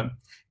highlight here,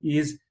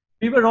 is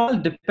we were all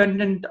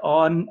dependent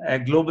on a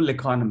global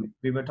economy.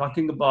 We were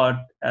talking about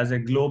as a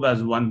globe,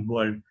 as one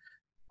world.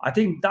 I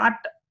think that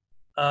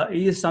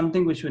is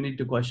something which we need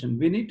to question.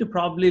 We need to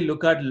probably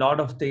look at a lot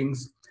of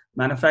things,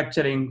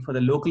 manufacturing for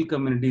the local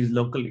communities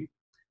locally.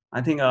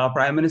 I think our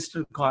Prime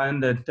Minister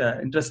coined that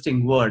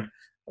interesting word,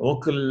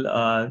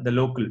 the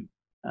local.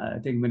 I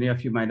think many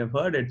of you might have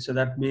heard it. So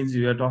that means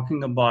we are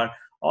talking about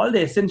all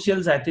the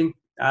essentials. I think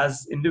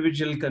as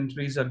individual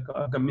countries or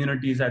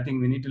communities, I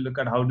think we need to look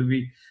at how do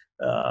we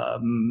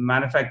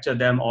manufacture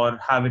them or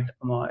have it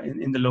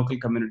in the local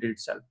community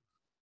itself.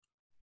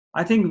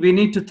 I think we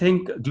need to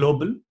think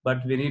global,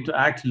 but we need to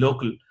act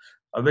local,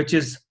 which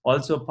is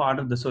also part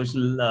of the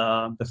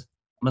social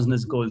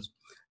business goals.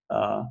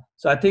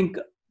 So I think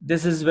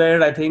this is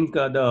where I think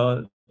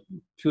the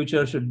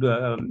future should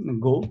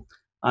go.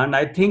 And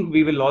I think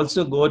we will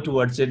also go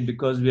towards it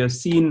because we have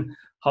seen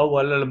how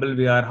vulnerable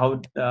we are,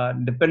 how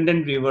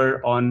dependent we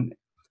were on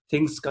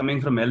things coming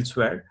from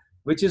elsewhere,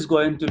 which is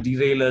going to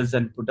derail us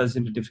and put us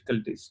into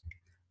difficulties.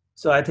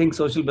 So I think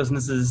social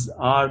businesses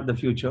are the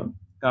future.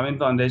 Grameen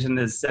Foundation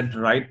is set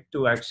right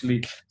to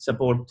actually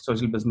support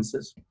social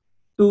businesses.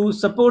 To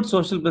support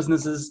social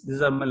businesses,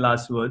 these are my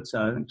last words,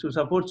 to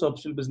support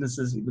social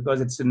businesses,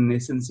 because it's in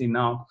nascency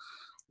now,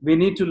 we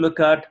need to look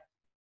at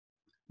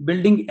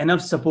building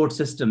enough support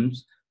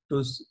systems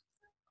to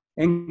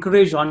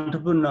encourage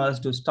entrepreneurs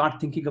to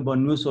start thinking about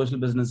new social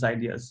business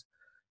ideas.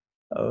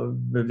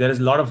 There is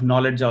a lot of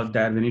knowledge out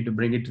there. We need to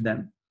bring it to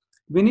them.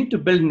 We need to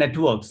build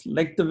networks,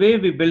 like the way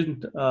we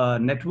built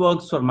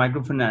networks for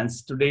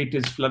microfinance. Today it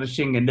is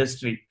flourishing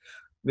industry.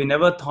 We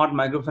never thought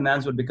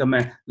microfinance would become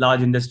a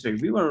large industry.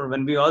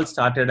 When we all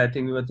started, I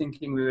think we were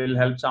thinking we will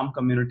help some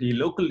community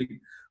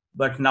locally,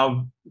 but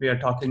now we are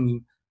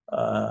talking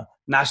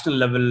national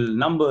level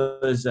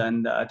numbers,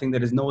 and I think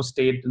there is no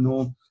state,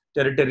 no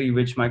territory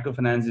which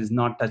microfinance is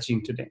not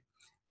touching today.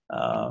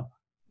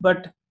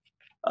 But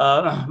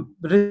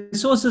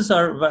resources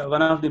are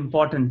one of the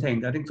important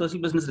things. I think social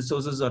business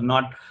resources are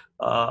not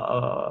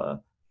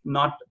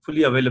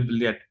fully available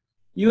yet.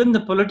 Even the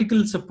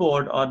political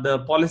support or the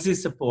policy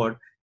support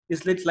is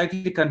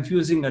slightly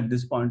confusing at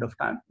this point of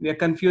time. We are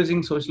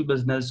confusing social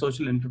business,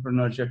 social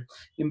entrepreneurship,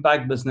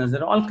 impact business.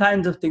 There are all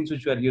kinds of things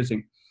which we are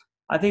using.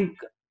 I think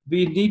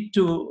we need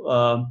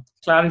to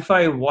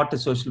clarify what a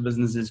social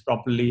business is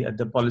properly at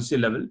the policy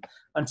level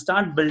and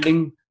start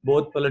building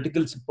both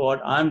political support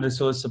and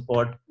resource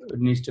support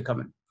needs to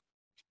come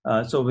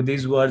in. So with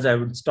these words, I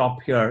would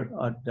stop here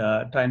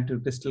trying to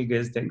crystal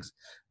gaze things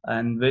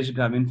and wish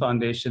Grameen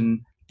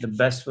Foundation the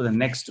best for the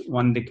next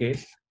 1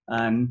 decade.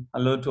 And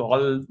hello to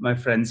all my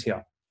friends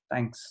here.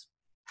 Thanks.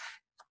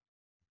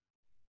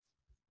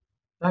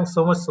 Thanks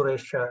so much,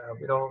 Suresh.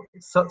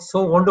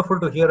 So wonderful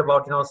to hear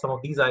about some of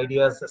these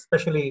ideas,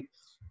 especially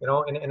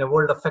in a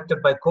world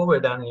affected by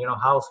COVID, and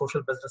how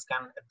social business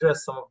can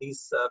address some of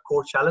these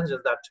core challenges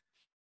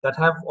that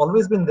have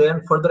always been there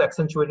and further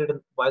accentuated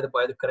by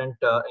the current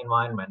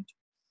environment.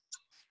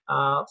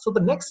 So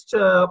the next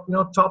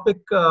topic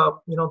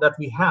that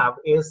we have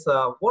is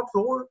what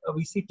role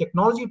we see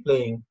technology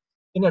playing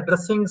in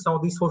addressing some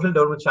of these social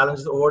development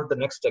challenges over the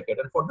next decade.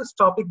 And for this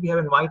topic, we have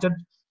invited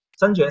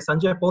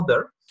Sanjay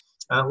Poddar,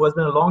 who has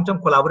been a long-term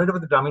collaborator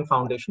with the Grameen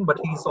Foundation, but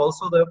he's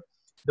also the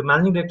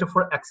Managing Director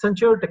for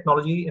Accenture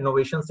Technology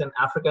Innovations in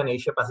Africa and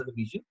Asia Pacific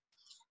region.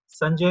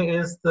 Sanjay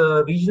is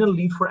the regional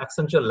lead for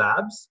Accenture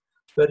Labs,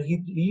 where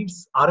he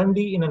leads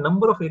R&D in a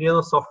number of areas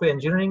of software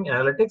engineering,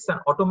 analytics,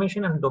 and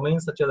automation, and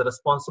domains such as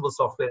responsible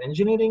software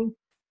engineering,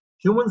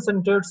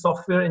 human-centered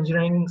software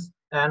engineering,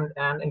 and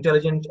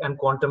intelligent and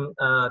quantum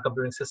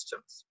computing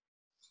systems.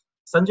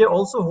 Sanjay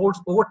also holds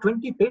over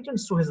 20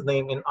 patents to his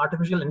name in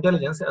artificial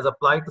intelligence as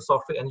applied to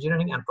software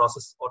engineering and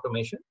process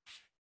automation.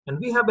 And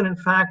we have been, in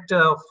fact,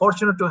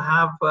 fortunate to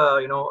have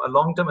a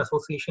long-term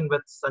association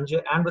with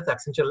Sanjay and with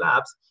Accenture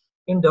Labs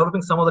in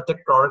developing some of the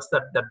tech products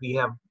that we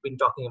have been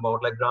talking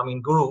about, like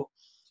Grameen Guru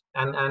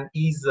and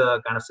Ease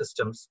kind of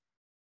systems.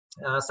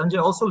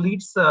 Sanjay also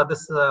leads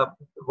this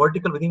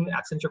vertical within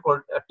Accenture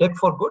called Tech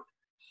for Good.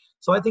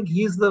 So I think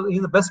he's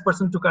the best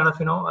person to kind of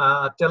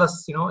tell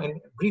us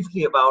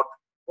briefly about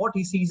what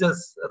he sees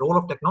as a role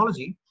of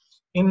technology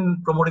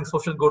in promoting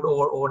social good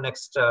over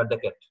next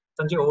decade.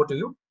 Sanjay, over to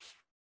you.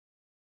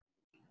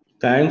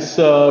 Thanks,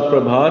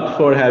 Prabhat,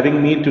 for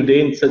having me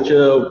today in such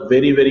a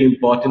very, very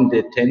important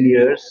day, 10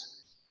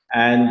 years.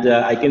 And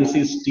I can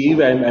see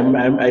Steve, I'm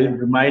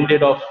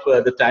reminded of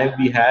the time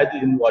we had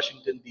in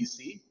Washington,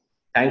 D.C.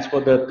 Thanks for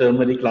the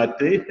turmeric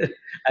latte.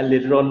 And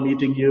later on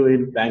meeting you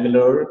in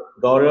Bangalore.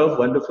 Gaurav,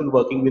 wonderful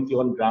working with you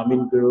on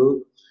Grameen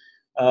Guru.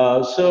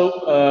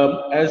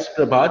 As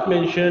Prabhat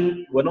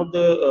mentioned, one of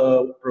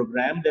the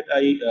program that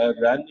I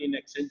run in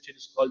Accenture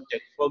is called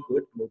Tech for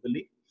Good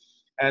globally.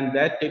 And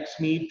that takes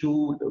me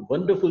to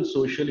wonderful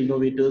social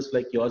innovators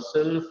like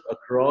yourself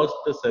across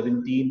the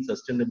 17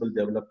 Sustainable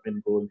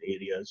Development Goal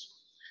areas.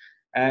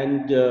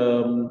 And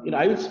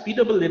I will speed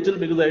up a little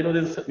because I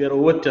know we are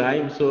over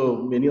time, so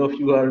many of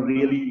you are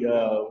really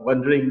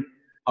wondering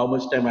how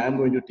much time I am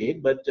going to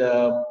take. But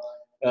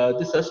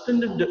the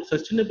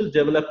sustainable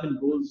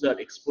development goals are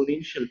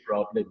exponential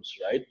problems,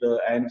 right?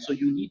 And so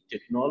you need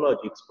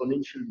technology,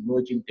 exponential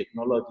emerging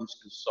technologies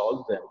to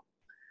solve them.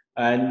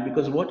 And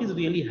because what is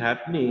really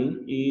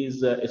happening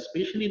is,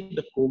 especially in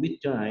the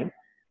COVID time,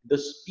 the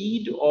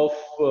speed of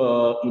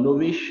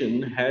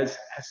innovation has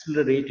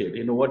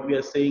accelerated. What we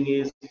are saying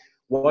is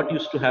what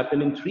used to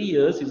happen in 3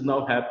 years is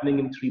now happening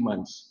in 3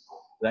 months,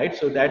 right?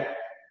 So that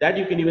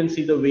you can even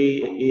see the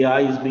way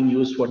AI is being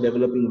used for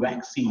developing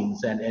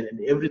vaccines and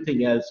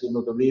everything else,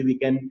 the way we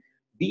can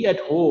be at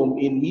home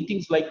in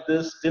meetings like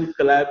this, still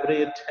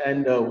collaborate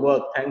and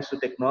work thanks to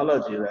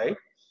technology, right?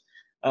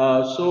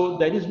 So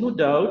there is no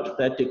doubt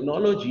that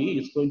technology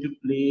is going to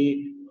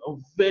play a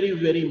very,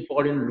 very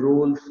important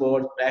role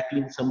for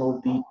tackling some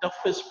of the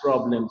toughest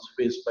problems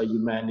faced by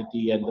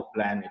humanity and the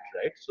planet,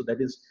 right? So that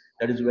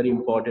is very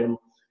important.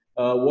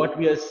 What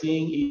we are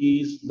seeing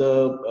is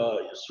the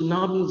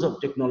tsunamis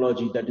of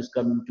technology that is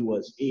coming to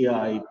us: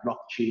 AI,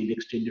 blockchain,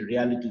 extended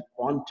reality,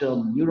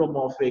 quantum,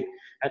 neuromorphic,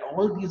 and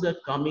all these are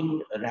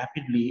coming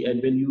rapidly.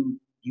 And when you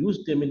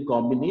use them in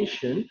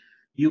combination,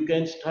 you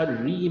can start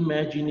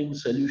reimagining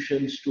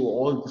solutions to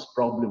all these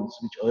problems,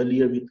 which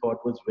earlier we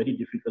thought was very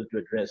difficult to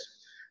address.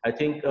 I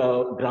think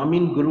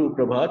Grameen Guru,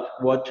 Prabhat,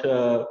 what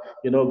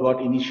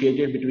got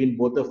initiated between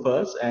both of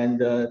us,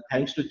 and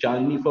thanks to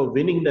Chandni for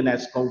winning the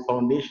NASCOM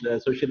Foundation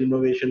Social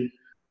Innovation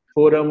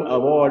Forum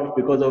Award,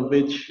 because of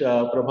which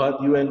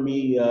Prabhat, you and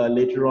me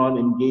later on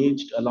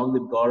engaged along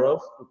with Gaurav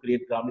to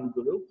create Grameen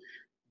Guru.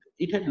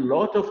 It had a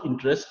lot of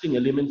interesting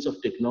elements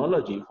of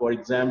technology. For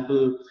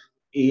example,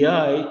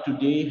 AI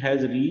today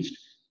has reached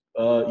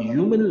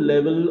human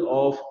level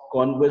of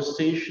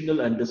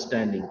conversational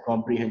understanding,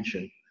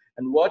 comprehension.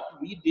 And what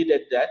we did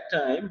at that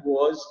time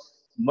was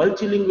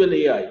multilingual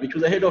AI, which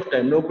was ahead of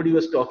time. Nobody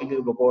was talking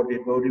about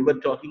it, but we were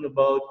talking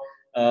about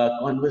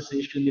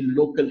conversation in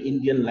local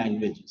Indian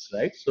languages,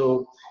 right?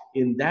 So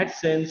in that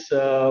sense,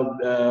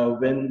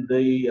 when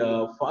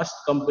the fast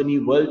company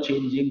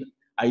world-changing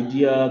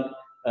idea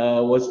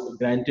was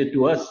granted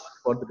to us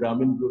for the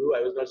Grameen Guru,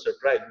 I was not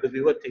surprised because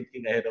we were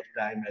thinking ahead of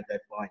time at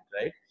that point,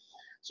 right?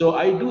 So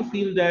I do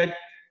feel that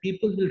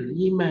people will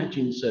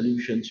reimagine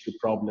solutions to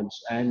problems,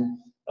 and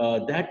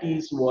that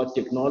is what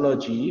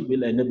technology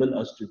will enable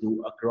us to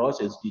do across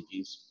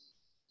SDGs.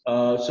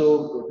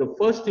 So the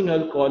first thing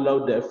I'll call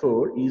out,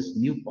 therefore, is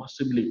new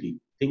possibility.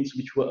 Things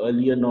which were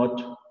earlier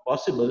not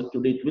possible,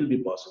 today it will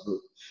be possible.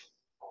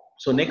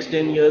 So next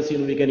 10 years,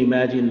 we can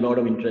imagine a lot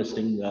of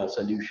interesting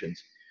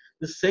solutions.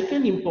 The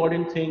second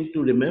important thing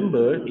to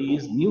remember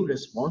is new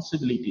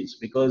responsibilities,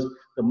 because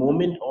the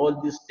moment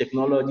all these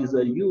technologies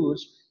are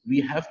used,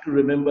 we have to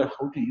remember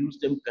how to use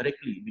them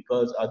correctly,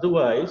 because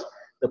otherwise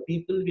the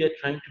people we are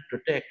trying to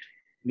protect,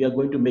 we are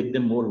going to make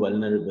them more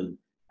vulnerable.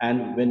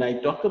 And when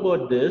I talk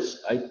about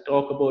this, I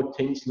talk about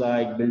things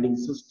like building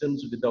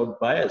systems without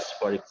bias,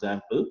 for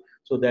example,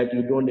 so that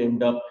you don't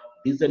end up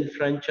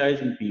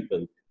disenfranchising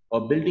people,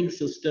 or building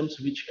systems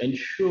which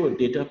ensure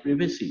data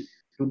privacy.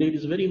 Today it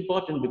is very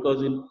important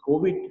because in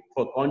COVID,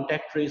 for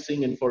contact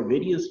tracing and for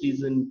various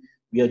reasons,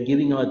 we are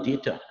giving our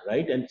data,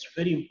 right? And it's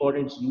very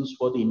important, it's used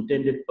for the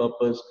intended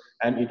purpose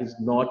and it is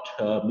not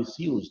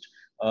misused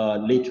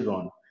later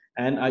on.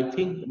 And I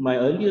think my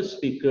earlier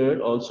speaker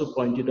also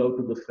pointed out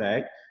to the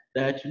fact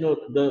that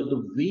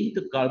the way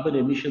the carbon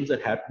emissions are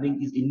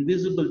happening is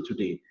invisible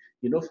today.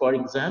 For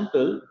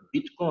example,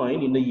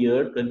 Bitcoin in a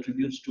year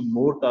contributes to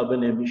more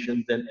carbon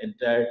emissions than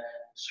entire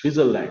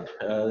Switzerland,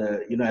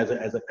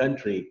 as a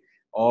country.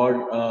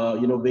 Or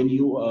when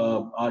you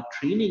are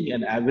training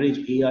an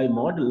average AI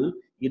model,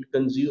 it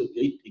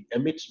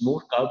emits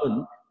more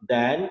carbon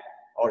than,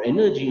 or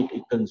energy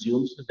it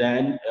consumes,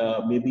 than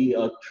maybe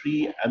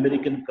 3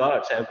 American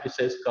cars, average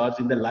size cars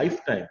in the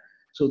lifetime.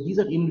 So these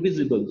are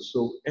invisible.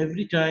 So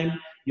every time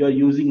you are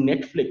using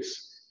Netflix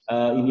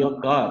in your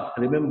car,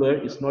 remember,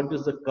 it's not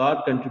just the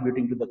car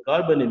contributing to the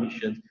carbon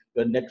emissions,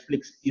 your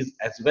Netflix is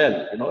as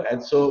well,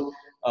 And so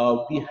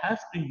we have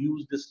to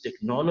use these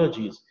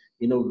technologies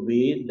in a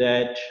way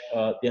that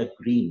they are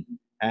green.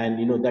 And,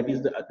 that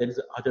is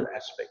the other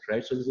aspect,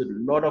 right? So there's a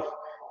lot of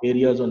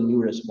areas on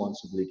new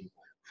responsibility.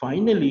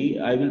 Finally,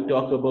 I will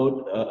talk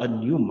about a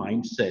new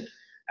mindset.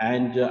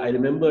 And I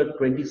remember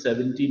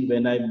 2017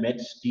 when I met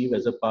Steve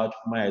as a part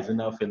of my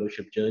Eisenhower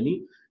Fellowship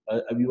journey.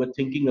 We were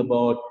thinking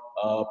about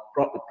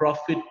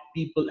profit,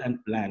 people,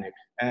 and planet.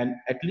 And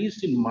at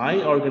least in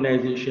my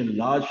organization,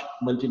 large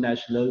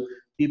multinational,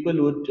 people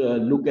would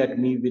look at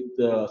me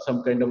with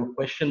some kind of a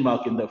question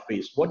mark in their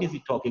face. What is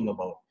he talking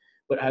about?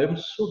 But I am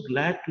so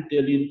glad to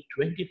tell you, in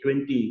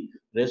 2020,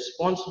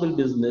 responsible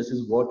business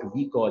is what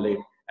we call it.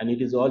 And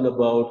it is all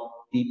about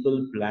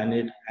people,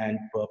 planet, and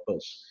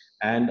purpose.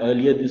 And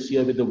earlier this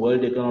year with the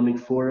World Economic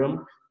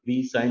Forum,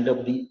 we signed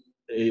up the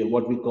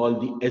what we call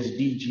the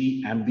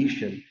SDG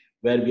ambition,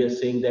 where we are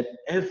saying that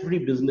every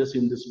business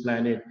in this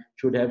planet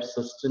should have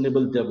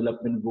sustainable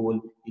development goal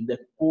in the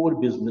core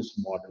business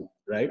model,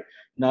 right?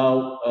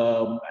 Now,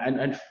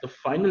 and the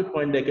final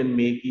point I can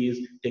make is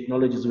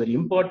technology is very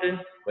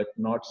important, but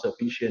not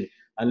sufficient.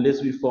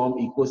 Unless we form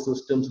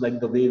ecosystems like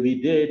the way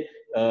we did,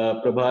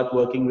 Prabhat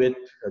working with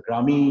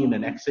Grameen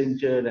and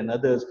Accenture and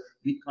others,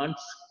 we can't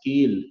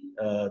scale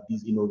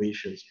these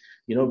innovations,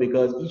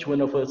 because each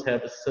one of us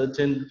have a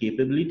certain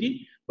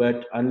capability,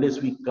 but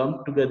unless we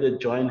come together,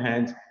 join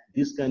hands,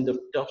 these kinds of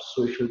tough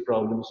social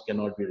problems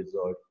cannot be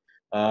resolved.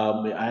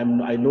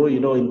 I know,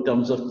 in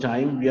terms of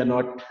time, we are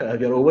not,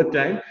 we are over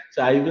time.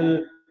 So I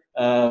will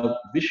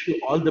wish you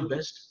all the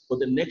best for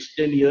the next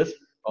 10 years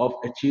of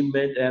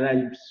achievement. And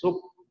I'm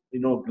so,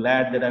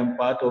 glad that I'm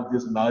part of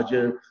this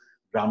larger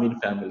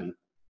Grameen family.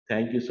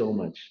 Thank you so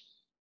much.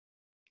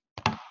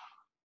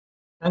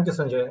 Thank you,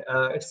 Sanjay.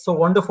 It's so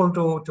wonderful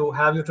to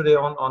have you today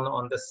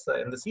on this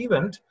in this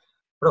event.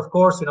 But of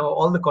course,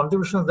 all the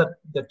contributions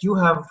that you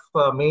have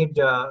made,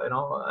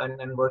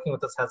 and working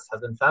with us has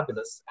been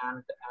fabulous.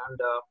 And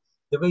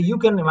the way you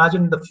can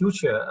imagine the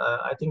future,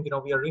 I think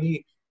we are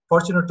really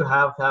fortunate to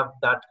have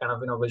that kind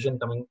of vision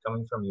coming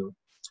from you.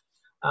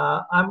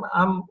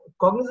 I'm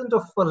cognizant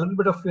of a little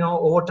bit of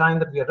overtime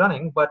that we are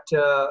running, but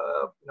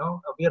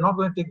we are not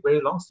going to take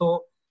very long.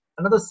 So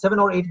another 7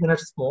 or 8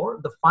 minutes more.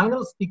 The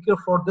final speaker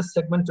for this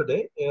segment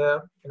today,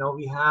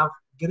 we have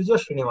Girija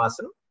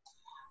Srinivasan.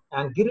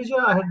 And Girija,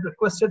 I had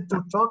requested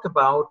to talk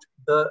about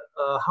the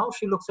how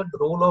she looks at the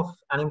role of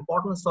and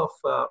importance of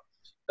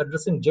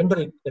addressing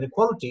gender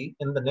inequality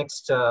in the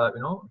next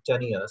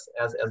 10 years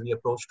as we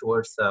approach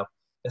towards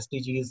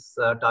SDGs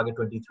target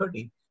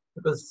 2030.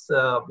 Because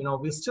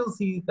we still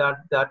see that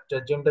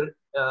gender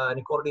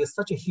inequality is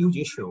such a huge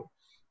issue,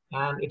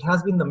 and it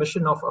has been the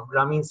mission of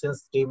Grameen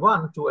since day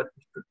one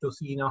to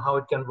see how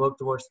it can work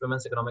towards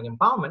women's economic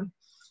empowerment.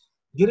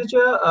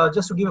 Girija,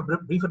 just to give a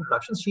brief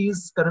introduction, she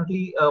is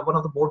currently one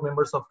of the board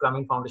members of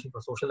Grameen Foundation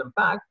for Social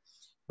Impact,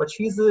 but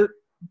she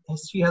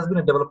has been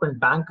a development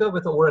banker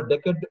with over a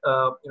decade,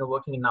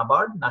 working in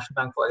NABARD, National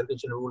Bank for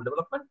Agriculture and Rural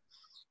Development.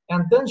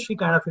 And then she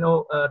kind of,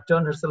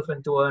 turned herself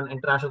into an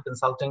international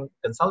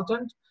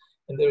consultant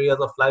in the areas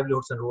of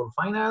livelihoods and rural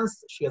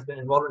finance. She has been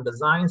involved in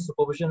design,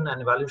 supervision,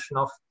 and evaluation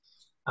of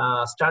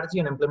strategy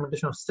and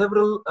implementation of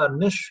several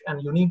niche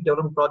and unique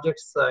development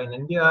projects in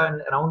India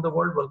and around the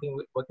world, working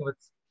with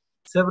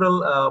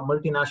several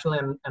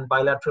multinational and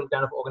bilateral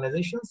kind of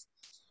organizations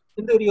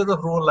in the areas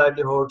of rural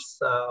livelihoods,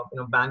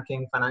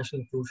 banking, financial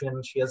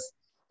inclusion. She has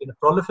been a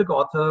prolific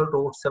author,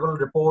 wrote several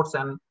reports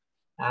and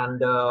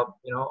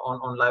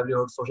on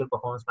livelihood, social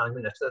performance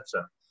management,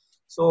 etc.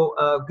 So,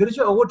 Girija,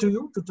 over to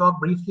you to talk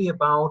briefly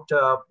about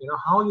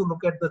how you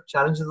look at the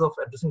challenges of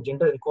addressing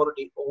gender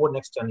inequality over the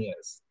next 10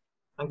 years.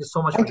 Thank you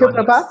so much for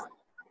joining us.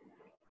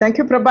 Thank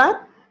you,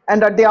 Prabhat.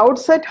 And at the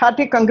outset,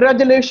 hearty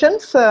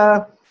congratulations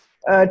to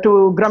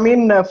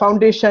Grameen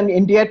Foundation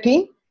India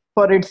team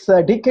for its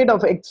decade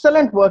of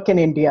excellent work in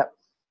India.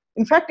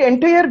 In fact,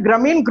 entire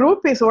Grameen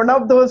group is one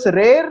of those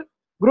rare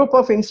group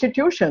of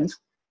institutions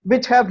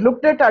which have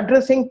looked at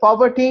addressing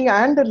poverty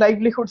and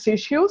livelihoods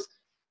issues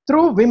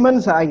through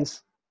women's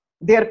eyes.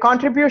 Their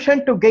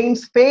contribution to gain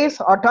space,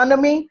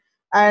 autonomy,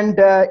 and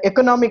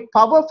economic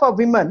power for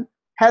women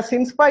has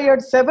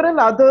inspired several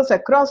others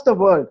across the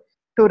world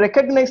to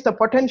recognize the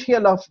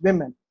potential of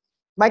women.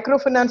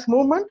 Microfinance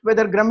movement,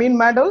 whether Grameen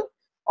model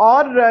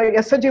or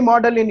SG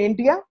model in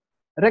India,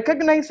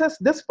 recognizes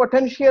this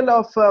potential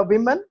of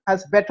women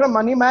as better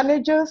money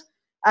managers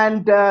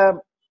and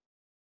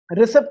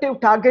receptive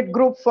target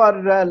group for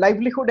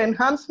livelihood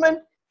enhancement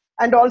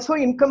and also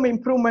income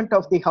improvement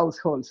of the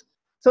households.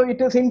 So it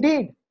is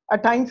indeed a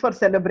time for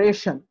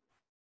celebration.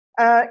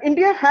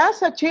 India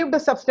has achieved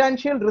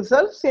substantial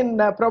results in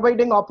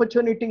providing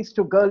opportunities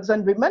to girls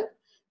and women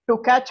to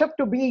catch up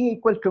to being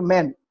equal to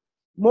men.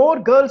 More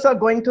girls are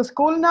going to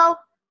school now,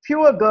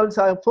 fewer girls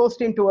are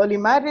forced into early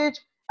marriage,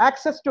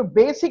 access to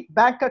basic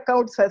bank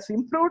accounts has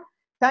improved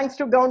thanks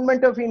to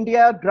Government of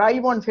India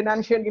drive on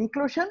financial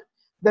inclusion.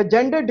 The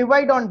gender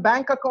divide on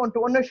bank account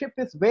ownership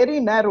is very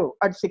narrow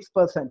at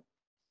 6%.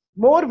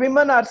 More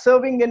women are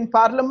serving in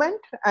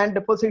parliament and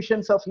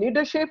positions of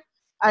leadership,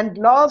 and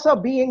laws are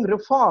being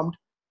reformed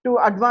to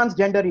advance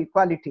gender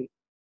equality.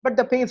 But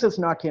the pace is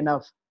not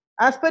enough.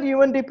 As per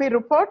UNDP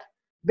report,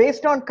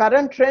 based on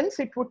current trends,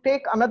 it would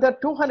take another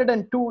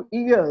 202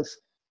 years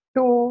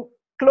to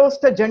close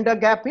the gender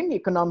gap in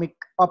economic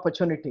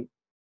opportunity.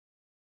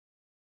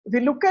 If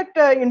we look at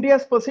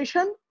India's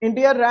position,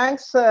 India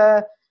ranks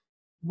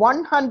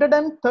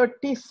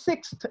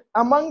 136th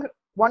among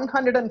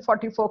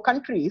 144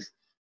 countries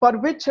for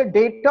which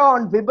data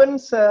on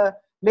women's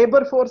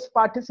labor force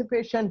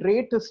participation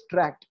rate is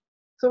tracked.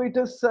 So it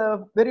is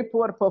very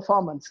poor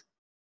performance.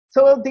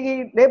 So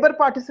the labor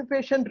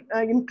participation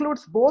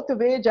includes both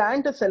wage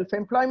and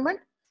self-employment.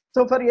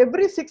 So for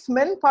every 6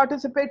 men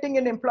participating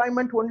in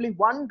employment, only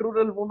 1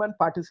 rural woman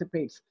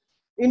participates,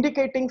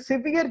 indicating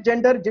severe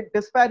gender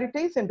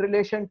disparities in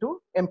relation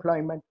to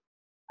employment.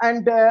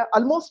 And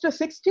almost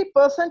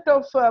 60%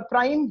 of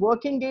prime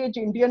working age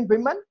Indian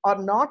women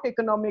are not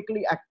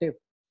economically active.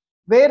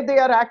 Where they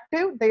are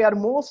active, they are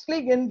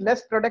mostly in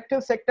less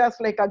productive sectors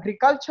like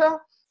agriculture,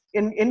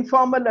 in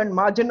informal and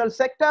marginal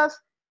sectors,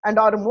 and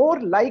are more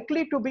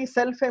likely to be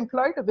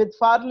self-employed with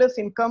far less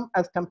income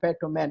as compared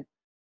to men.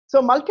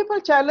 So multiple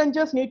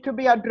challenges need to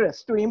be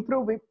addressed to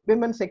improve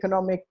women's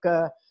economic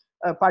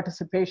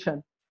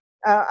participation.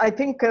 I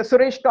think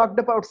Suresh talked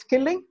about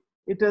skilling.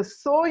 It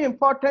is so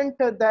important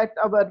that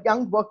our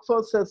young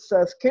workforce is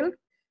skilled.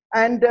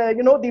 And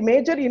the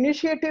major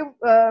initiative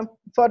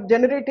for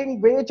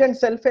generating wage and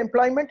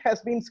self-employment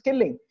has been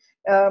skilling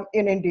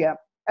in India.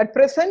 At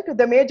present,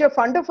 the major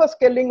funder for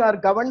skilling are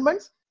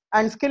governments,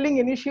 and skilling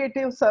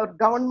initiatives of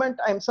government,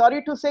 I'm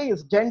sorry to say,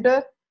 is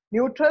gender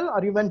neutral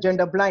or even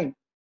gender blind.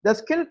 The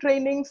skill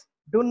trainings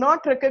do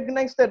not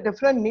recognize the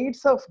different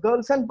needs of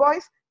girls and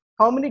boys.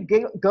 How many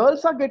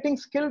girls are getting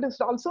skilled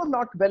is also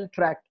not well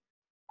tracked.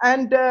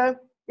 And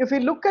if we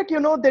look at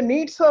the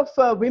needs of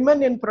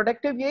women in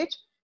productive age,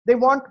 they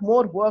want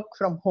more work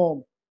from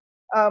home.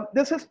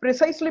 This is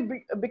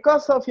precisely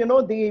because of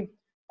the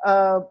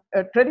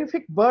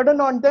terrific burden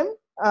on them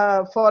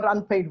for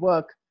unpaid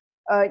work.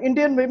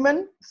 Indian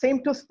women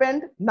seem to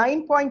spend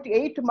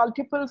 9.8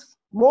 multiples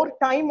more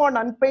time on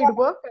unpaid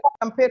work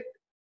compared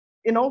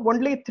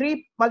only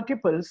 3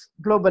 multiples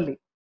globally.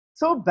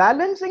 So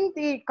balancing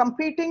the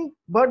competing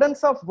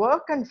burdens of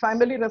work and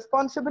family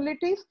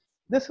responsibilities,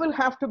 this will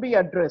have to be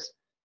addressed.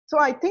 So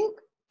I think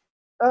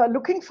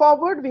looking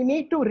forward, we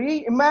need to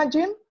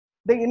reimagine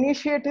the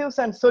initiatives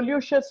and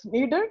solutions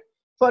needed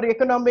for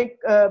economic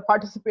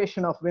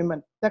participation of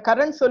women. The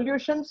current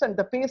solutions and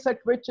the pace at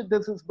which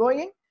this is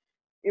going,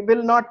 it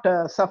will not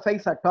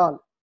suffice at all.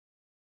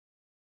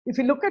 If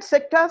you look at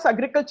sectors,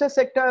 agriculture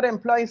sector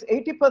employs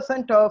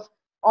 80% of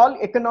all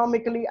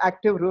economically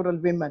active rural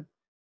women,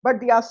 but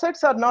the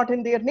assets are not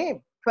in their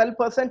name.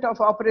 12% of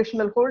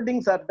operational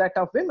holdings are that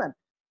of women.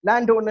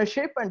 land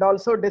ownership and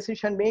also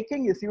decision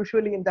making is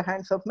usually in the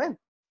hands of men.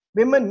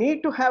 Women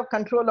need to have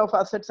control of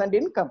assets and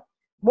income.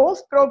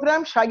 Most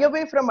programs shy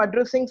away from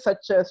addressing such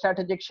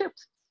strategic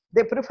shifts.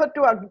 They prefer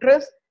to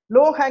address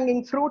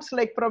low-hanging fruits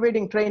like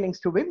providing trainings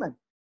to women.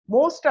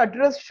 Most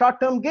address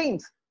short-term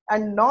gains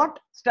and not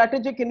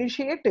strategic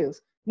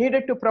initiatives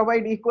needed to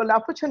provide equal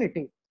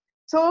opportunity.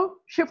 So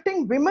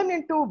shifting women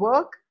into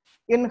work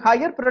in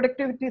higher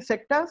productivity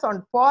sectors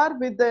on par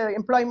with the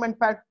employment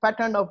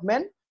pattern of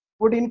men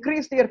would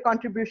increase their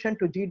contribution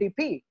to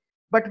GDP,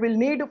 but will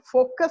need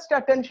focused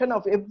attention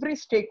of every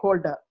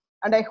stakeholder.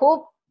 And I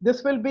hope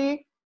this will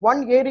be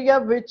one area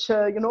which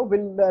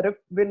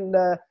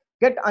will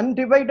get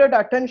undivided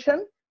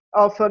attention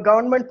of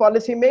government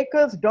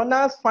policymakers,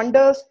 donors,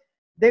 funders.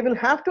 They will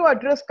have to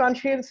address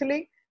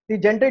consciously the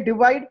gender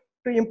divide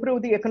to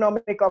improve the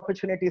economic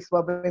opportunities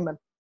for women.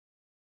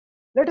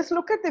 Let us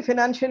look at the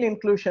financial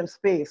inclusion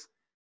space.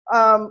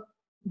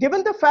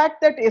 Given the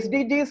fact that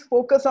SDGs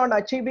focus on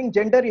achieving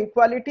gender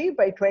equality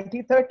by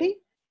 2030,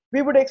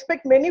 we would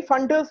expect many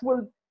funders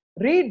will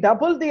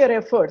redouble their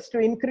efforts to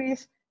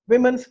increase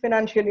women's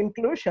financial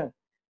inclusion.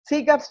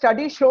 CGAP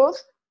study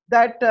shows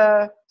that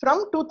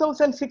from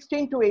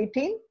 2016 to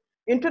 18,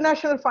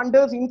 international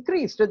funders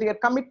increased their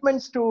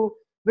commitments to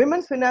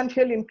women's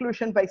financial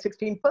inclusion by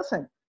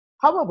 16%.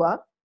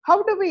 However,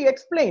 how do we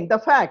explain the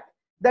fact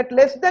that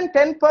less than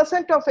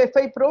 10% of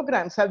FI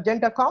programs have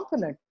gender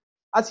component?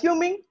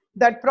 Assuming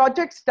that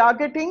projects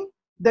targeting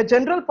the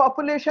general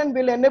population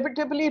will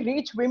inevitably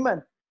reach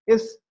women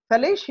is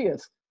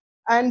fallacious.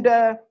 And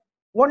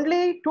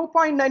only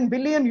 2.9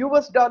 billion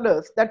US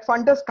dollars that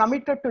funders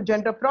committed to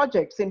gender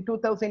projects in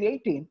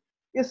 2018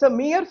 is a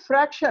mere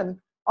fraction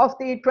of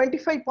the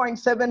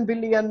 25.7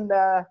 billion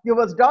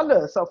US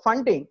dollars of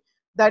funding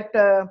that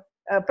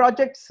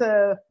projects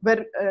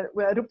were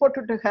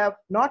reported to have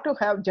not to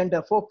have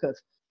gender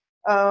focus.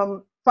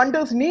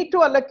 Funders need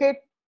to allocate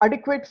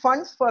adequate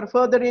funds for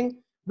furthering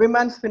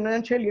women's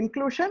financial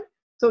inclusion.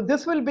 So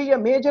this will be a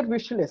major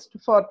wish list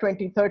for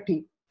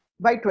 2030,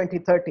 by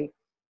 2030.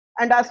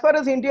 And as far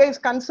as India is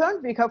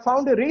concerned, we have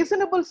found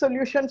reasonable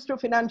solutions to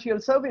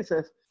financial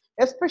services,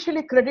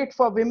 especially credit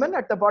for women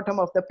at the bottom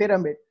of the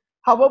pyramid.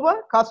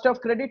 However, cost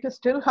of credit is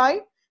still high.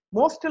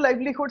 Most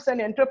livelihoods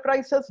and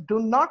enterprises do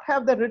not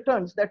have the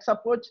returns that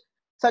support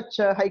such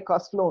high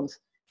cost loans.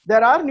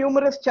 There are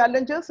numerous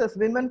challenges as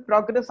women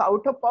progress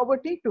out of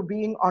poverty to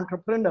being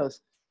entrepreneurs.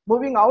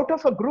 Moving out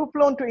of a group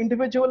loan to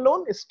individual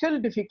loan is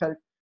still difficult.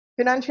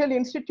 Financial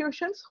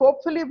institutions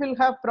hopefully will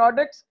have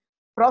products,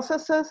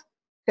 processes,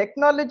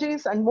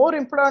 technologies, and more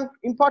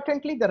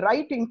importantly, the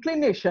right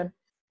inclination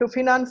to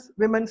finance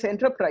women's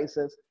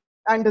enterprises.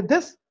 And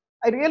this,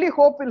 I really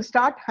hope, will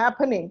start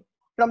happening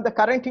from the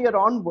current year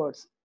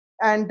onwards.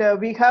 And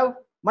we have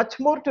much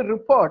more to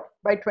report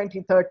by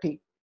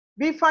 2030.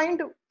 We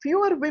find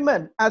fewer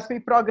women as we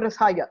progress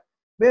higher.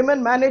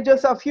 Women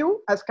managers are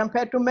few as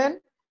compared to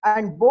men,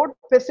 and board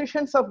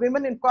positions of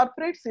women in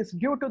corporates is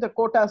due to the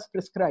quotas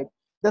prescribed.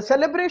 The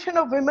celebration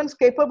of women's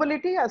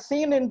capability as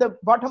seen in the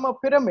bottom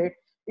of pyramid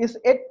is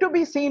yet to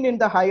be seen in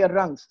the higher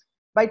rungs.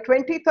 By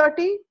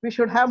 2030, we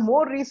should have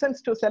more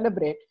reasons to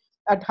celebrate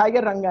at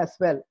higher rung as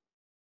well.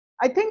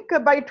 I think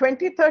by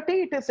 2030,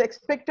 it is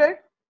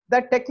expected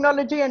that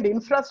technology and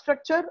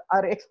infrastructure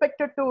are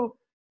expected to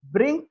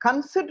bring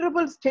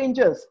considerable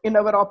changes in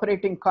our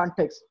operating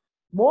context.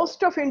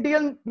 Most of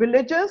Indian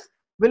villages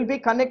will be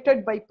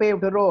connected by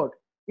paved road.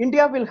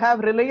 India will have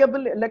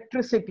reliable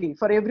electricity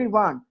for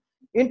everyone.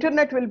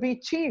 Internet will be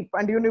cheap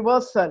and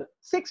universal.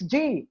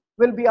 6G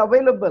will be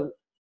available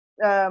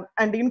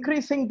and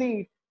increasing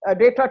the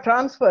data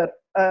transfer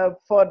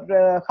for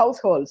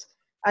households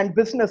and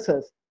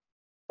businesses.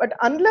 But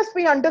unless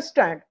we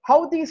understand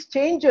how these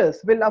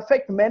changes will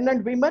affect men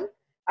and women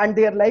and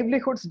their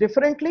livelihoods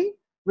differently,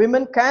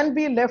 women can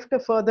be left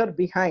further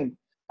behind.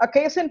 A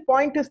case in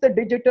point is the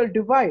digital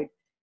divide.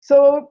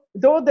 So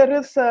though there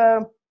is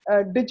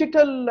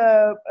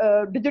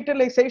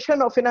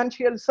digitalization of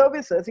financial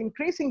services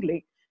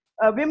increasingly,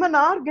 women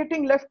are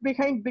getting left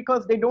behind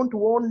because they don't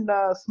own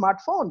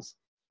smartphones,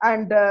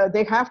 and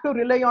they have to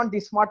rely on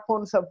the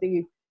smartphones of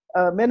the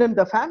men in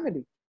the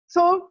family.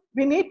 So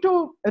we need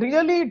to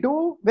really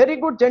do very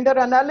good gender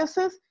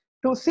analysis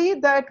to see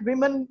that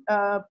women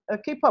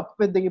keep up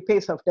with the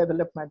pace of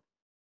development.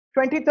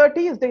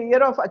 2030 is the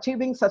year of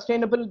achieving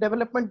sustainable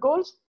development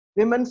goals.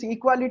 Women's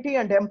equality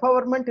and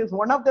empowerment is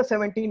one of the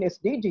 17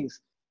 SDGs,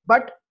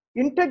 but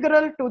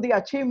integral to the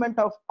achievement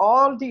of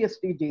all the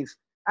SDGs.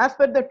 As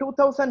per the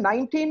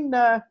 2019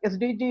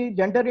 SDG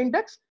Gender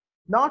Index,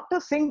 not a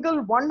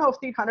single one of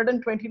the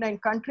 129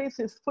 countries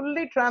is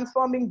fully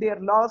transforming their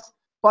laws,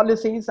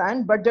 policies,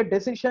 and budget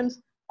decisions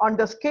on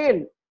the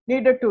scale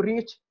needed to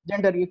reach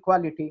gender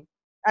equality.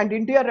 And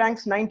India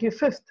ranks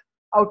 95th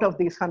out of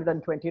these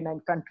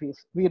 129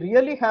 countries. We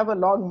really have a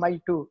long mile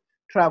to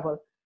travel.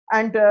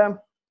 And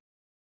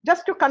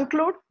just to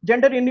conclude,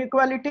 gender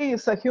inequality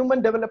is a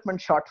human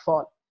development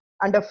shortfall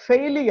and a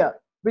failure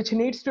which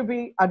needs to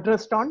be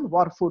addressed on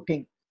war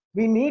footing.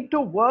 We need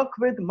to work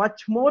with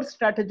much more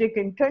strategic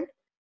intent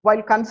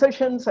While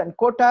concessions and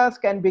quotas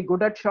can be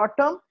good at short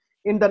term,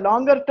 in the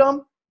longer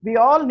term, we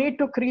all need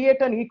to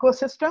create an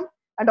ecosystem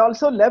and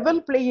also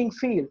level playing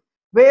field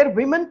where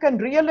women can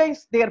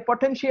realize their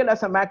potential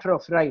as a matter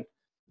of right.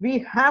 We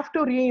have to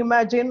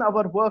reimagine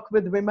our work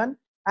with women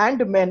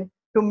and men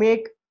to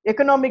make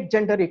economic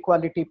gender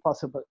equality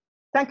possible.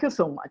 Thank you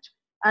so much,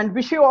 and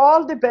wish you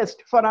all the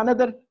best for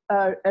another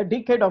a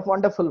decade of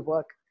wonderful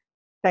work.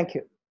 Thank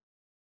you.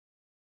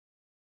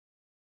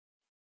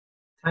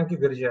 Thank you,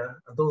 Girija.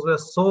 Those were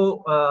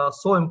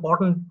so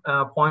important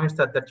points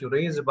that you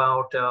raised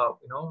about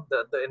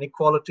the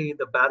inequality,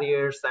 the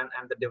barriers, and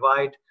the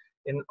divide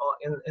in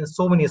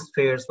so many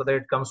spheres, whether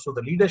it comes to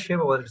the leadership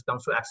or whether it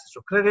comes to access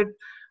to credit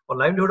or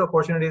livelihood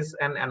opportunities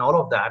and all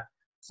of that.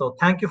 So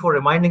thank you for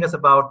reminding us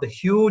about the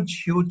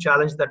huge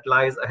challenge that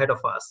lies ahead of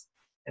us.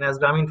 And as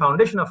Grameen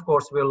Foundation, of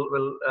course,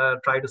 we'll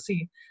try to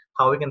see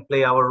how we can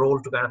play our role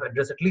to kind of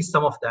address at least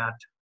some of that.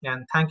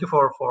 And thank you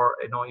for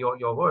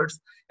your words,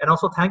 and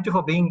also thank you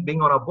for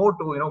being on our board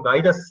to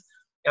guide us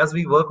as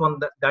we work on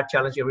that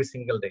challenge every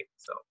single day.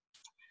 So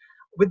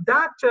with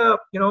that,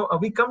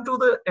 we come to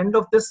the end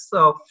of this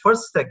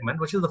first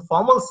segment, which is the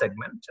formal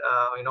segment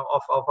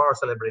of our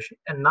celebration,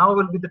 and now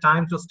will be the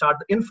time to start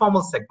the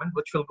informal segment,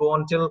 which will go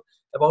until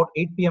about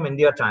 8 p.m.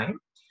 India time.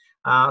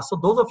 So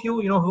those of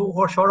you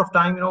who are short of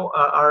time, if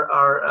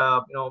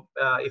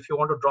you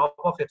want to drop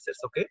off, it's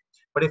okay.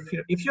 But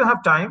if you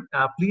have time,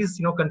 please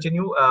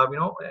continue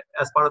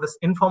as part of this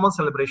informal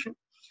celebration,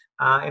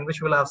 in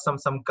which we'll have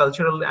some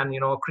cultural and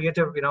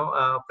creative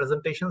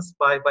presentations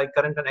by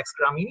current and ex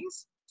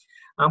Graminis.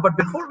 But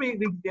before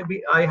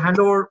I hand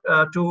over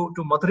to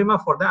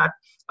Madhurima for that,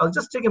 I'll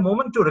just take a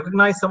moment to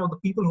recognize some of the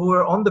people who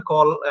are on the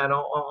call and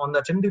on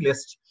the attendee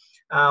list.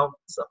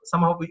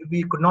 Somehow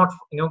we could not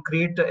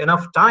create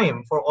enough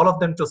time for all of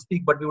them to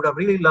speak, but we would have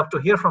really loved to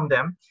hear from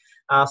them.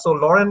 So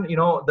Lauren,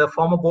 the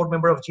former board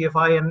member of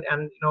GFI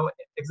and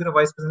executive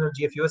vice president of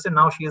GF USA,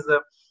 now she is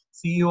the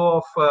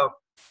CEO of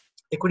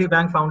Equity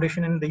Bank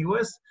Foundation in the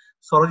US.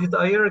 Sorajit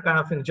Iyer, kind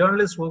of a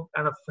journalist who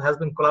kind of has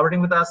been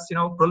collaborating with us,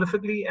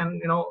 prolifically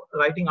and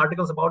writing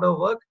articles about our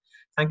work.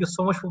 Thank you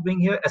so much for being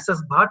here.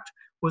 SS Bhatt,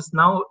 who is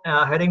now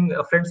heading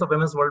Friends of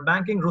Women's World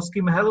Banking.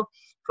 Ruski Mahal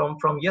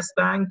from Yes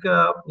Bank.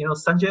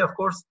 Sanjay, of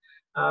course.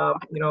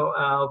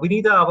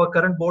 Vinita, our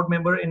current board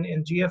member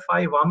in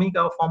GFI. Vamik,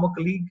 our former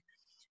colleague.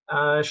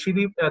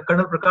 Shivi,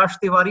 Colonel Prakash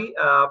Tiwari,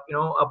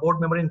 a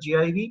board member in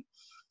GIV.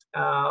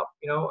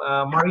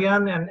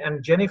 Marianne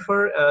and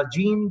Jennifer,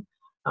 Jean,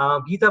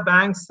 Geeta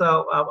Banks,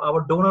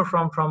 our donor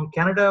from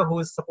Canada, who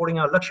is supporting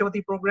our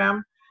Lakshavati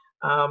program.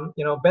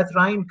 Beth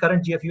Ryan,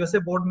 current GF USA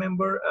board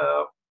member.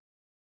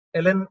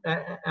 Ellen,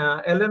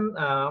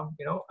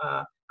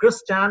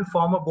 Chris Chan,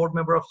 former board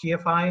member of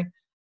GFI.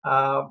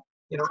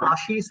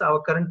 Ashish,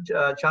 our current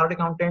chartered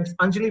accountant.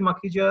 Anjali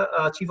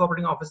Makhija, chief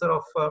operating officer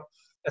of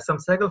SM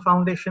Sehgal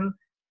Foundation.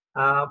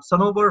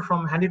 Sanobar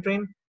from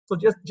Handytrain. So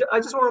I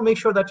just want to make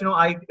sure that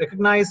I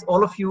recognize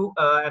all of you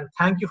and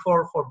thank you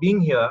for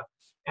being here.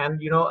 And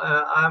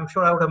I'm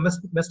sure I would have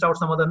missed out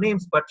some other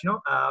names, but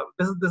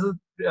this is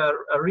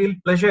a real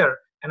pleasure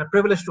and a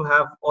privilege to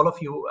have all of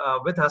you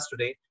with us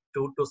today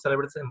to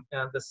celebrate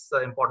this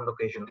important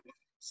occasion.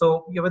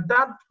 So with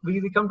that,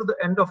 we come to the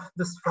end of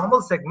this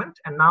formal segment,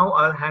 and now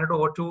I'll hand it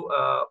over to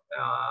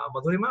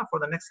Madhurima for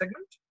the next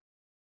segment.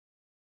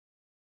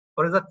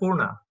 Or is that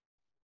Purna?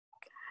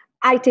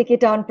 I take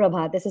it on,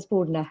 Prabha. This is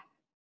Purna.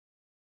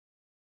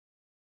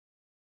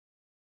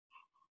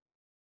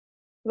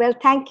 Well,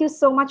 thank you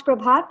so much,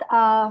 Prabhat.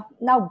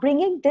 Now,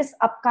 bringing this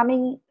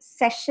upcoming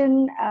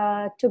session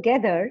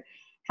together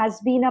has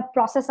been a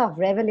process of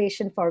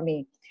revelation for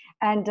me.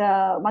 And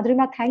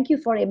Madhurima, thank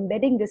you for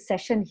embedding this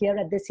session here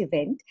at this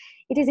event.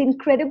 It is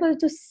incredible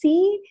to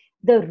see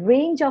the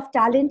range of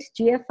talent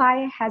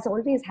GFI has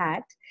always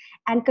had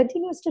and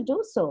continues to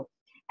do so.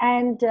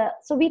 And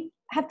so we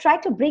have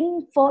tried to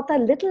bring forth a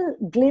little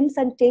glimpse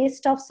and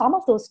taste of some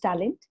of those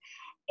talent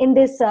in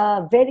this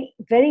very,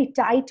 very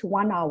tight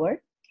 1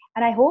 hour.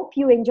 And I hope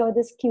you enjoy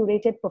this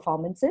curated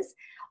performances.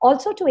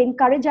 Also, to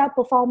encourage our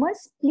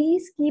performers,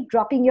 please keep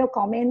dropping your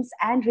comments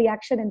and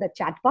reaction in the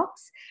chat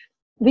box.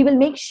 We will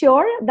make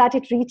sure that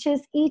it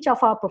reaches each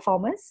of our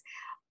performers.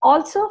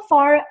 Also,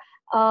 for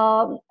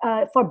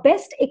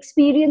best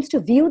experience to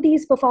view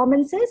these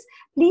performances,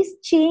 please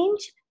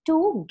change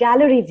to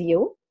gallery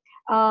view,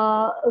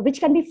 which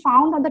can be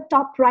found on the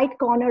top right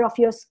corner of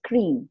your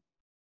screen.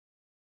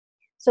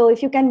 So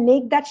if you can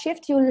make that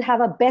shift, you'll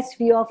have a best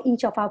view of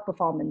each of our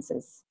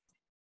performances.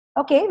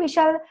 Okay, we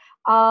shall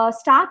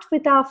start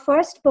with our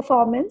first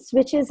performance,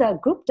 which is a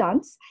group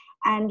dance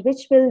and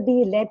which will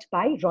be led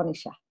by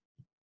Ronisha.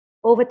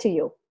 Over to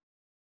you.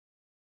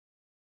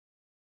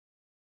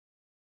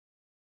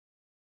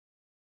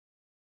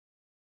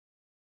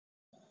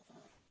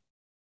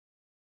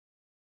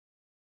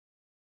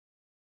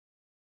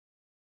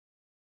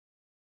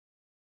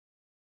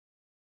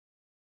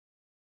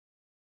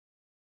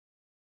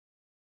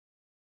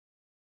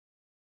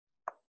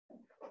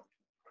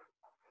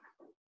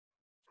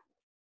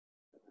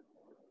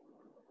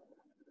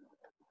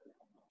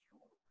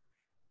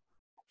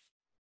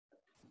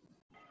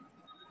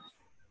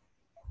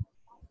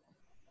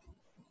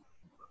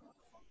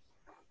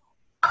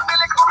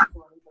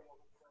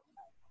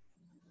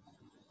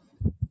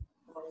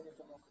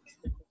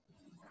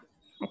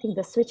 I think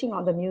the switching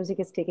on the music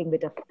is taking a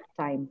bit of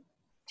time.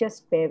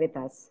 Just bear with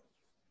us.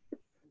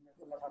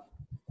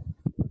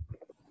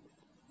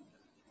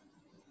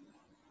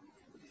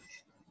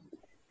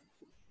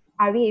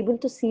 Are we able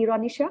to see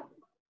Ronisha?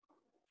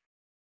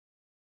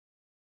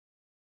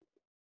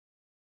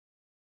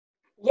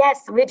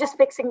 Yes, we're just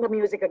fixing the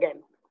music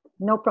again.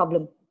 No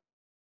problem.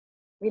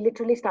 We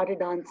literally started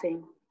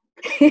dancing.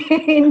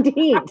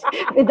 Indeed,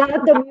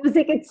 without the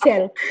music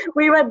itself.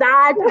 We were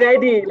that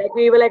ready. Like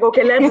we were like,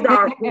 okay, let's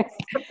dance.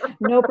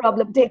 No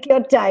problem. Take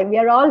your time. We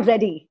are all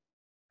ready.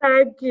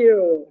 Thank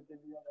you.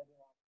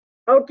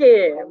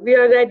 Okay, we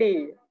are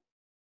ready.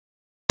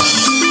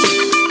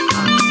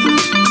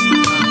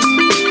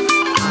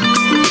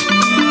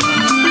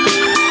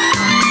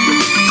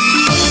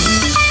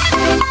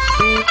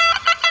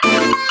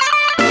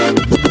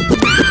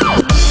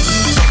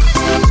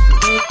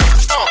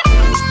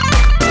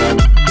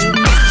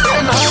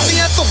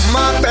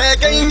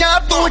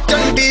 ਤੂੰ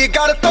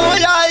ਚੰਡੀਗੜ੍ਹ ਤੋਂ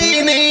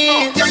ਆਈ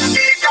ਨੀ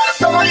ਚੰਡੀਗੜ੍ਹ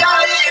ਤੋਂ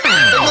ਆਈ ਨੀ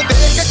ਤੈਨੂੰ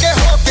ਦੇਖ ਕੇ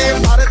ਹੋ ਕੇ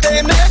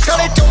ਮਰਦੇ ਨੇ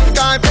ਖੜੇ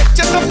ਚੌਂਕਾਂ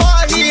ਵਿੱਚ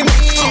ਨਪਾਹੀ ਨੀ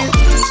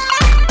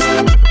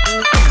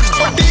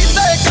ਟੋਡੀ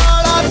ਤੇ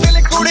ਕਾਲਾ ਦਿਲ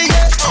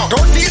ਕੁੜੀਏ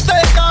ਟੋਡੀ ਤੇ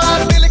ਕਾਲਾ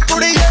ਦਿਲ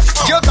ਕੁੜੀਏ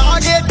ਜੋ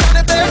ਦਾਗੇ ਚੰਨ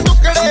ਦੇ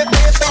ਟੁਕੜੇ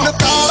ਤੇ ਤੈਨੂੰ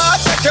ਕਾਲਾ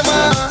ਚਸ਼ਮਾ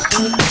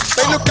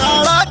ਤੈਨੂੰ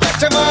ਕਾਲਾ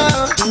ਚਸ਼ਮਾ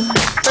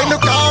ਤੈਨੂੰ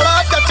ਕਾਲਾ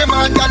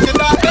ਚਸ਼ਮਾ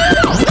ਜੱਜਦਾ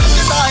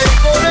ਏ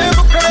ਕੋਲੇ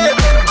ਮੁਖੜੇ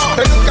ਤੇ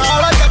ਤੈਨੂੰ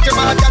ਕਾਲਾ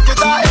ਚਸ਼ਮਾ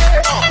ਜੱਜਦਾ ਏ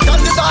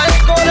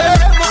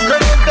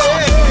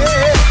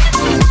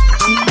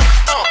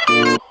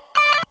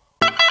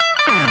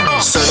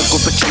सड़कों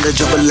पे चले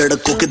जब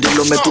लड़कों के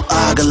दिलों में तू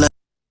आग लगा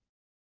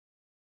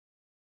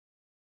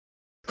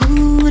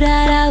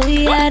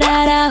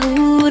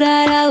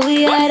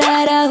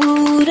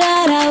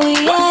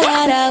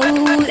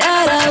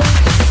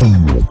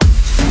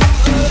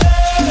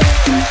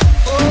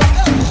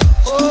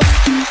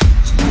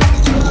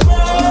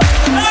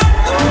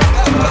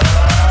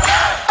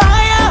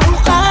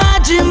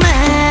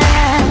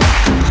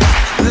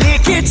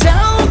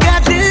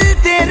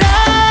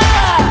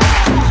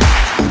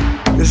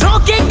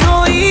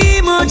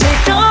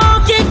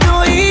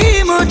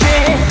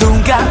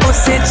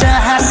उसे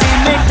जहां से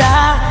मिटा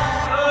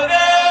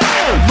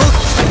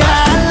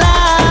मुकाला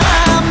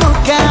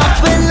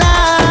मुकाबला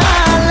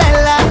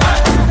लैला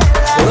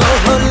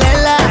ओह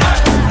लैला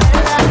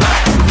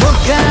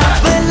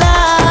मुकाबला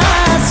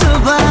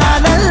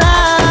सुभान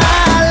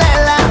अल्लाह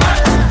लैला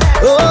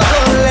ओह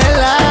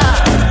Laila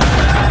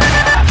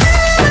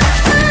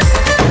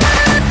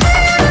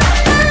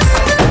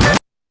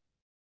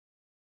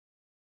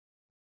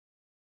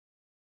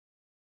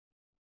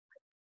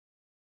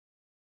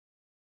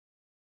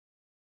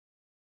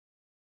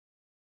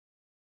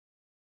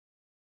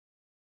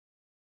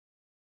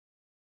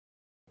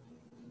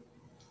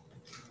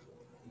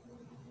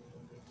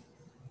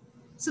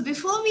So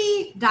before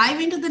we dive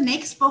into the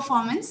next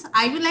performance,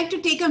 I would like to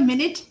take a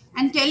minute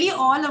and tell you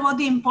all about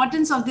the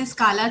importance of this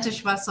Kala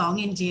Chashma song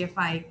in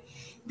GFI.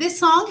 This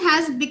song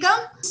has become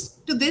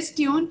to this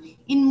tune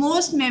in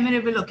most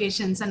memorable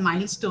occasions and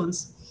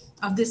milestones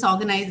of this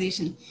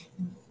organization,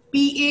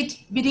 be it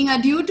bidding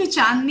adieu to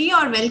Chandni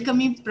or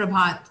welcoming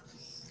Prabhat.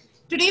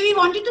 Today we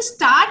wanted to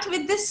start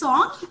with this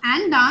song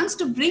and dance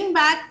to bring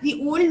back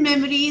the old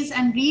memories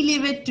and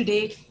relive it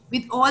today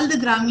with all the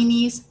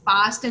Graminis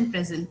past and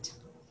present.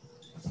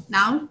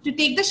 Now, to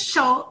take the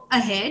show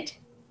ahead,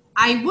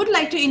 I would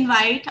like to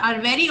invite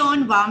our very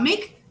own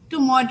Vamik to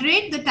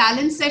moderate the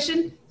talent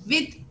session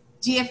with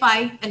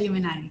GFI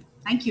alumni.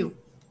 Thank you.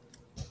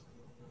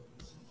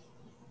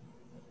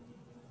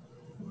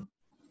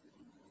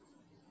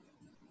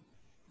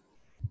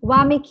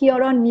 Vamik,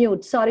 you're on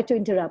mute. Sorry to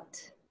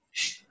interrupt.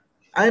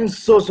 I'm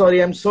so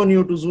sorry. I'm so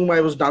new to Zoom.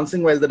 I was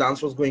dancing while the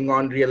dance was going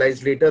on.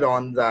 Realized later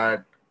on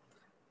that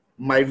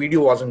my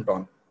video wasn't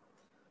on.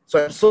 So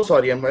I'm so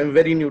sorry. I'm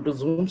very new to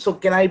Zoom. So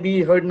can I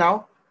be heard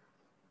now?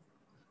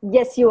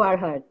 Yes, you are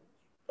heard.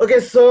 Okay,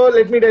 so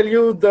let me tell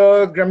you,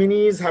 the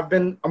Graminis have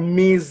been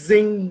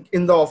amazing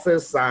in the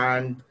office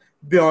and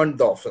beyond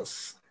the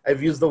office.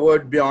 I've used the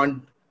word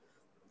beyond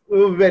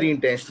very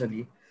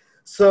intentionally.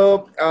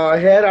 So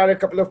here are a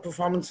couple of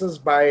performances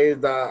by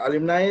the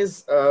alumni.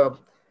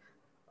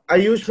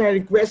 Ayush, may I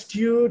request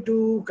you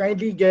to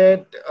kindly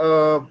get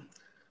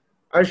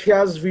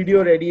Arshia's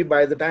video ready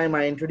by the time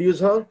I introduce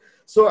her.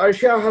 So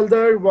Arshia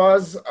Haldar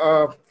was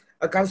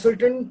a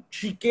consultant.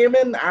 She came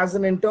in as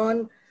an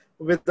intern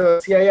with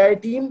the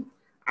CII team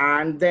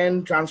and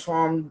then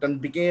transformed and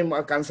became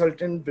a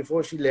consultant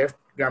before she left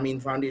Grameen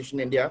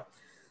Foundation India.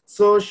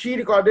 So she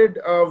recorded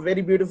a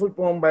very beautiful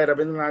poem by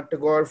Rabindranath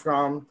Tagore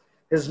from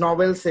his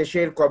novel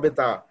Sesher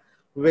Kobita,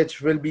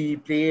 which will be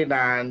played,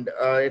 and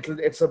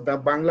it's a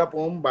Bangla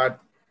poem, but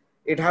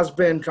it has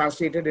been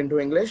translated into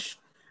English.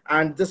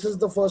 And this is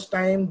the first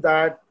time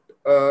that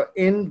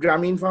in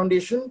Grameen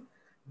Foundation,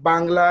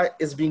 Bangla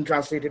is being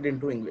translated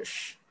into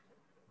English.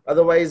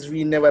 Otherwise,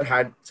 we never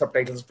had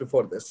subtitles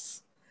before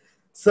this.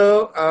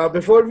 So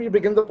before we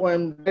begin the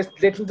poem,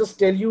 let me just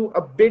tell you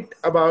a bit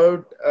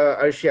about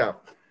Arshia.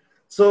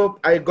 So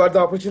I got the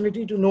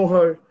opportunity to know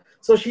her.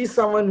 So she's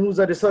someone who's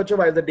a researcher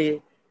by the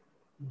day,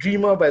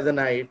 dreamer by the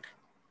night.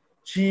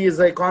 She is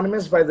an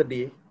economist by the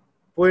day,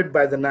 poet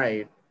by the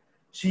night.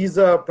 She's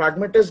a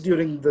pragmatist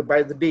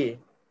by the day,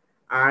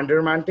 and a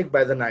romantic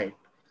by the night.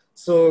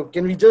 So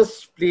can we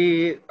just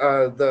play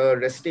the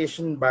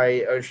recitation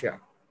by Arshia?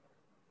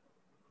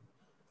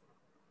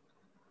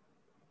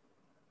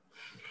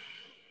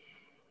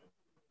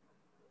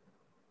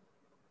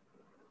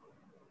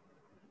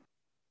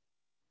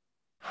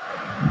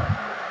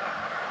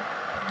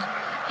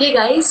 Hey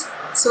guys,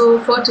 so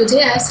for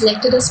today I have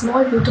selected a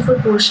small beautiful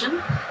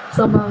portion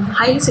from a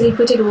highly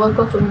celebrated work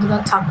of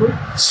Rabindranath Tagore.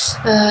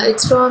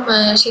 It's from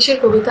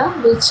Sheshir Kavita,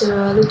 which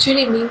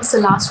literally means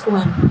the last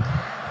poem.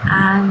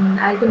 And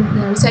I've been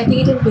reciting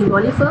it in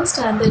Bengali first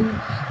and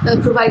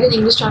then provide an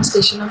English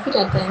translation of it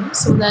at the end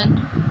so that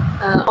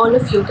all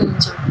of you can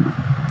enjoy.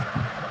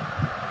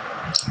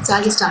 So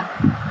I'll start.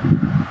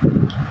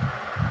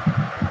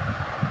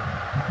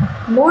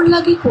 মোর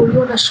লাগি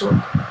করিও না শোক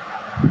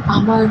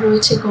আমার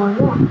রয়েছে গর্ব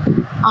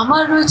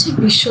আমার রয়েছে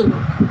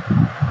বিশ্বলোক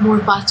মোর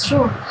পাত্র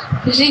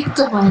রিক্ত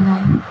হয়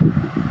নাই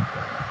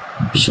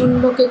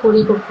শূন্যকে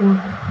করিব পূর্ণ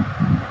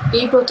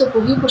এই ব্রত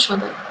বহিব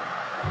সদাই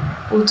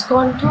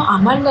উৎকণ্ঠ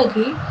আমার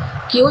লাগি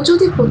কেউ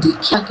যদি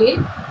প্রতীক্ষাকে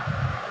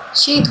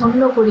সেই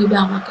ধন্য করিবে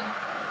আমাকে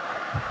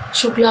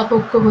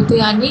শুক্লাপক্ষ হতে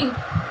আনি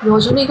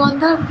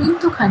রজনীগন্ধার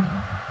বৃন্তখানি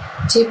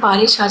যে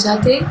পারে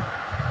সাজাতে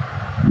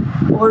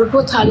অর্ঘ্য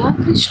থালা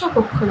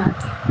কৃষ্ণপক্ষ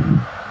রাতে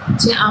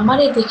যে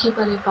আমারে দেখে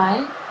পারে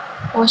পায়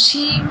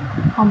অসীম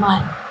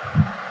ক্ষমায়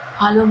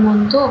ভালো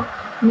মন্দ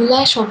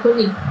মিলায়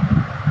সকলেই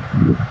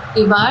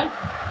এবার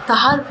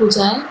তাহার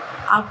পূজায়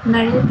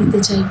আপনারে দিতে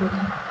চাই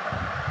বলে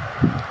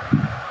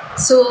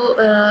So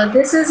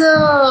this is a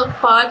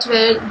part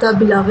where the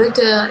beloved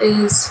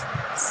is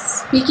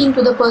speaking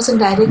to the person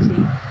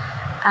directly,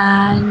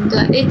 and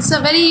it's a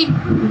very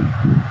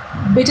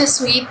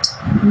bittersweet,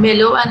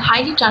 mellow, and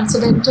highly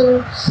transcendental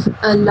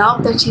love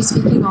that she's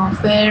speaking of,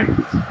 where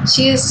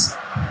she is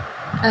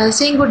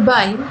saying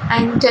goodbye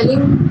and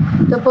telling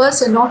the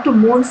person not to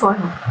mourn for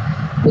her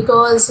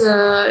because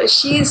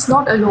she is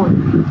not alone.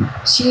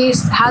 She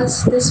has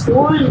this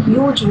whole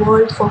huge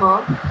world for her,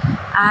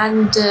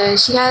 and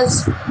she has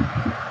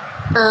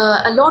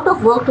a lot of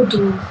work to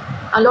do,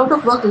 a lot of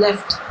work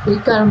left,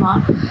 like karma,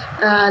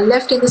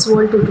 left in this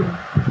world to do.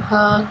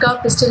 Her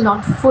cup is still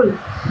not full,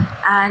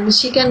 and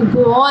she can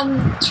go on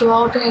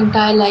throughout her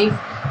entire life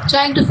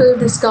trying to fill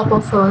this cup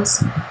of hers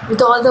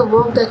with all the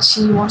work that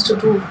she wants to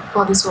do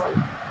for this world.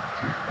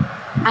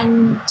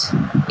 And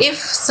if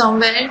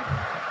somewhere,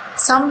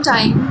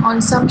 sometime,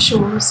 on some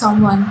shore,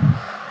 someone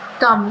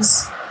comes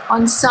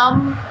on some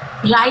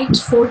right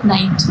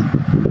fortnight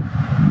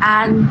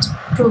and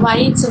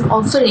provides an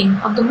offering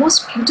of the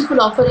most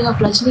beautiful offering of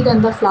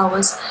Rajnigandha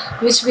flowers,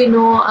 which we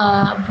know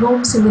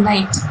blooms in the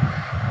night.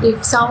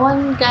 If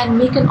someone can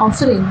make an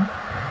offering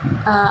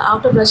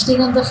out of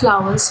Rajnigandha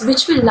flowers,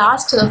 which will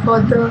last her for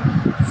the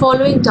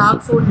following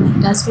dark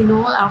fortnight, as we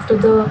know, after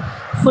the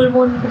full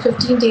moon,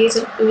 15 days,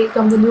 it will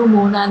come the new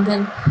moon, and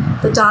then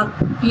the dark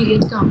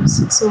period comes.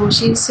 So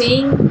she's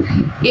saying,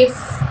 if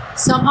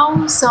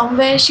somehow,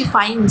 somewhere she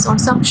finds, on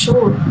some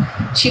shore,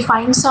 she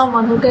finds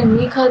someone who can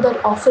make her that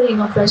offering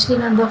of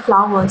Rajnigandha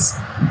flowers,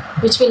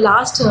 which will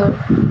last her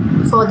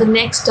for the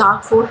next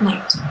dark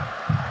fortnight,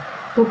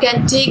 who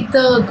can take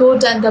the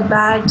good and the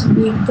bad,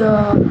 make the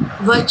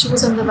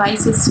virtues and the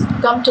vices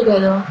come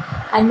together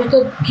and make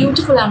a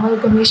beautiful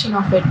amalgamation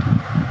of it.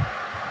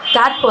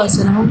 That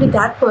person, and only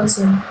that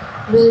person,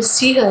 will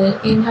see her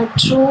in her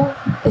true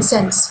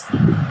essence.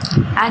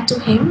 And to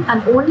him,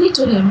 and only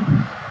to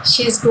him,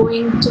 she is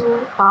going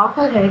to bow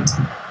her head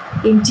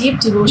in deep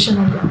devotion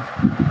and love.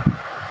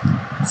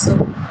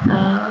 So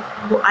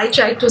I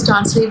tried to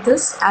translate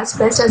this as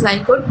best as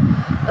I could.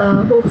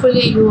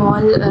 Hopefully you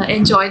all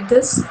enjoyed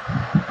this.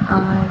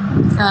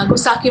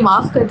 Gusta ki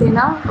maaf kar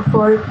dena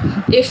for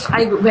if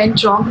I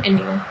went wrong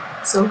anywhere.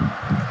 So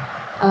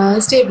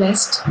stay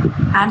blessed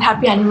and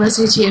happy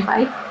anniversary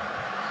GFI.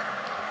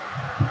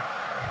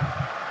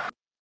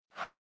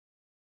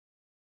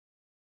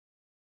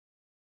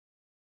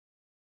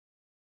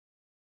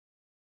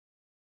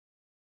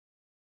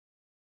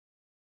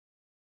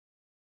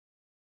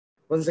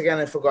 Once again,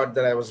 I forgot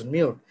that I was on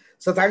mute.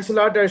 So thanks a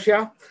lot,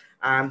 Arshia.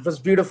 And it was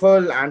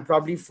beautiful and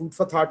probably food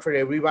for thought for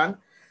everyone.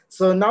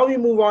 So now we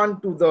move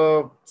on to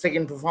the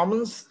second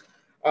performance,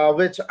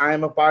 which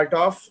I'm a part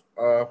of.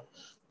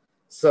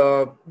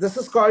 So this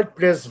is called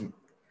Prism.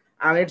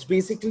 And it's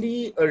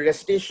basically a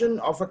recitation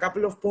of a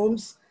couple of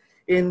poems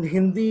in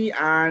Hindi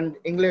and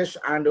English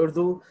and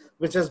Urdu,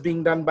 which is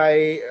being done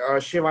by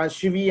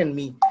Shivi and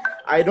me.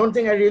 I don't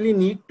think I really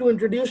need to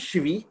introduce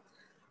Shivi.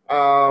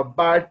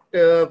 But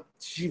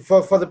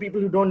for the people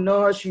who don't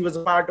know her, she was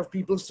a part of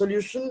People's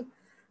Solution,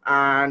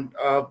 and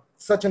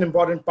such an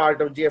important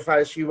part of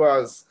GFI she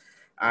was.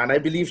 And I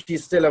believe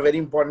she's still a very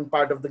important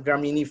part of the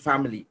Grameen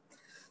family.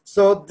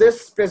 So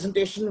this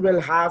presentation will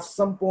have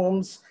some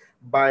poems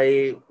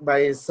by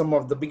some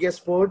of the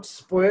biggest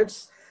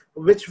poets,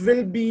 which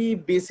will be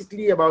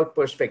basically about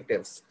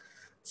perspectives.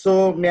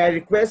 So may I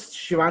request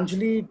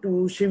Shivi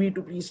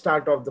to please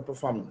start off the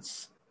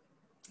performance.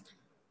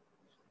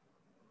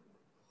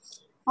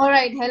 All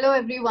right. Hello,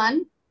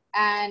 everyone.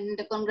 And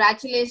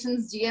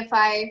congratulations,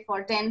 GFI,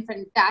 for 10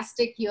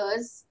 fantastic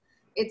years.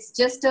 It's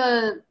just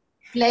a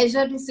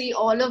pleasure to see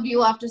all of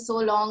you after so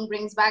long.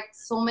 Brings back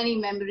so many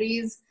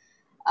memories.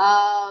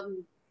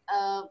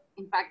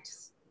 In fact,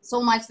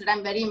 so much that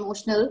I'm very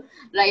emotional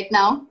right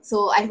now.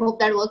 So I hope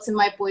that works in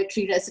my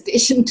poetry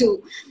recitation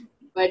too.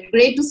 But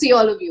great to see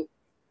all of you.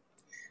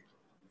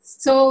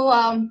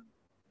 So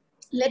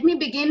let me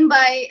begin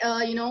by,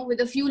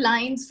 with a few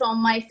lines from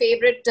my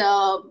favorite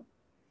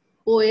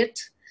poet,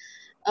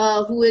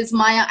 who is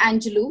Maya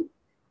Angelou.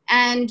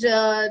 And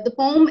the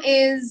poem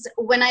is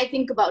When I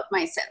Think About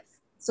Myself.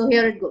 So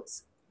here it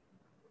goes.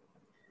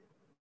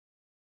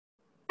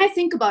 When I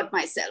think about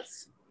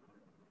myself,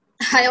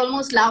 I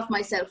almost laugh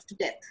myself to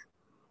death.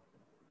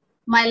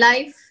 My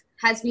life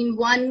has been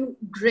one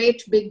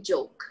great big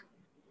joke.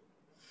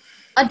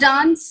 A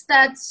dance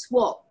that's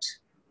walked.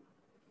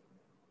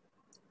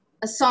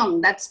 A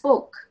song that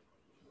spoke.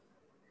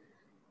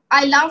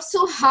 I laugh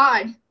so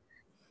hard,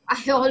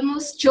 I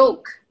almost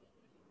choke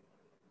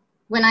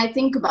when I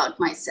think about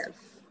myself.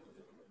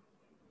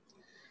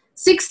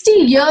 60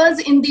 years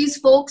in these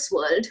folks'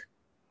 world,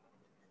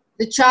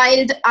 the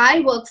child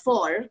I work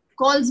for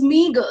calls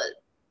me girl.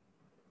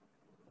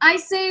 I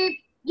say,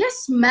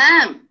 yes,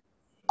 ma'am,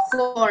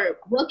 for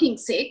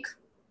working's sake.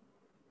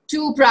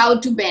 Too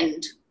proud to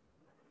bend,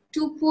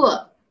 too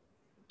poor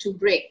to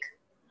break.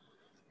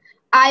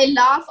 I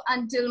laugh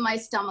until my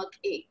stomach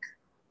ache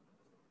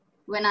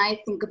when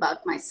I think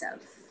about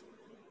myself.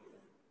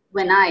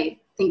 When I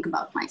think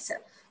about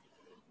myself.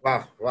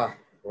 वाह वाह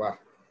वाह,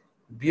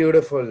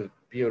 beautiful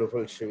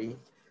beautiful Shivi.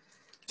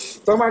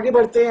 तो हम आगे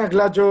बढ़ते हैं।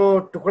 अगला जो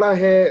टुकड़ा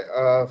है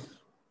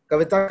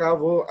कविता का,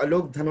 वो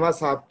आलोक धनवा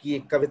साहब की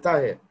एक कविता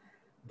है,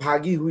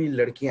 भागी हुई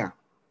लड़कियां।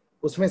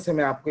 उसमें से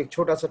मैं आपको एक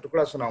छोटा सा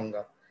टुकड़ा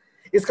सुनाऊंगा।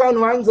 इसका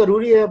उन्वान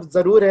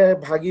जरूर है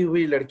भागी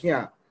हुई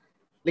लड़कियां,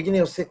 लेकिन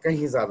ये उससे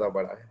कहीं ज्यादा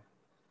बड़ा है।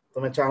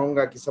 तो मैं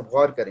चाहूंगा कि सब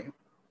गौर करें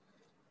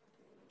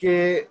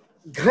कि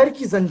घर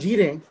की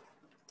जंजीरें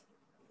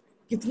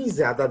कितनी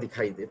ज्यादा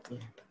दिखाई देती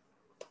हैं।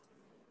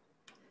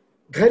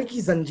 घर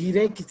की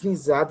जंजीरें कितनी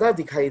ज्यादा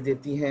दिखाई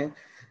देती हैं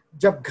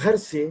जब घर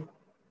से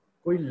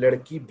कोई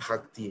लड़की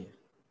भागती है।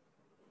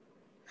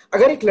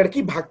 अगर एक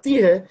लड़की भागती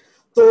है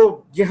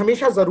तो ये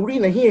हमेशा जरूरी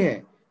नहीं है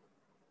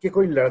कि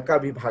कोई लड़का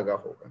भी भागा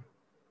होगा।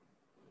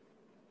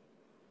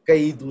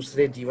 कई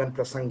दूसरे जीवन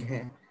प्रसंग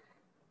हैं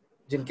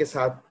जिनके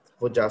साथ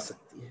वो जा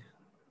सकती है,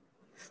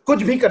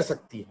 कुछ भी कर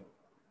सकती है,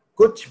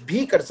 कुछ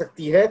भी कर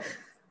सकती है।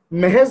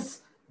 महज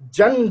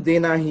जन्म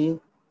देना ही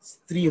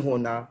स्त्री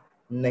होना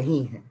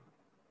नहीं है।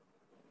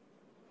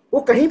 वो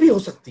कहीं भी हो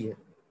सकती है,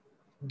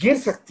 गिर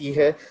सकती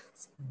है,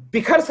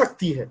 बिखर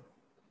सकती है,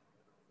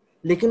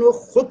 लेकिन वो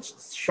खुद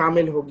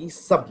शामिल होगी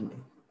सब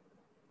में।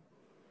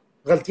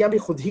 गलतियां भी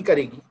खुद ही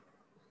करेगी,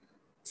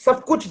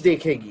 सब कुछ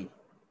देखेगी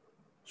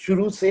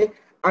शुरू से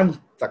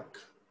अंत तक,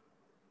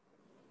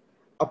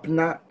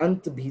 अपना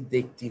अंत भी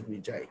देखती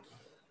हुई जाएगी।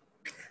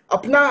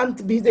 अपना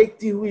अंत भी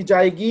देखती हुई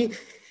जाएगी।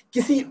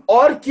 किसी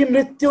और की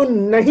मृत्यु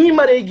नहीं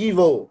मरेगी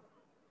वो,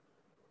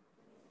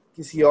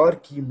 किसी और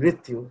की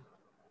मृत्यु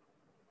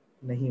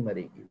नहीं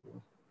मरेगी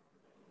वो,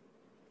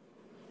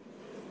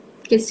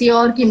 किसी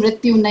और की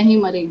मृत्यु नहीं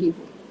मरेगी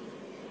वो।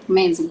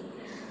 Amazing.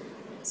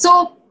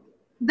 So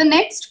the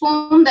next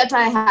poem that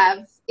I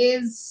have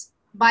is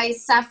by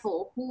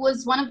Sappho, who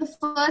was one of the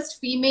first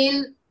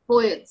female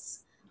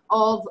poets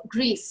of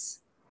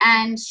Greece,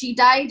 and she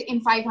died in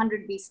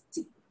 500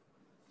 BC.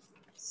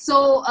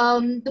 So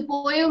the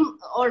poem,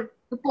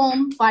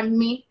 pardon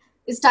me,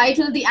 is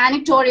titled the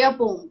Anactoria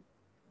poem.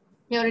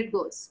 Here it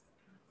goes.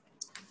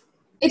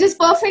 It is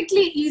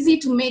perfectly easy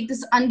to make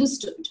this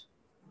understood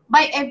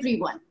by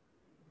everyone.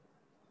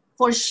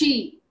 For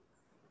she,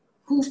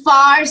 who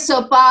far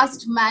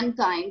surpassed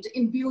mankind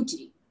in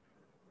beauty,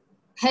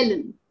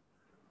 Helen,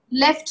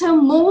 left her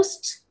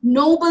most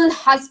noble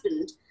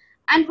husband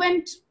and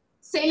went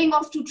sailing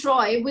off to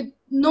Troy with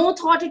no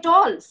thought at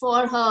all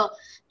for her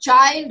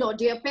child or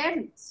dear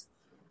parents.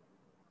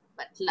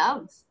 But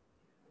love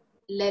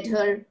led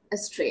her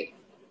astray,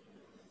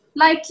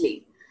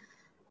 lightly.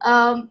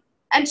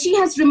 And she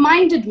has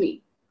reminded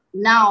me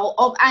now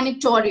of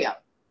Anactoria,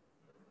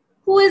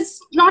 who is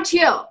not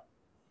here.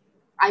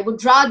 I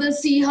would rather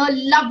see her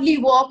lovely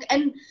walk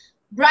and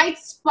bright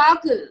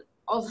sparkle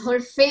of her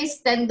face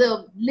than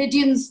the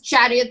Lydians'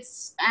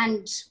 chariots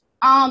and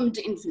armed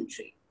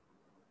infantry.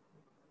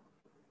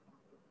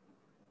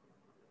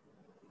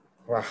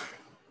 Wow.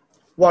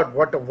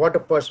 What a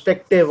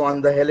perspective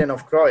on the Helen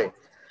of Troy.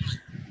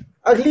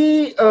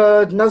 अगली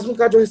नज्म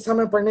का जो हिस्सा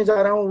मैं पढ़ने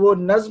जा रहा हूँ वो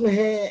नज्म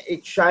है,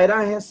 एक शायरा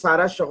है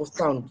सारा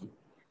शगुफ्ता उनकी।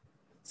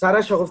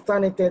 सारा शगुफ्ता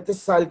ने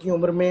 33 साल की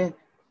उम्र में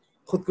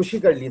खुदकुशी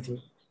कर ली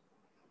थी,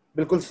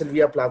 बिल्कुल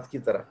सिल्विया प्लाथ की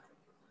तरह।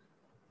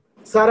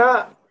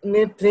 सारा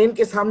ने ट्रेन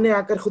के सामने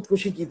आकर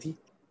खुदकुशी की थी।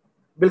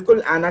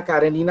 बिल्कुल एना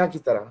कैरेनिना की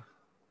तरह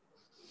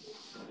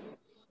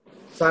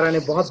सारा ने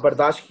बहुत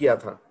बर्दाश्त किया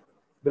था,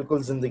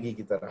 बिल्कुल जिंदगी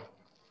की तरह।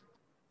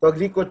 तो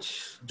अगली कुछ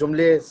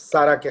जुमले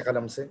सारा के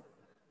कलम से।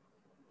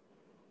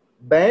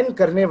 बैन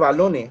करने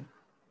वालों ने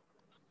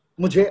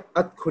मुझे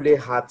अधखुले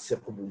हाथ से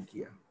कबूल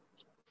किया।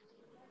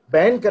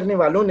 बैन करने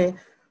वालों ने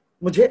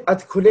मुझे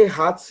अधखुले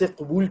हाथ से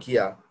कबूल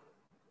किया।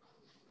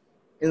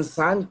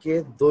 इंसान के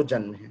 2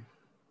 जन्म हैं,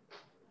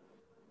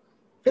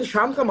 फिर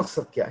शाम का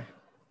मकसद क्या है?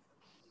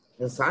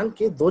 इंसान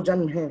के 2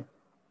 जन्म हैं,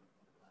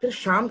 फिर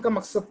शाम का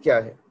मकसद क्या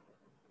है?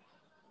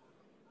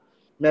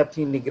 मैं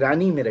अपनी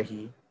निगरानी में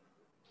रही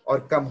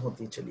और कम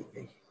होती चली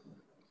गई।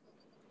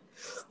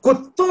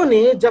 कुत्तों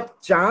ने जब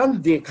चांद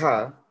देखा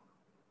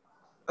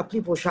अपनी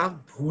पोशाक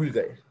भूल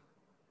गए।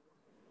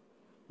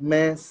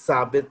 मैं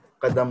साबित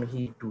कदम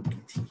ही टूटी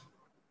थी।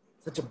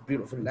 सच अ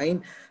ब्यूटीफुल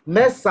लाइन।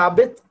 मैं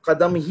साबित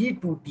कदम ही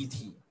टूटी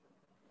थी,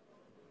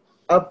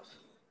 अब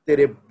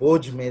तेरे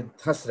बोझ में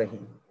धंस रही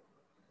हूं।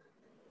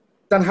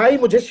 तन्हाई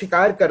मुझे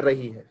शिकार कर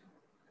रही है।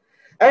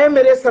 ऐ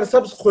मेरे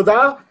सरसब्ज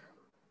खुदा,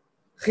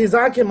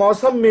 खिजा के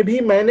मौसम में भी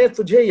मैंने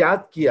तुझे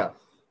याद किया।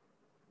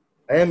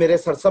 ऐ मेरे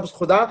सरसब्ज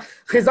खुदा,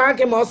 खिजा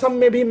के मौसम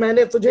में भी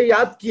मैंने तुझे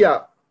याद किया।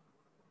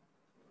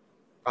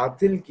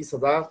 कातिल की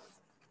सदा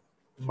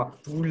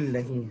मकतूल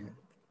नहीं है।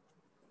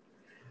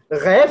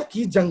 गैब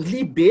की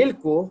जंगली बेल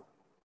को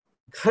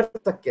घर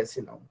तक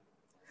कैसे लाऊं?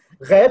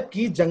 गैब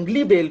की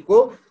जंगली बेल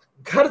को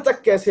घर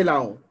तक कैसे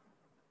लाऊं?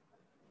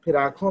 फिर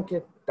आंखों के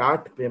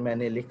टाट पे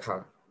मैंने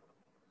लिखा,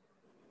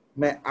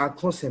 मैं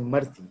आंखों से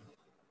मरती,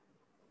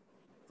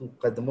 तू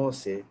कदमों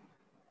से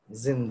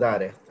जिंदा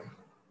रहता।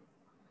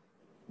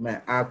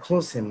 मैं आंखों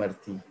से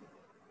मरती,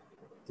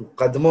 तू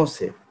कदमों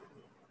से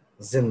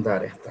जिंदा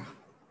रहता।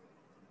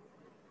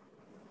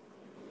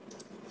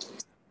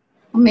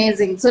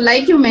 Amazing. So,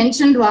 like you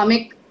mentioned,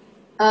 Vamik,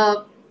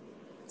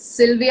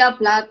 Sylvia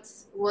Plath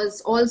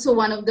was also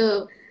one of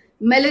the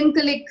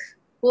melancholic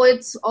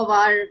poets of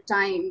our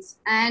times,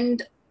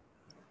 and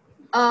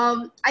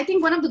I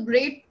think one of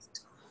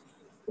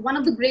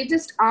the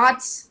greatest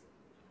arts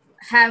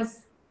have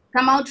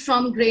come out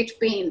from great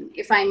pain,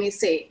 if I may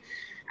say.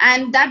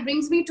 And that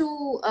brings me to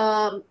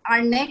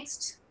our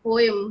next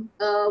poem,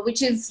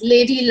 which is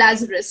Lady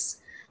Lazarus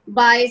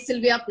by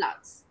Sylvia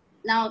Plath.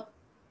 Now,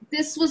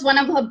 this was one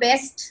of her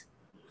best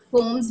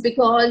poems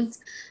because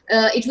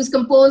it was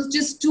composed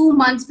just 2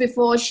 months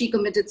before she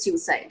committed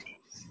suicide.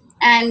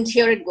 And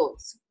here it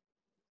goes.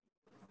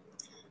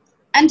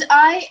 And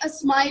I, a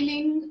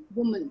smiling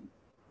woman,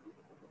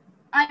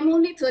 I'm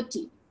only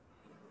 30.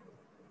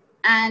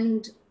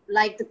 And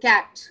like the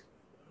cat,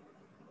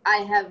 I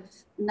have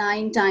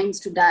 9 times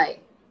to die.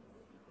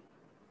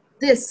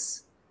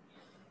 This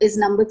is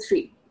number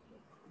 3.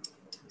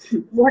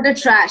 What a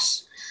trash.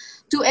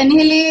 To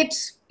annihilate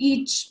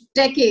each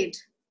decade.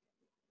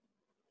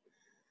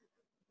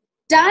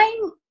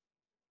 Dying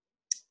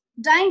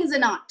is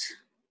an art,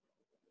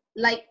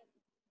 like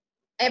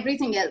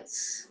everything else.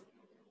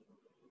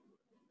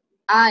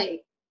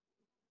 I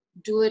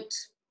do it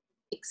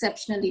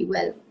exceptionally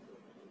well.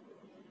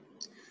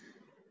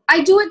 I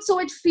do it so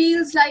it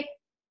feels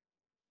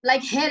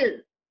like hell.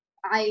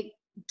 I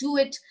do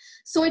it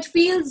so it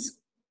feels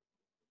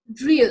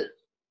real.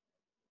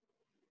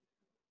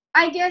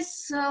 I guess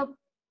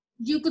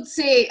you could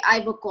say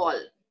I've a call.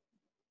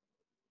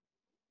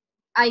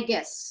 I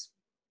guess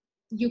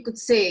you could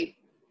say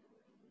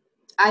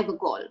I've a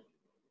call.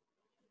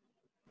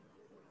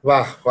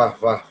 वाह वाह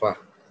वाह वाह।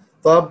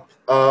 तो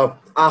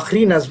अब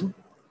आखिरी नज्म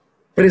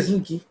prism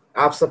की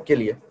आप सबके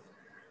लिए,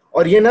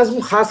 और ये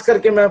नज्म खास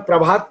करके मैं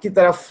प्रभात की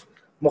तरफ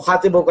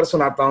मुखातिब होकर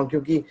सुनाता हूं,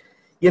 क्योंकि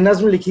ये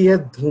नज्म लिखी है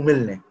धूमिल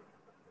ने।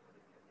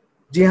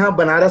 जी हाँ,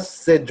 बनारस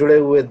से जुड़े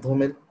हुए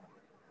धूमिल,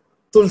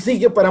 तुलसी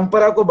के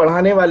परंपरा को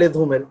बढ़ाने वाले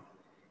धूमिल,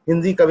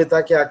 हिंदी कविता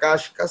के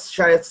आकाश का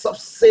शायद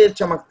सबसे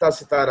चमकता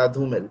सितारा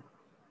धूमिल,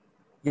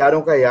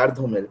 यारों का यार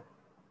धूमिल,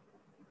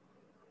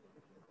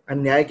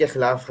 अन्याय के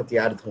खिलाफ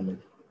हथियार धूमिल।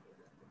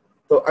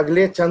 तो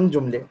अगले चंद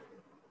जुमले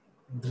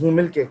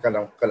धूमिल के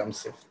कलम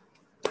से।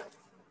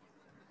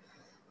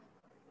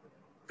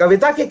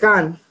 कविता के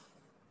कान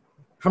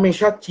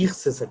हमेशा चीख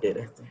से सटे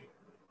रहते हैं।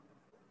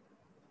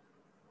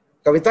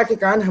 कविता के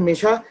कान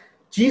हमेशा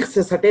चीख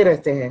से सटे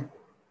रहते हैं।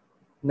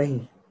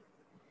 नहीं,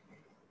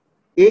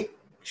 एक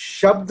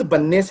शब्द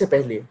बनने से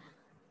पहले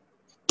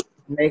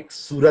मैं एक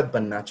सूरत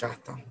बनना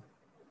चाहता हूं।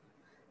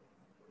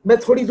 मैं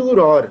थोड़ी दूर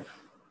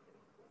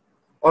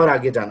और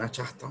आगे जाना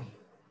चाहता हूं,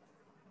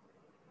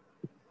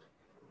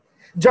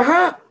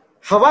 जहां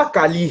हवा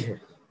काली है।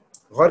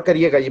 गौर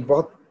करिएगा, ये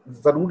बहुत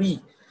जरूरी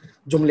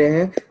जुमले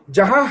हैं।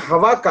 जहां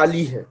हवा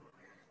काली है,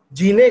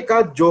 जीने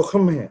का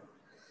जोखिम है,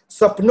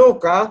 सपनों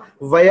का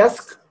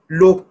वयस्क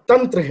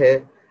लोकतंत्र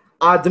है,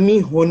 आदमी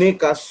होने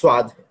का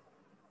स्वाद है।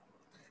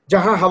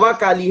 जहां हवा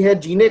काली है,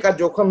 जीने का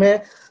जोखिम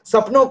है,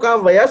 सपनों का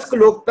वयस्क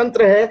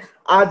लोकतंत्र है,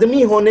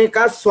 आदमी होने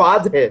का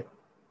स्वाद है।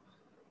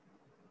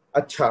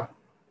 अच्छा,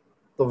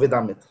 तो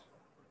विदा मित्र,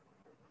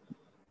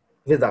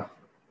 विदा,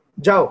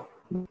 जाओ।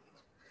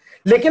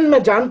 लेकिन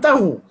मैं जानता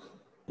हूं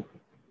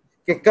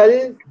कि कल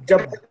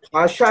जब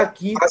भाषा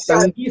की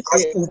तंगी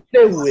से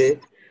उठते हुए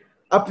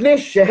अपने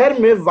शहर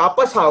में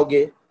वापस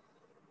आओगे,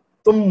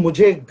 तुम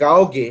मुझे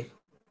गाओगे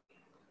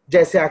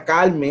जैसे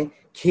अकाल में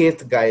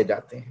खेत गाए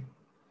जाते हैं।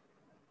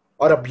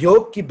 और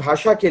अभियोग की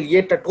भाषा के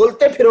लिए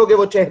टटोलते फिरोगे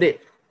वो चेहरे,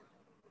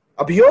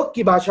 अभियोग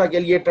की भाषा के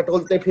लिए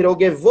टटोलते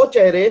फिरोगे वो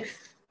चेहरे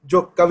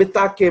जो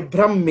कविता के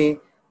भ्रम में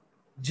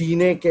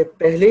जीने के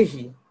पहले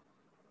ही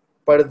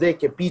पर्दे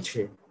के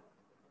पीछे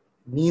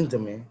नींद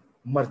में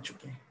मर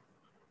चुके हैं,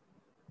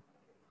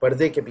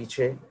 पर्दे के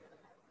पीछे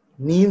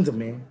नींद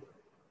में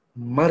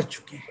मर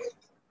चुके हैं।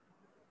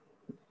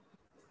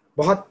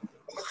 बहुत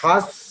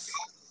खास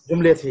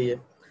जुमले थे ये।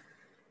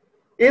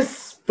 इस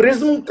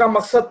प्रिज्म का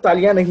मकसद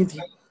तालियां नहीं थी,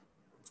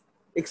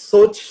 एक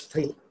सोच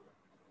थी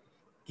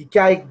कि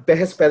क्या एक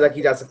बहस पैदा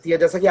की जा सकती है।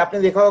 जैसा कि आपने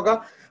देखा होगा,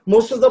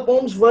 most of the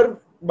poems were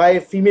by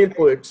female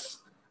poets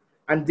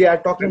and they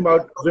are talking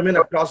about women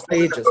across the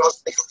ages.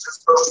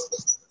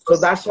 So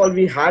that's all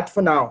we had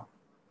for now,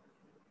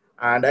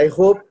 and I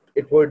hope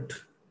it would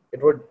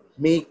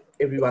make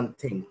everyone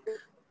think.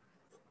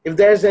 If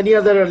there's any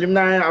other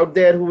alumni out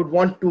there who would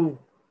want to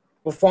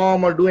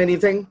perform or do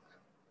anything,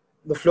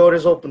 the floor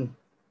is open.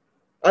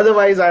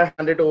 Otherwise, I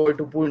hand it over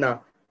to Purna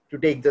to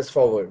take this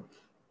forward.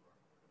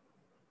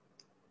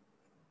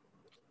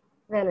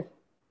 Well,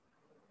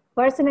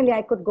 personally,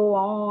 I could go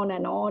on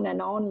and on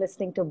and on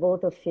listening to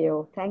both of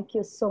you. Thank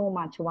you so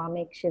much,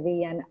 Vamik,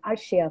 Shivi, and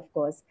Arshia, of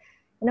course.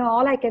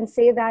 All I can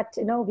say that,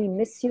 we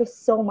miss you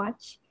so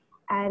much.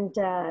 And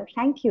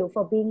thank you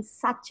for being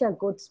such a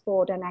good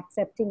sport and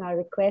accepting our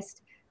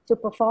request to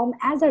perform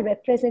as a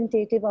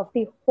representative of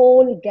the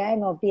whole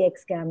gang of the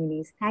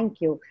ex-Graminees.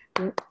 Thank you.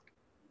 But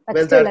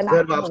well, that's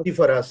very lofty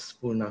for us,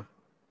 Purna.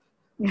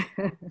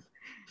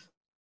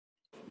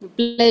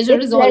 Pleasure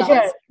it's is all pleasure.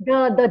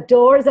 ours. The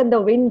doors and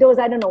the windows,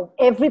 I don't know,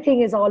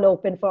 everything is all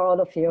open for all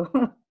of you.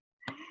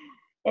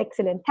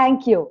 Excellent.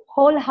 Thank you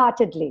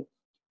wholeheartedly.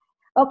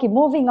 Okay,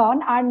 moving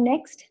on. Our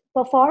next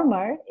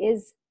performer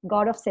is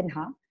Gaurav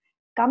Sinha,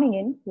 coming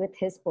in with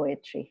his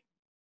poetry.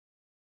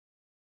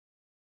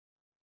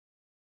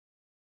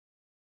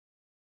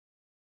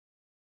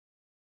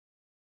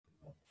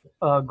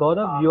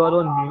 Gaurav, you are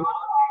on mute.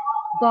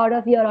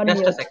 Gaurav, you're on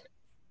Just mute. a second.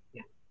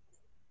 Yeah.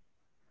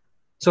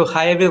 So,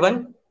 hi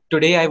everyone.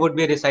 Today I would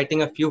be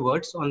reciting a few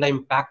words on the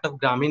impact of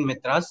Grameen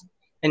Mitras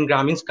and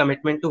Grameen's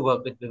commitment to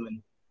work with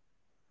women.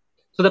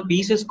 So the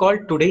piece is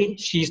called Today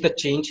She's the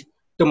Change,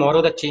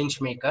 Tomorrow the Change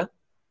Maker.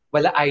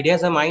 While the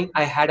ideas are mine,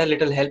 I had a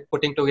little help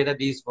putting together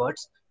these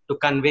words to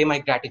convey my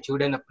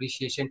gratitude and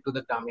appreciation to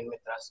the Grameen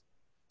Mitras.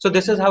 So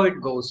this is how it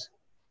goes.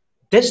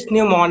 This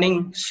new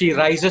morning, she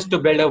rises to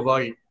build a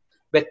world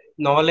with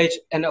knowledge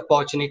and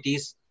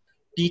opportunities,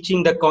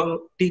 teaching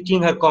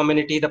her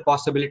community the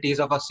possibilities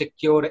of a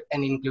secure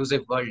and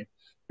inclusive world.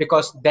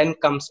 Because then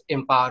comes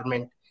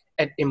empowerment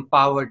and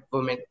empowered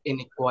women in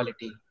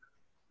equality.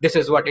 This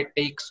is what it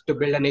takes to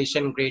build a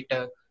nation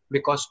greater,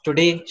 because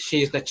today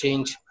she is the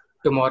change,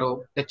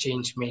 tomorrow the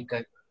change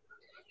maker.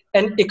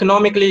 An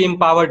economically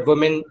empowered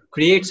woman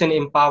creates an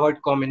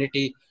empowered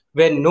community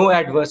where no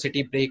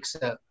adversity breaks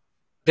her.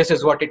 This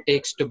is what it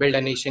takes to build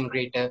a nation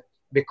greater,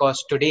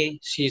 because today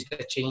she is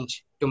the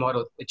change,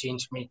 tomorrow the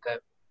change maker.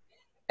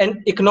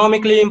 An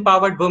economically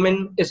empowered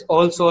woman is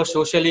also a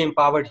socially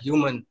empowered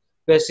human,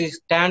 where she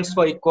stands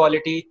for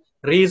equality,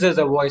 raises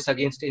a voice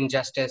against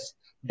injustice.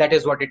 That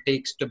is what it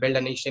takes to build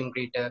a nation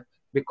greater,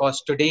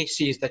 because today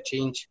she is the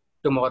change,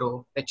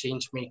 tomorrow the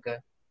change maker.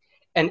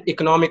 An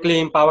economically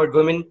empowered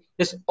woman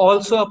is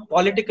also a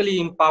politically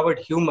empowered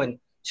human.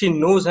 She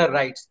knows her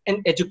rights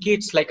and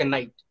educates like a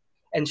knight,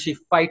 and she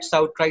fights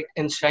outright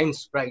and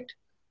shines bright.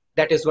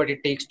 That is what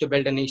it takes to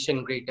build a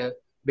nation greater,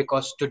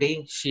 because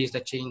today she is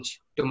the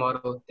change,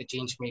 tomorrow the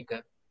change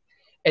maker.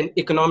 An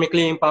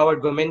economically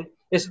empowered woman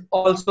is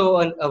also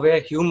an aware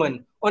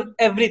human on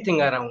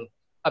everything around,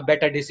 a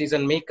better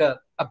decision maker,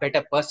 a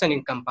better person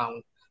in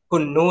compound, who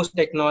knows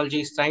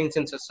technology, science,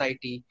 and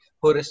society,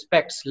 who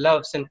respects,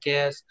 loves, and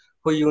cares,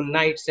 who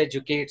unites,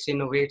 educates,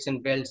 innovates,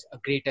 and builds a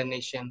greater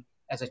nation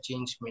as a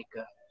change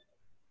maker.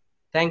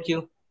 Thank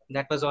you.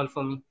 That was all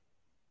for me.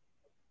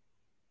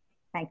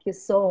 Thank you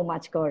so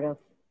much, Gaurav.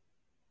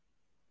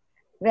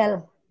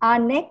 Well, our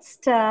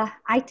next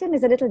item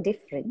is a little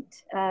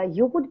different.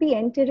 You would be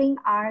entering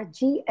our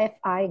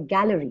GFI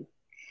gallery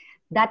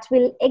that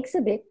will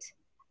exhibit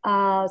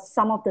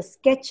some of the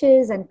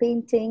sketches and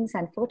paintings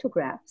and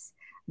photographs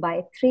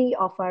by three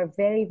of our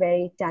very,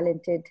 very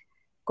talented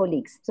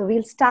colleagues. So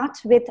we'll start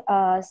with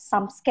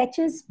some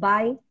sketches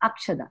by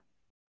Akshada.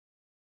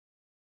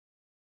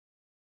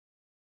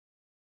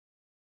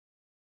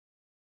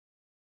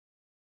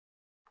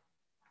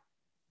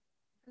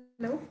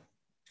 Hello.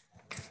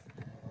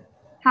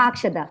 हाँ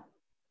Akshada,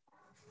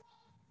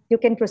 you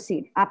can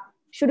proceed. आप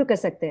शुरू कर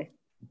सकते हैं.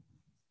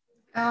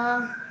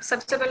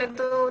 सबसे पहले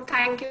तो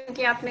thank you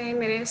कि आपने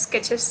मेरे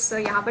स्केचेस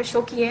यहाँ पर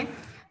शो किए.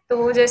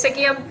 तो जैसे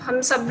कि अब हम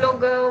सब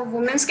लोग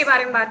वुमेन्स के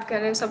बारे में बात कर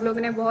रहे हैं, सब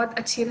लोगों ने बहुत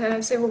अच्छी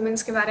तरह से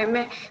वुमेन्स के बारे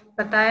में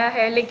बताया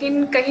है,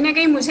 लेकिन कहीं ना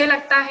कहीं मुझे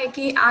लगता है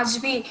कि आज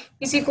भी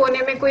किसी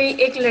कोने में कोई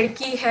एक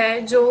लड़की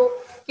है जो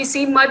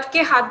किसी मर्द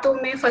के हाथों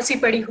में फंसी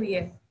पड़ी हुई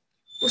है।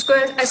 उसको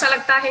ऐसा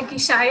लगता है कि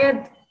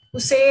शायद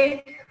उसे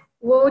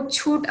वो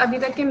छूट अभी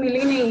तक के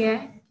मिली नहीं है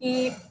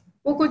कि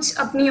वो कुछ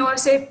अपनी ओर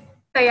से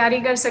तैयारी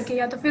कर सके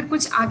या तो फिर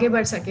कुछ आगे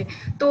बढ़ सके।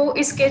 तो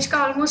इस स्केच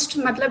का ऑलमोस्ट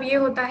मतलब ये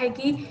होता है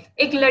कि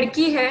एक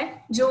लड़की है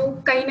जो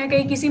कहीं ना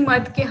कहीं किसी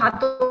मर्द के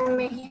हाथों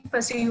में ही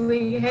फंसी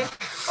हुई है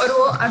और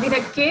वो अभी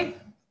तक के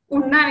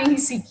उड़ना नहीं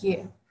सीखी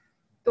है।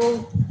 तो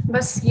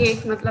बस ये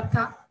एक मतलब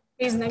था।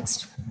 Please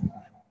next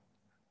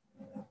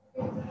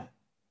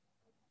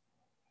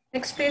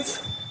next please.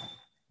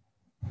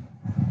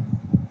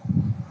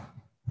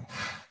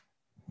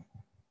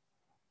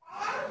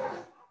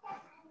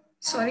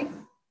 Sorry.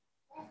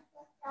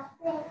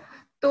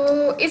 तो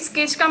इस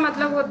स्केच का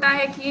मतलब होता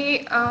है कि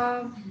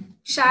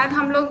शायद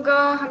हम लोग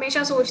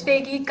हमेशा सोचते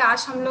हैं कि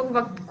काश हम लोग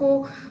वक्त को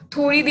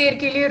थोड़ी देर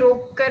के लिए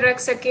रोक कर रख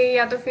सके,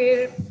 या तो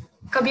फिर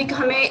कभी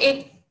हमें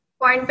एक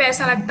पॉइंट पे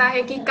ऐसा लगता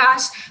है कि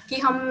काश कि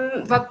हम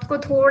वक्त को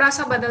थोड़ा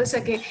सा बदल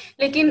सके।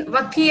 लेकिन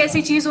वक्त ही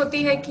ऐसी चीज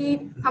होती है कि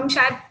हम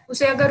शायद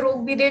उसे अगर रोक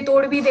भी दे,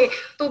 तोड़ भी दे,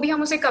 तो भी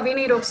हम उसे कभी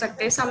नहीं रोक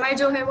सकते। समय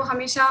जो है वो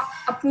हमेशा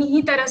अपनी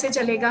ही तरह से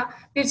चलेगा,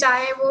 फिर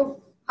चाहे वो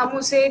हम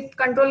उसे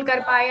कंट्रोल कर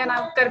पाए या ना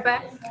कर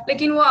पाए,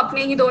 लेकिन वो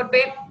अपने ही दौर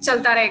पे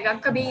चलता रहेगा,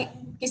 कभी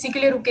किसी के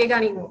लिए रुकेगा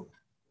नहीं वो।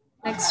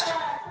 नेक्स्ट।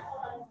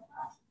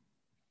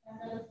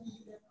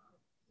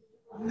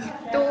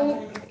 तो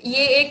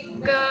ये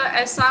एक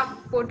ऐसा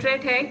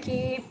पोर्ट्रेट है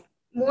कि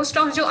मोस्ट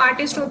ऑफ जो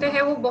आर्टिस्ट होते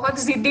हैं वो बहुत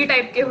जिद्दी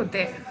टाइप के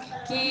होते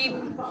हैं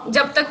कि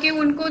जब तक कि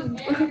उनको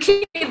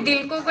उनके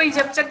दिल को कोई,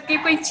 जब तक कि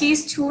कोई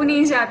चीज छू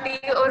नहीं जाती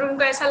और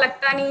उनको ऐसा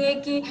लगता नहीं है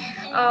कि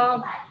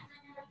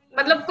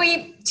मतलब कोई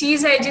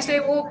चीज है जिसे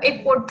वो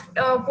एक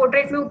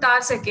पोर्ट्रेट में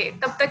उतार सके,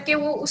 तब तक के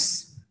वो उस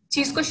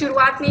चीज को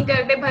शुरुआत नहीं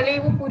करते, भले ही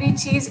वो पूरी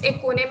चीज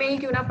एक कोने में ही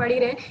क्यों ना पड़ी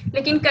रहे,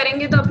 लेकिन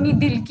करेंगे तो अपनी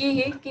दिल की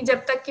ही, कि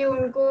जब तक कि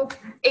उनको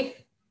एक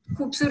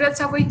खूबसूरत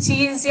सा कोई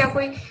चीज या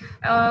कोई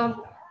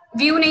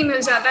व्यू नहीं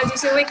मिल जाता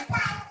जिसे वो एक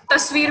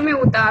तस्वीर में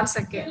उतार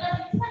सके।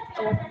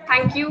 तो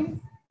थैंक यू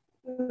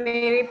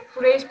मेरे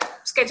पूरे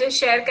स्केचेस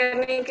शेयर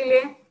करने के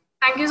लिए।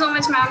 Thank you so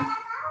much ma'am.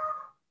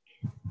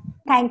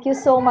 Thank you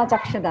so much,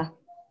 Akshada.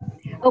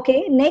 Okay,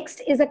 next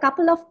is a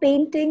couple of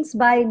paintings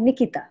by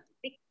Nikita.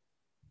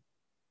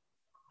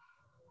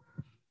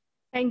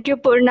 Thank you,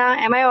 Purna.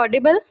 Am I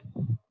audible?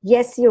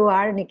 Yes, you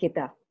are,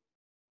 Nikita.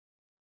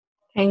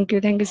 Thank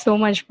you. Thank you so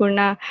much,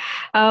 Purna.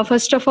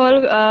 First of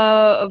all,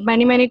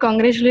 many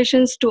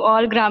congratulations to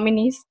all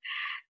Graminis.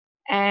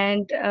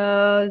 And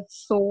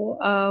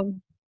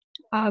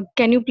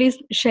can you please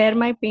share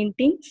my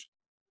paintings?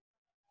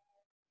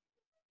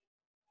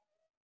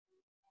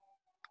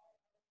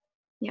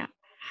 Yeah.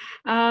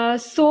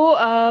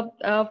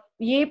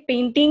 ये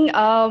painting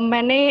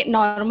मैंने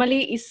normally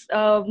इस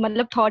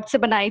मतलब thought से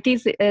बनाई थी,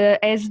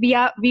 as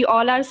we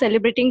all are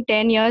celebrating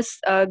 10 years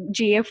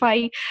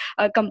GFI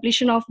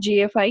completion of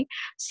GFI.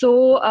 सो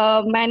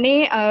मैंने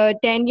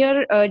 10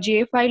 year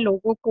GFI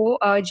लोगों को,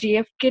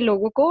 GF के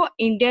लोगों को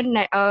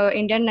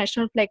इंडियन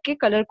नेशनल फ्लैग के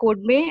कलर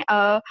कोड में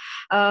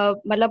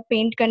मतलब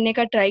पेंट करने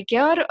का ट्राई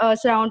किया, और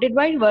surrounded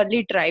by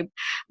Worli tribe.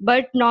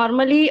 But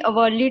normally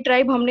Worli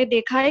tribe हमने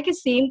देखा है कि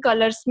सेम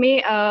कलर्स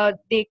में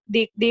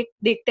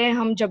देखते हैं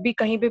हम जब भी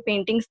कहीं पे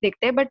पेंटिंग्स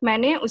देखते हैं, बट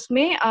मैंने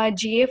उसमें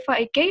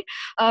GFI के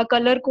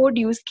कलर कोड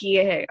यूज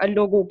किए हैं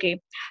लोगों के।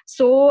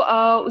 सो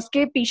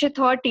उसके पीछे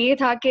थॉट ये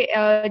था कि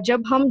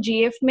जब हम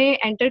GF में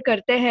एंटर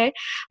करते हैं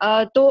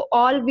तो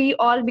वी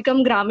ऑल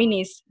बिकम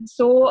ग्रामीनीज।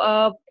 सो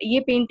ये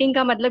पेंटिंग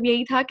का मतलब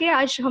यही था कि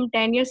आज हम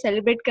 10 years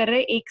सेलिब्रेट कर रहे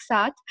हैं एक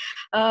साथ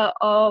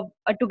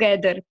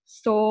टुगेदर।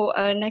 So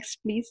next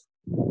please.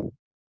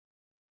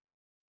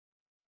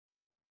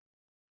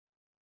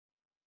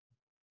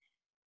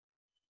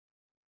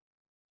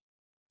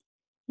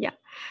 या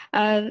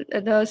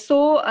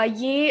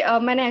ये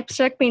मैंने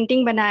एब्स्ट्रैक्ट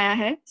पेंटिंग बनाया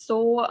है।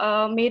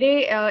 मेरे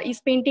इस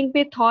पेंटिंग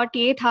पे थॉट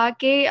ये था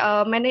कि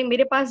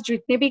मेरे पास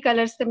जितने भी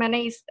कलर्स थे मैंने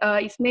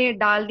इसमें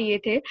डाल दिए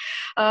थे,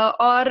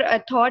 और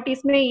थॉट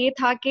इसमें ये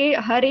था कि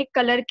हर एक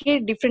कलर के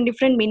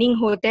डिफरेंट मीनिंग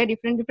होते हैं,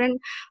 डिफरेंट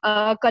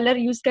कलर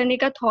यूज करने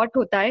का थॉट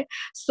होता है।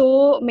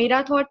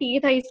 मेरा थॉट ये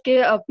था इसके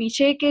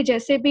पीछे के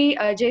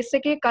जैसे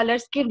कि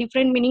कलर्स के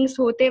डिफरेंट मीनिंग्स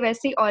होते हैं,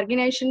 वैसे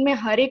ऑर्गेनाइजेशन में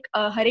हर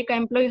एक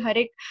एम्प्लॉय, हर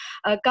एक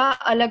का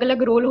अलग अलग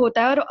रोल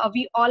होता है, और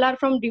we all are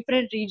from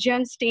different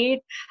reason,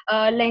 state,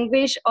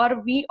 language, और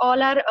we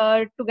all are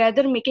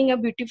together making a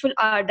beautiful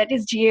art, that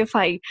is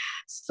GFI।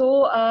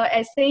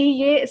 ऐसे ही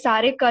ये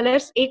सारे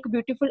कलर्स एक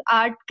ब्यूटीफुल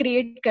आर्ट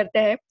क्रिएट करते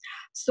हैं।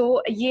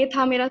 ये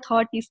था मेरा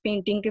थॉट इस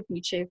पेंटिंग के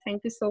पीछे।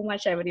 Thank you so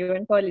much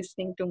everyone for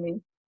listening to me.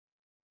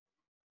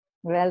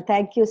 Well,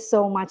 thank you so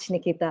much,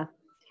 Nikita.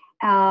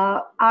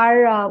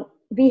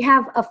 We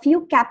have a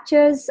few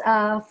captures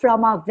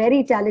from our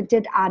very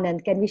talented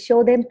Anand. Can we show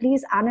them,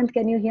 please? Anand,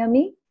 can you hear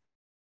me?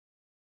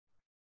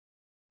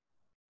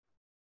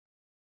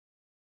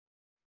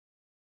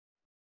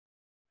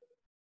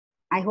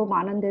 I hope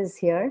Anand is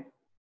here.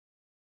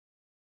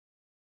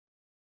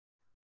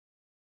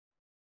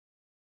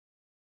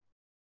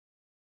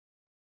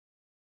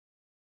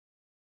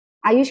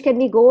 Ayush, can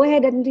we go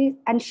ahead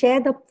and share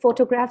the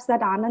photographs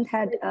that Anand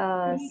had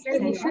He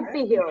sent should us?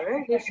 be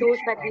here. He shows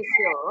that he's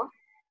here.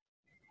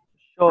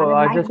 Sure, Anand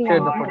I might just be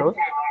shared on the mute. photos.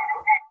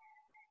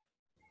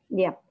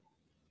 Yeah.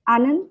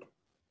 Anand?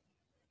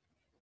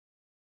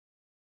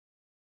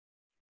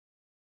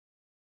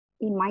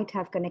 He might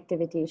have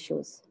connectivity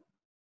issues.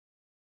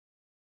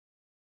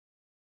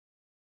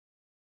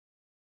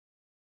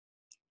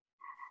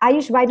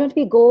 Ayush, why don't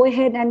we go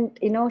ahead and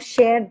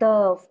share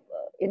the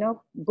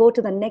go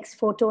to the next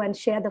photo and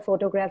share the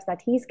photographs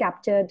that he's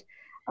captured,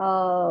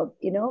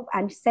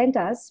 and sent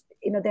us.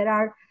 There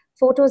are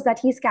photos that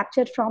he's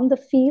captured from the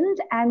field,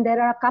 and there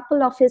are a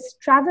couple of his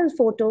travel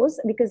photos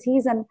because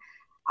he's an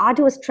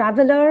arduous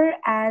traveler,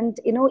 and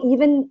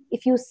even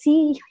if you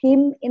see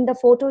him in the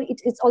photo,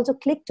 it's also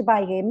clicked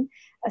by him,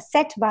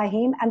 set by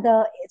him, and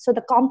so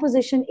the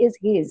composition is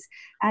his,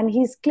 and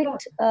he's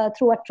clicked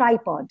through a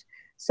tripod.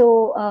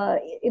 So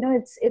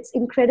it's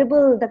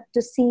incredible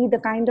to see the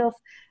kind of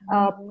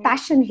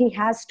passion he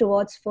has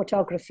towards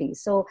photography.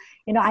 So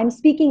I'm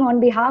speaking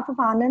on behalf of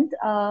Anand,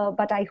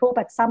 but I hope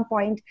at some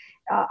point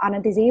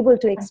Anand is able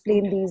to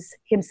explain these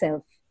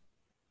himself.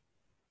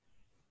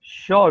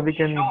 Sure, we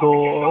can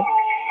go.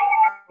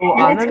 So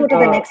Let's go to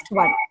the next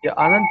one. Yeah,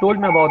 Anand told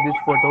me about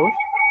these photos.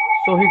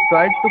 So he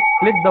tried to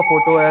click the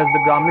photo as the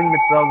Grameen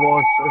Mitra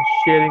was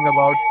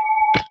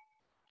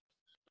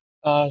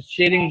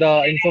sharing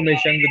the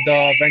information with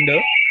the vendor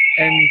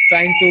and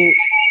trying to,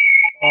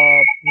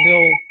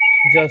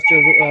 just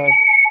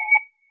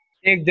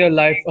take their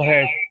life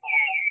ahead.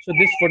 So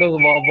this photo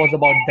was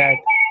about that.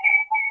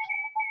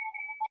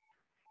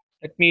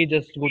 Let me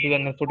just go to the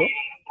next photo.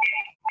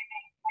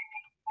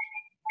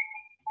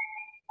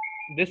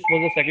 This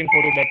was the second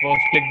photo that was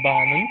clicked by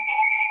Anand.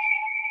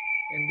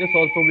 In this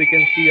also we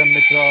can see a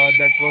Mitra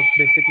that was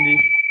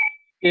basically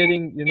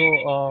sharing,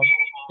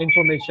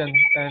 information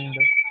and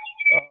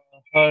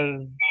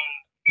her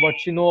what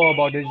she know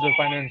about digital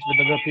finance with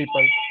other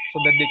people so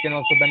that they can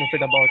also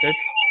benefit about it.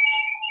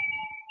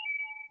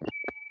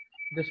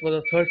 This was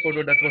the third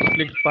photo that was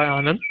clicked by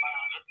Anand.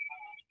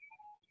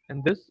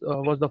 And this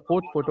was the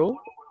fourth photo.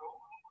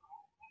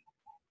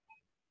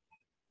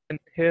 And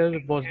here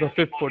was the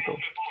fifth photo.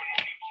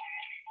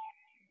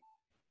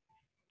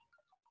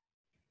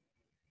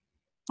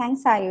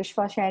 Thanks, Ayush,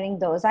 for sharing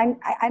those. And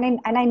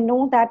I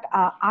know that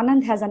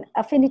Anand has an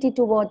affinity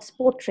towards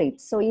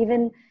portraits. So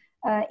even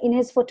in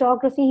his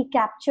photography,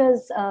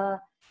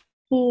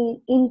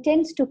 he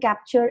intends to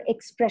capture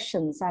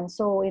expressions. And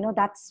so,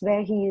 that's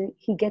where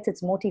he gets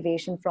its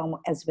motivation from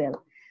as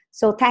well.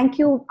 So thank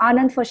you,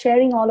 Anand, for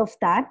sharing all of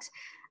that.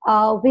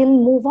 We'll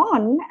move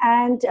on.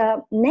 And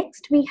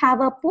next we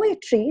have a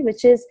poetry,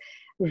 which is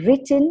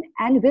written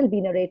and will be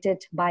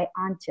narrated by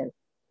Anchal.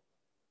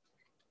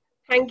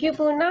 Thank you,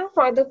 Purna,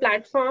 for the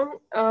platform.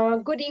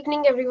 Good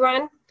evening,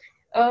 everyone.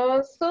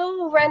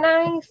 So when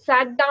I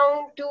sat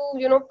down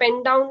to,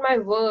 pen down my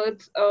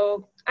words,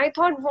 I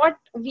thought what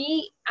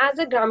we as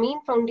a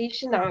Grameen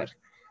Foundation are,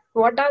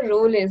 what our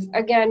role is,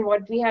 again,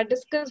 what we had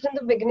discussed in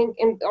the beginning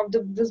of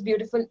this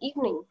beautiful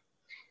evening.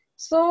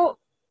 So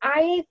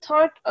I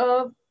thought,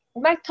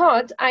 my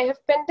thoughts, I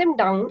have penned them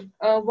down,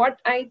 what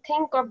I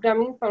think of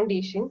Grameen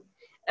Foundation.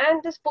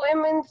 And this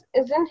poem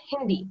is in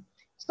Hindi.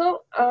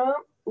 So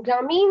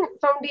Grameen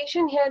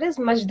Foundation here is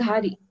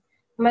Majdhari.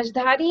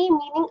 Majdhari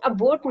meaning a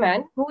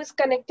boatman who is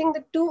connecting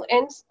the two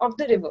ends of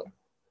the river.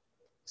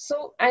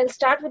 So I'll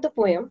start with the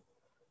poem.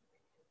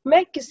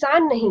 मैं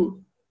किसान नहीं,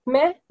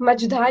 मैं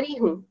मझधारी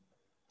हूँ.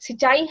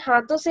 सिंचाई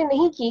हाथों से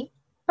नहीं की,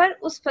 पर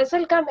उस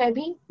फसल का मैं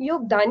भी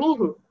योगदानी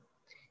हूँ.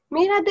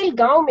 मेरा दिल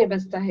गांव में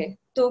बसता है,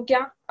 तो क्या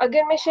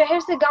अगर मैं शहर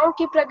से गांव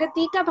की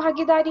प्रगति का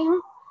भागीदारी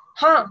हूँ?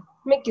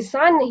 हाँ, मैं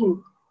किसान नहीं,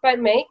 पर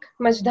मैं एक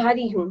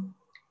मझधारी हूँ.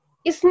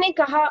 इसने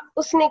कहा,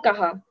 उसने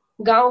कहा,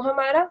 गांव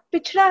हमारा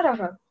पिछड़ा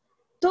रहा.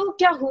 तो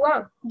क्या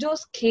हुआ जो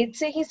उस खेत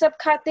से ही सब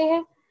खाते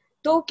हैं?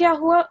 तो क्या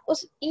हुआ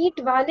उस ईंट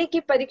वाले के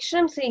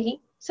परिश्रम से ही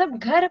सब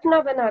घर अपना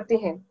बनाते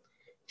हैं?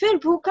 फिर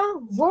भूखा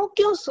वो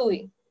क्यों सोए?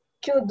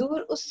 क्यों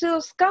दूर उससे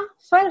उसका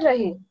फल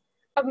रहे?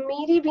 अब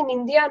मेरी भी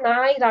निंदिया ना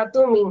आए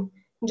रातों में,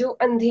 जो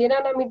अंधेरा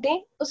न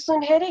मिटे उस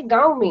सुनहरे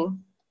गांव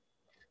में.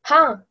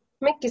 हाँ,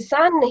 मैं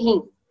किसान नहीं,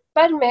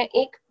 पर मैं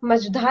एक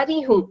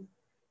मझधारी हूँ.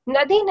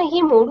 नदी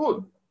नहीं मोड़ूं,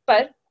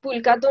 पर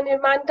पुल का तो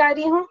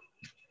निर्माणकारी हूँ.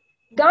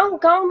 गांव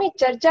गांव में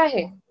चर्चा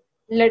है,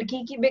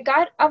 लड़की की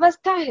बेकार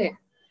अवस्था है.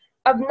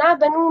 अब ना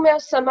बनूं मैं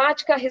उस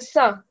समाज का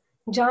हिस्सा,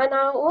 जहां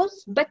ना हो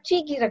उस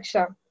बच्ची की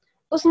रक्षा.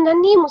 उस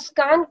नन्ही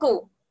मुस्कान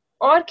को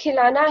और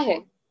खिलाना है.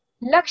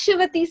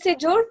 लक्ष्यवती से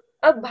जोड़,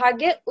 अब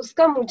भाग्य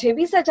उसका मुझे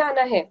भी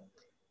सजाना है.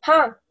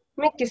 हाँ,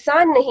 मैं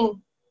किसान नहीं,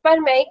 पर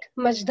मैं एक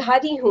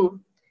मझधारी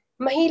हूँ.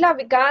 महिला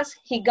विकास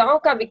ही गांव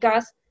का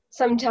विकास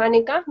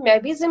समझाने का मैं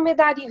भी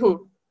जिम्मेदारी हूँ.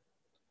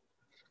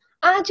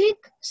 आज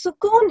एक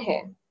सुकून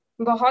है,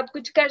 बहुत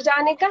कुछ कर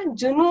जाने का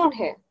जुनून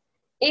है.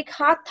 एक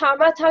हाथ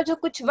थामा था जो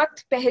कुछ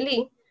वक्त पहले,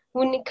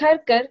 वो निखर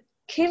कर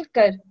खिल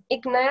कर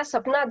एक नया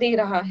सपना दे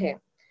रहा है.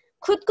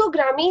 खुद को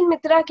ग्रामीण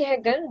मित्रा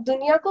कहकर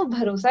दुनिया को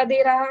भरोसा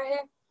दे रहा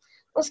है.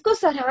 उसको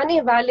सराहने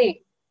वाले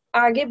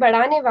आगे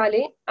बढ़ाने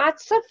वाले आज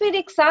सब फिर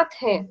एक साथ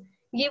हैं।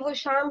 ये वो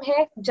शाम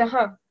है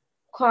जहां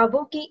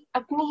ख्वाबों की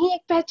अपनी ही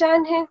एक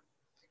पहचान है।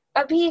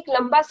 अभी एक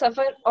लंबा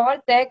सफर और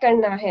तय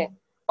करना है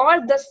और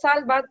 10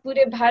 साल बाद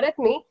पूरे भारत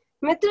में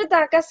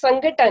मित्रता का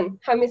संगठन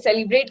हमें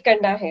सेलिब्रेट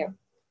करना है।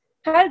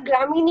 हर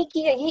ग्रामीणी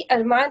की यही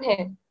अरमान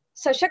है,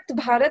 सशक्त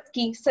भारत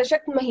की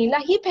सशक्त महिला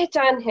ही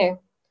पहचान है।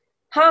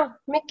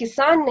 हाँ, मैं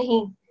किसान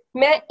नहीं,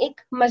 मैं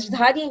एक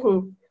मझधारी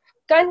हूँ,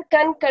 कन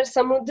कन कर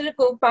समुद्र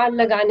को पार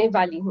लगाने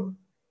वाली हूँ।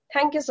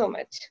 Thank you so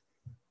much.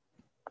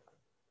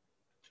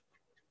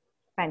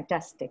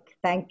 Fantastic,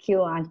 thank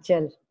you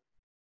आंचल।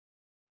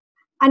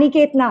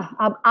 अनिकेतना,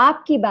 अब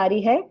आपकी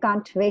बारी है।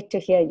 Can't wait to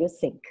here you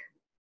sing.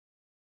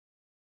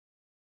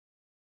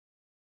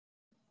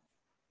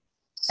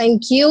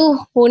 Thank you,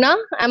 Puna.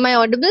 Am I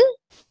audible?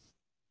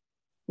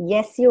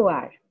 Yes, you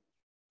are.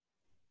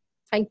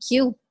 Thank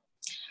you.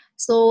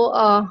 So,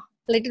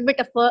 little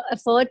bit of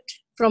effort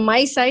from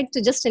my side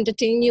to just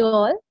entertain you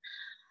all.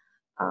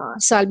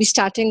 So I'll be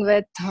starting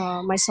with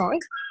my song.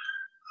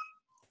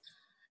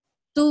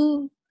 तू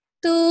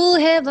तू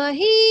है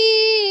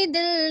वही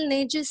दिल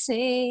ने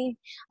जिसे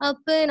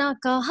अपना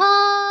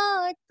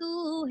कहा,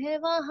 तू है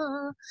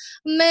वहाँ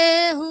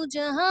मैं हूँ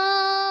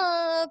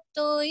जहाँ, अब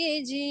तो ये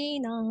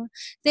जीना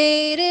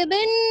तेरे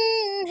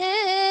बिन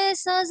है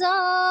सजा।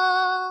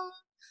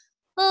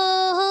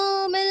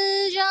 ओ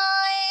मिल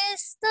जाए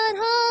इस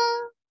तरह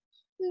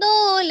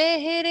दो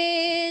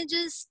लहरें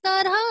जिस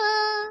तरह,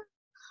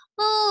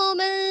 ओ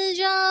मिल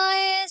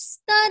जाए इस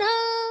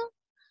तरह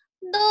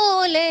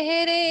दो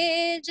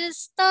लहरें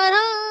जिस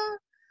तरह,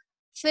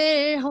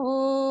 फिर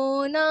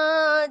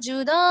होना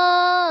जुदा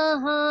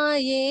हाँ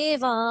ये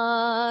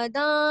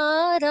वादा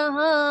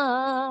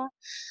रहा,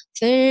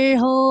 फिर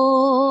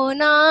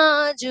होना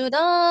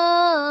जुदा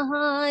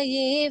हाँ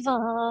ये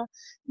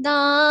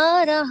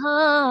वादा रहा।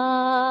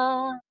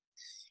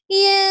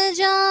 ये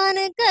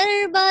जान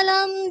कर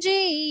बलम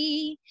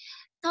जी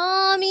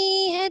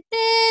थामी है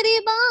तेरी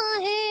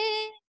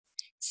बाहें,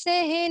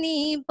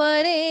 सहनी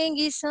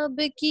पड़ेंगी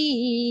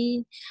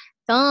सबकी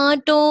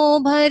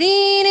कांटों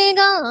भरी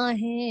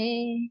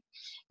निगाहें।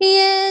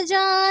 ये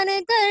जान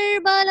कर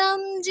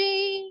बलम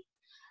जी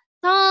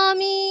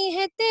थामी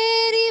है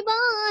तेरी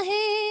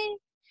बाहें,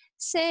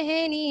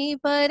 सहनी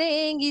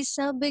पड़ेंगी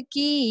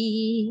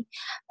सबकी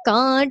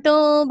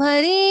कांटों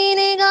भरी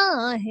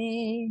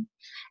निगाहें।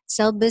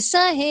 सब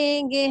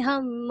सहेंगे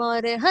हम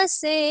और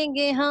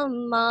हंसेंगे हम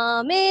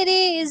माँ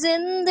मेरी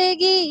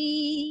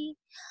जिंदगी,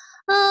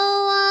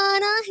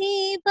 आना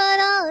ही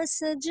परा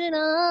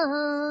सजना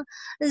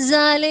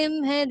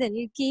जालिम है दिल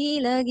की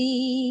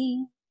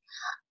लगी,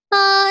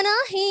 आना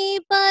ही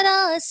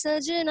परा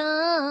सजना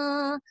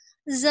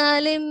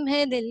जालिम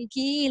है दिल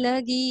की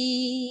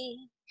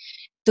लगी।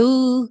 तू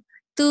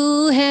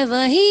तू है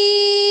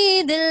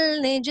वही दिल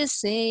ने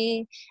जिसे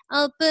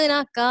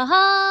अपना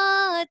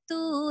कहा,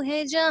 तू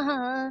है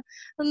जहाँ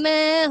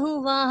मैं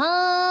हूँ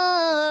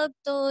वहाँ, अब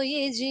तो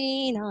ये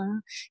जीना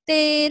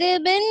तेरे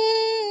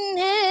बिन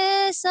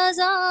है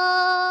सजा।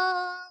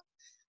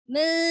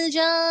 मिल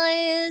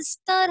जाए इस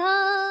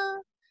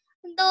तरह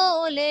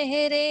दो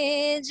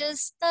लहरें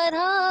जिस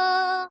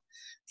तरह,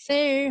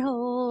 फिर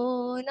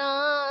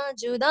होना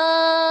जुदा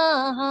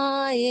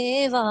हाँ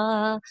ये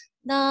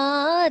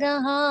वादा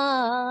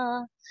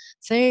रहा,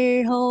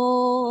 फिर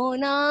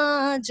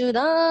होना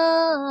जुदा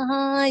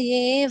हाँ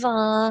ये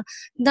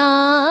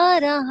वादा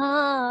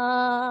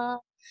रहा।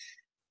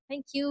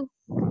 Thank you.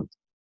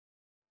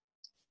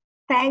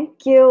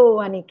 Thank you,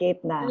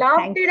 Aniketna. Loved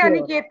Thank it, you.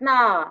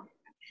 Aniketna.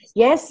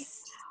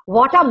 Yes,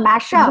 what a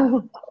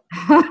mashup.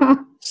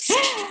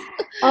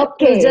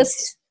 Okay.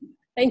 Just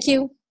thank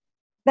you.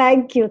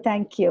 Thank you,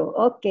 thank you.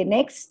 Okay,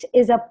 next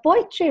is a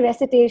poetry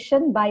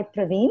recitation by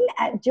Praveen,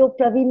 जो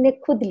प्रवीण ने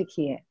खुद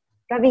लिखी है.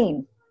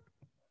 Praveen.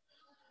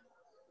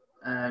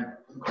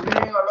 Good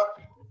evening, all of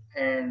you,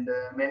 and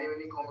many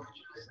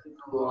congratulations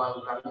to all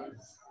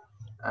Grameens.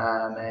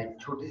 मैं एक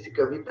छोटी सी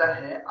कविता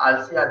है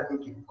आलसी आदमी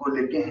की को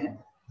लेके हैं,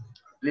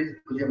 प्लीज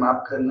मुझे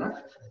माफ करना।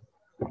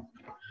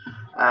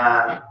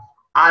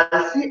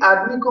 आलसी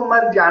आदमी को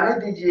मर जाने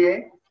दीजिए,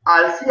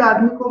 आलसी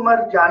आदमी को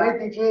मर जाने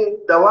दीजिए,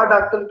 दवा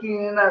डॉक्टर की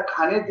इन्हें ना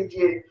खाने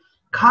दीजिए।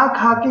 खा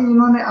खा के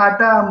इन्होंने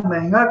आटा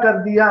महंगा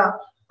कर दिया,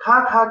 खा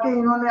खा के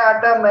इन्होंने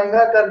आटा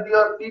महंगा कर दिया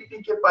और पी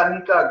पी के पानी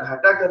का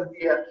घाटा कर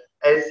दिया।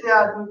 ऐसे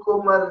आदमी को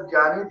मर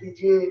जाने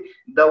दीजिए,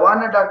 दवा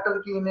न डॉक्टर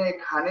की इन्हें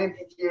खाने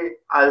दीजिए,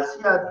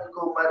 आलसी आदमी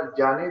को मर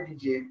जाने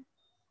दीजिए।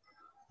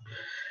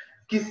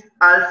 किस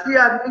आलसी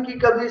आदमी की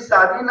कभी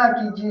शादी ना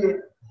कीजिए,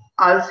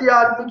 आलसी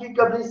आदमी की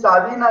कभी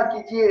शादी ना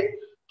कीजिए,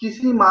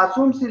 किसी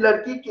मासूम सी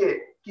लड़की के,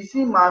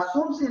 किसी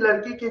मासूम सी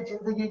लड़की के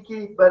जिंदगी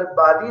की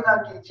बर्बादी ना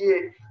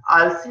कीजिए,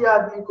 आलसी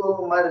आदमी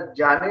को मर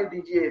जाने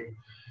दीजिए।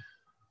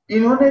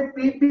 इन्होंने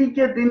पी पी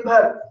के दिन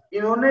भर,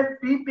 इन्होंने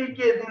पी पी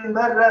के दिन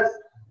भर रस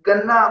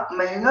गन्ना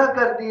महंगा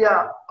कर दिया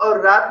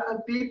और रात में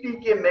पी पी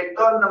के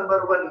मैकडॉल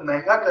नंबर 1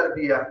 महंगा कर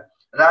दिया,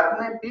 रात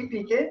में पी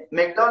पी के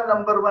मैकडॉल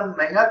नंबर 1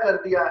 महंगा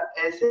कर दिया।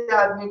 ऐसे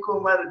आदमी को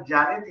मर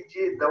जाने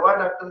दीजिए, दवा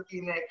डॉक्टर की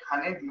इन्हें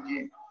खाने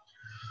दीजिए।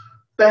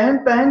 पहन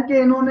पहन के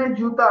इन्होंने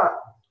जूता,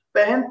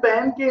 पहन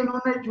पहन के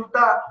इन्होंने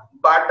जूता,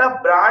 बाटा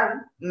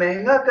ब्रांड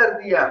महंगा कर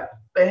दिया।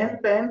 पहन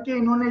पहन के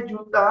इन्होंने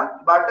जूता,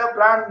 बाटा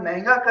ब्रांड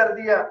महंगा कर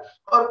दिया।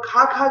 और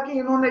खा खा के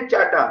इन्होंने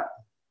चाटा,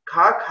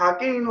 खा खा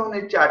के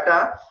इन्होंने चाटा,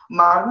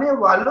 मारने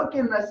वालों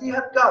के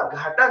नसीहत का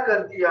घाटा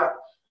कर दिया।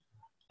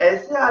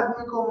 ऐसे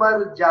आदमी को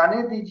मर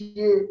जाने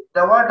दीजिए,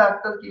 दवा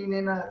डॉक्टर की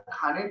इन्हें न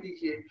खाने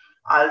दीजिए।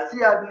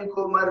 आलसी आदमी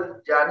को मर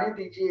जाने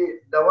दीजिए,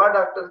 दवा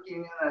डॉक्टर की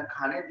इन्हें न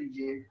खाने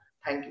दीजिए।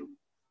 Thank you.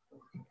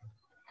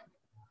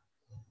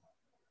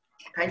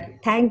 Thank you.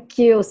 Thank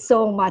you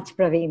so much,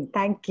 Praveen.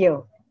 Thank you.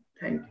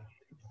 Thank you.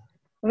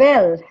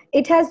 Well,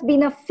 it has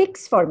been a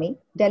fix for me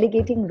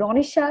delegating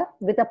Ronisha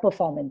with a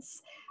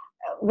performance.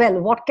 Well,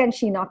 what can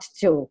she not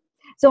do?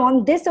 So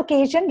on this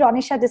occasion,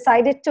 Ronisha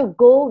decided to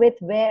go with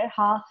where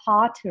her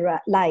heart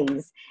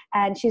lies,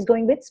 and she's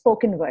going with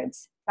spoken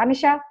words.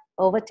 Ronisha,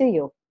 over to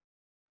you.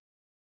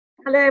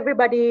 Hello,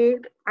 everybody.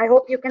 I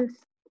hope you can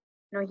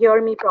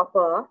hear me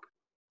proper.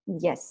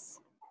 Yes.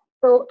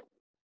 So,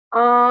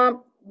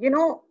 you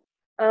know,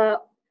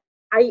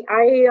 I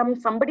am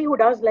somebody who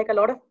does like a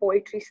lot of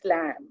poetry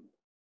slam,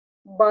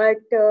 but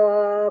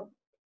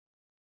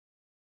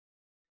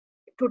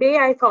today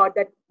I thought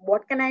that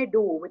what can I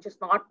do which is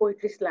not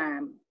poetry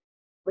slam,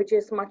 which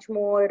is much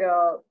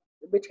more,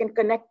 which can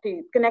connect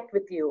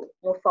with you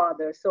more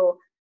farther. So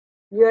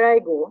here I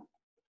go.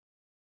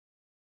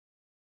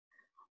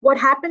 What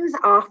happens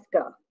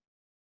after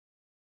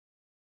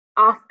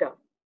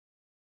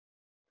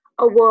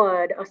a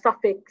word, a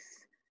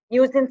suffix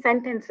used in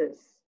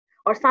sentences,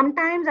 or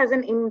sometimes as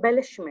an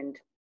embellishment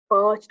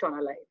perched on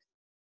our lives,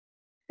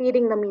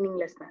 feeding the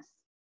meaninglessness.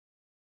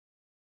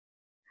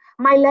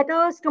 My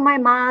letters to my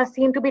ma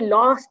seem to be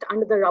lost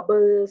under the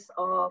rubbles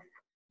of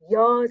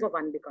years of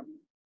unbecoming.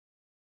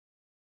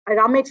 I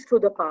rummaged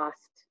through the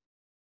past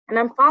and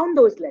I found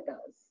those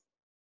letters,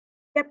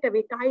 kept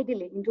away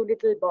tidily into a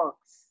little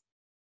box,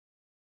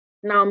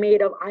 now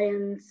made of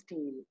iron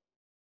steel.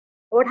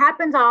 What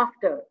happens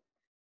after?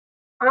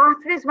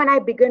 After is when I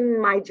begin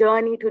my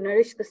journey to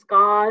nourish the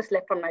scars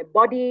left on my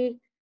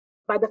body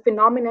by the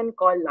phenomenon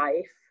called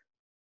life.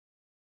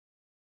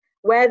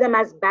 Wear them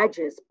as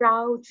badges,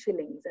 proud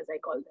shillings, as I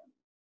call them.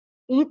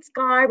 Each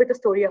scar with a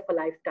story of a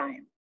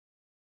lifetime.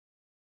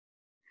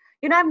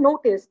 You know, I've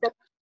noticed that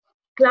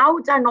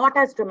clouds are not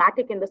as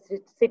dramatic in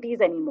the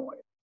cities anymore.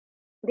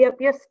 They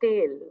appear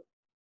stale.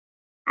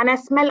 And I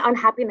smell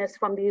unhappiness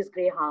from these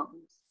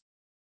greyhounds.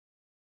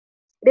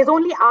 It is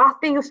only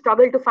after you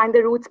struggle to find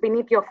the roots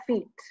beneath your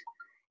feet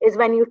is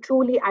when you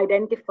truly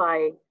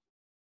identify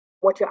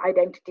what your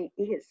identity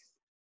is.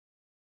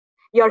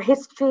 Your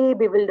history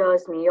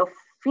bewilders me. Your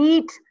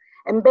feet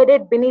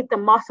embedded beneath the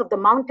moss of the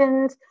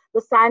mountains,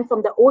 the sand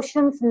from the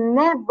oceans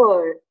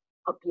never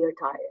appear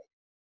tired.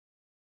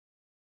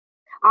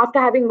 After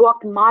having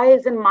walked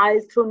miles and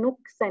miles through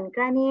nooks and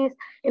crannies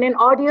in an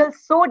ordeal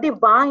so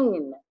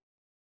divine,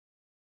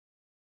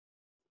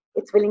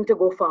 it's willing to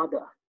go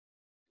farther.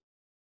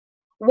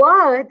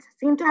 Words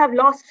seem to have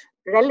lost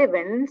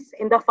relevance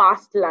in the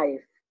fast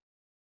life,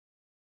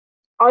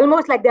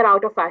 almost like they're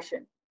out of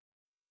fashion.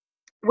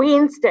 We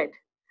instead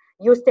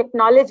use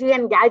technology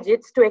and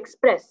gadgets to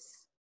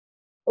express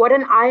what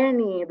an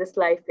irony this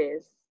life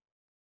is.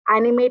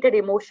 Animated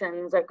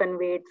emotions are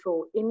conveyed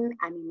through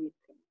inanimate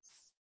things.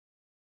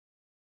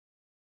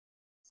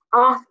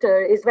 After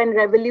is when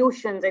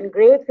revolutions and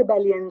great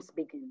rebellions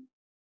begin,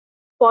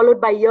 followed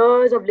by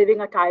years of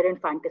living a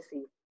tyrant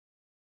fantasy.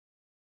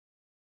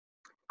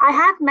 I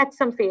have met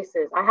some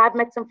faces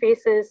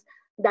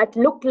that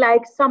look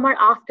like summer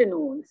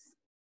afternoons,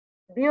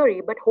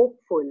 weary but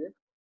hopeful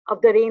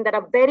of the rain that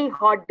a very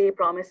hot day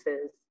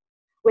promises,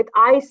 with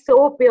eyes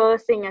so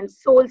piercing and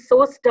soul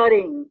so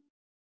stirring,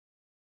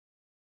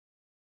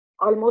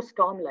 almost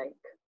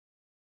storm-like.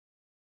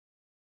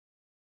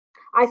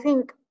 I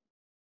think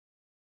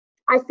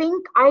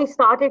I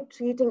started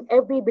treating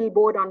every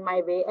billboard on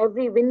my way,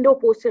 every window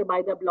poster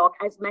by the block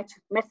as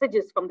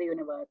messages from the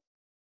universe.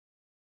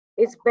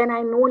 It's when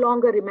I no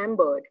longer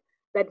remembered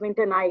that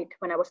winter night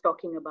when I was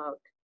talking about.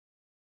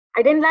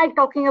 I didn't like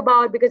talking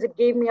about because it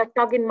gave me a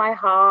tug in my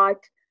heart,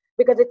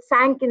 because it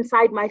sank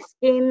inside my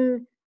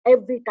skin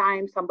every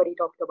time somebody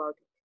talked about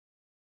it.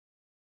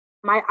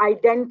 My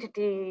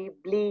identity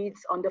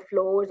bleeds on the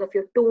floors of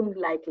your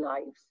tomb-like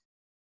lives.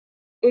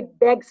 It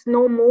begs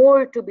no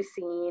more to be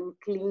seen,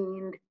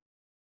 cleaned.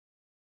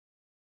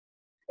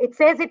 It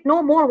says it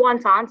no more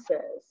wants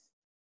answers.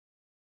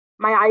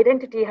 My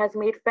identity has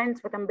made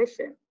friends with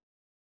ambition.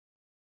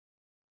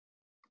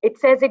 It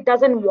says it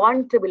doesn't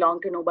want to belong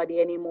to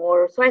nobody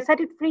anymore, so I set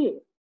it free.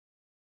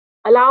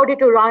 Allowed it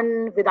to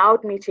run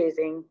without me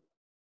chasing.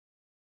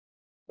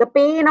 The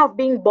pain of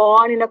being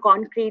born in a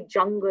concrete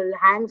jungle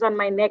hangs on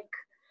my neck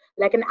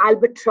like an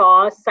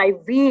albatross. I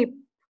weep,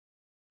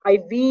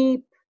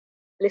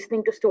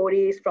 listening to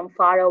stories from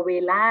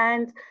faraway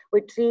lands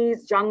with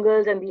trees,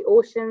 jungles, and the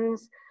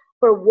oceans.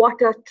 For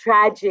what a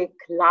tragic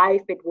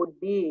life it would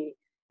be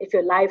if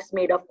your life's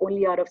made up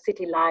only out of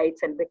city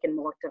lights and brick and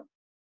mortar.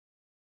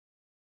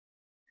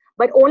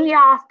 but only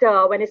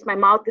after, when my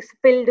mouth is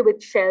filled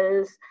with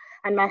shells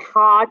and my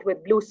heart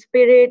with blue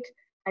spirit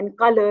and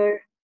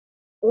color,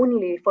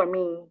 only for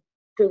me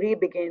to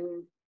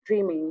re-begin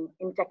dreaming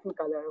in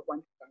Technicolor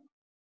once again.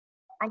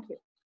 Thank you.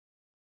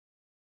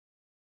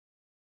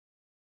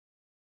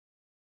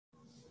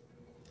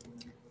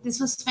 This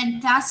was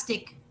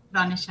fantastic,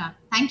 Ronisha.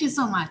 Thank you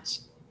so much.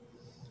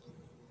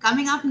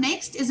 Coming up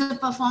next is a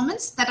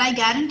performance that I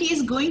guarantee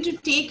is going to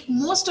take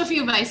most of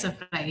you by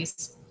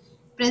surprise.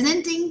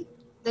 Presenting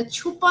the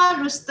Chupa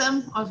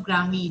Rustam of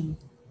Grameen,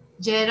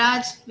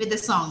 Jairaj with a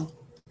song.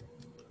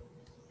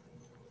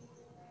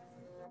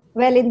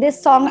 Well, in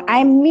this song,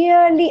 I'm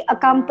merely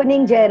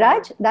accompanying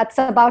Jairaj. That's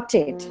about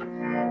it.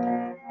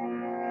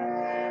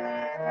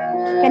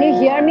 Can you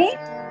hear me?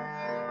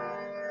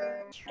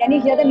 Can you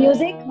hear the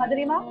music,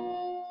 Madhurima?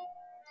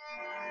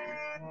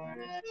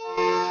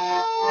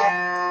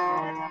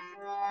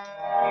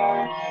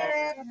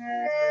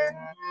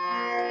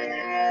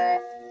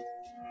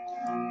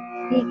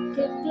 एक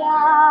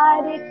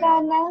प्यार का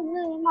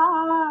नगमा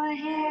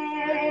है,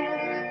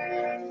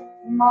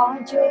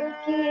 मौजों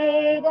की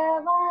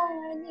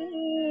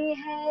रवानी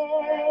है।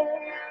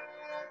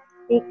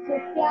 एक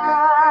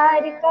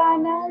प्यार का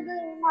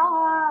नगमा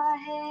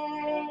है,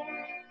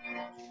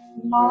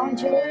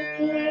 मौजों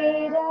की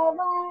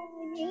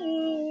रवानी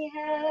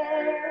है।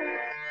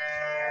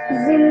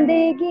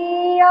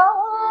 जिंदगी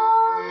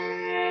और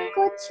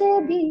कुछ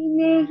भी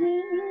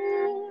नहीं,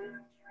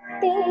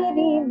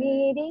 तेरी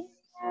मेरी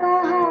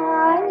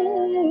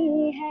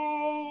कहानी है।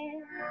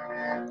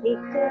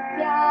 एक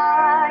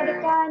प्यार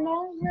का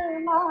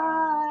नगमा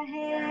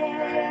है,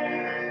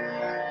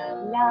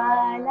 ला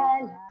ला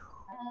ला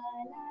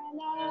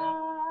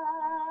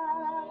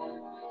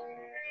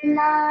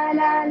ला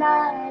ला ला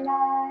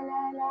ला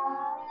ला ला।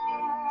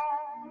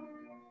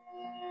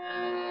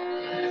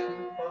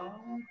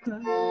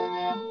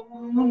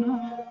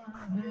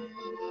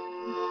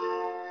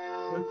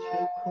 कुछ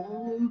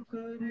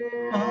खोकर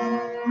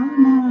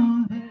पाना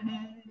है,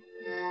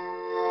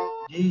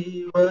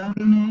 जीवन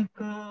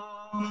का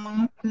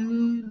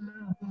मतलब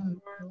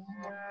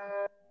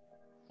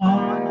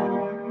आना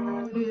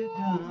और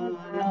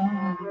जाना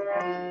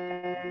है।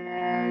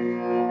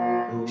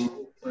 दो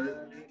पल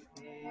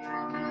के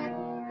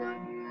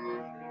जीवन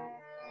से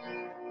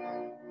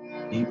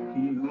एक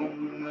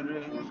उम्र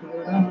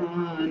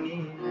चुरानी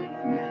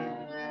है।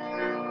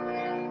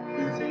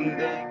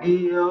 जिंदगी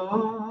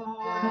और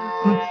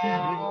कुछ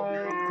भी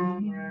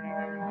नहीं,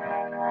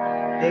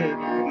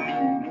 तेरी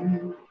मेरी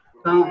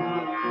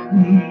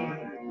कहानी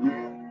है।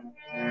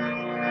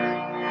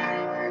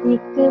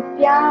 एक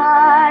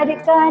प्यार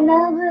का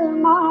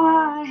नगमा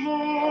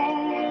है,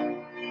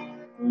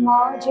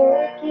 मौजों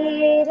की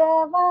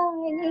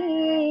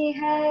रवानी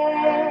है।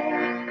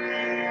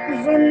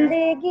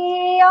 जिंदगी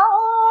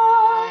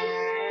और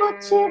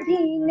कुछ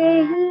भी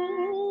नहीं,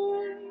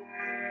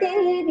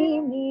 तेरी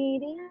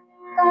मेरी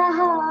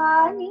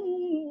कहानी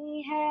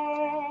है।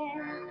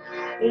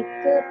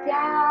 एक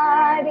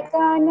प्यार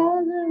का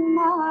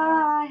नगमा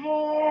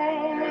है,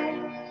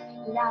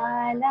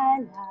 ला ला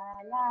ला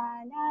ला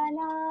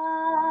ला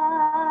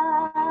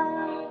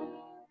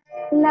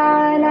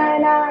ला ला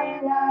ला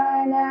ला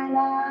ला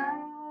ला।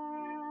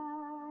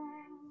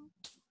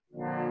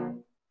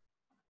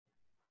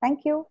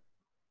 Thank you.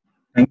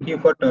 Thank you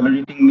for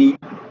tolerating me.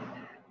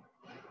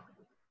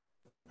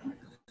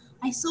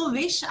 I so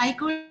wish I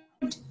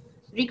could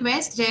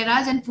request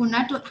Jairaj and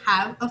Purna to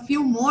have a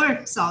few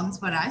more songs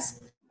for us.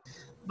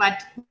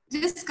 But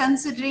just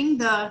considering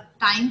the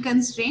time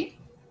constraint,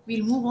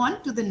 we'll move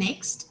on to the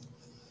next.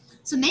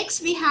 So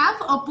next we have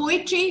a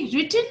poetry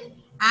written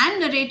and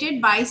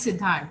narrated by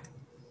Siddharth.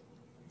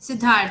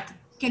 Siddharth,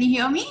 can you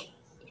hear me?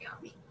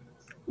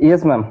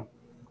 Yes, ma'am.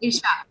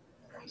 Isha.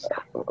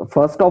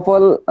 First of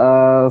all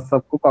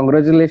सबको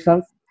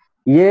congratulations.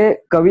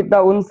 ये कविता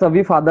उन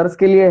सभी fathers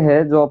के लिए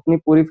है जो अपनी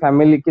पूरी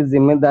फैमिली की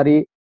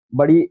जिम्मेदारी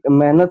बड़ी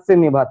मेहनत से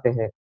निभाते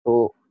हैं।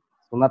 तो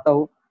सुनाता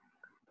हूँ।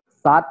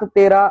 साथ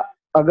तेरा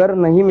अगर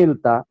नहीं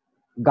मिलता,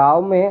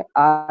 गांव में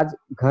आज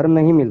घर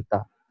नहीं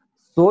मिलता।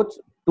 सोच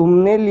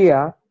तुमने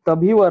लिया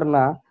तभी,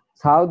 वरना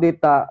छाव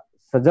देता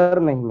सजर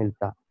नहीं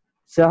मिलता।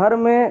 शहर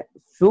में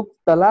सुख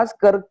तलाश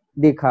कर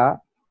देखा,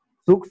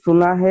 सुख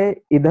सुना है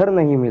इधर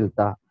नहीं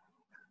मिलता।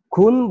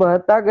 खून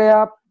बहता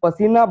गया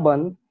पसीना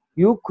बन,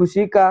 यूं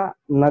खुशी का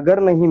नगर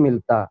नहीं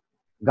मिलता।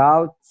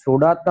 गांव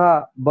छोड़ा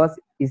था बस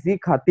इसी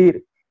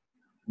खातिर,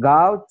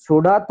 गांव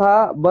छोड़ा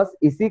था बस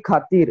इसी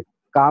खातिर।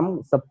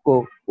 काम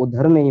सबको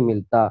उधर नहीं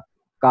मिलता,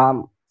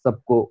 काम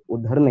सबको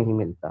उधर नहीं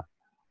मिलता।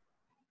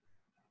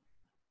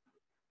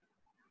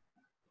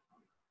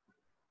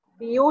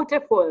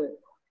 Beautiful.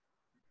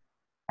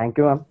 Thank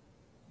you, ma'am.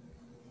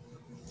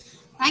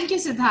 Thank you,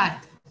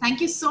 Siddharth.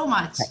 Thank you so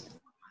much.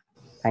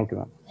 Thank you,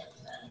 ma'am.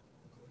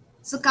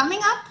 So coming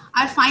up,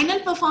 our final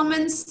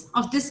performance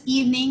of this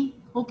evening.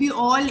 Hope you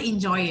all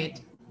enjoy it.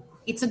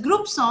 It's a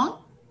group song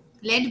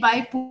led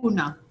by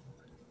Purna.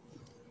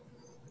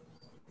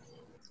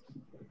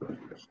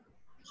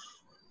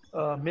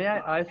 May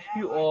I ask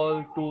you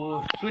all to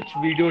switch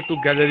video to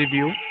gallery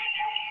view?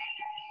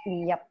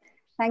 Yep.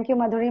 Thank you,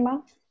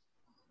 Madhurima.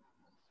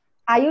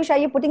 Ayush, are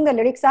you putting the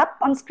lyrics up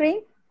on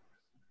screen?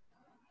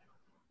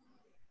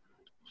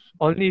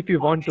 Only if you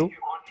want to.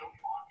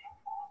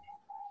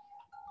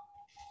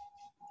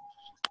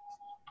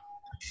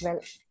 Well,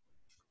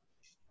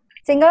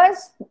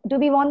 singers, do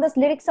we want the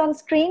lyrics on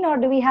screen or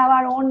do we have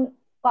our own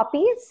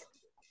copies?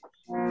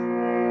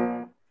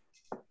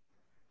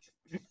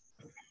 We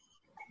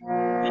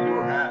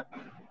do have.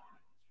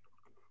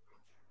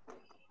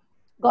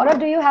 Gaurav,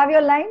 do you have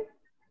your line?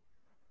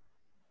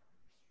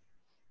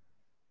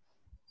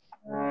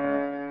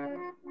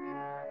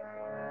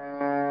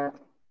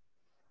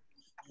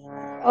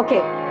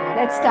 Okay,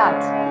 let's start.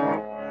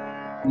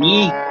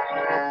 Me.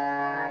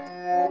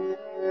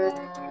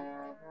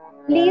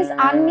 Please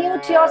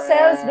unmute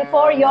yourselves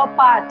before your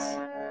part.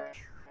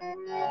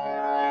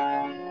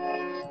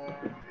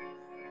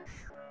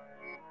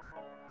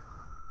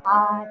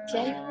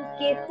 चल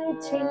के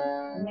तुझे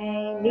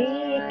मैं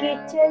लेके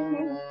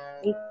चलूं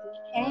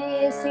एक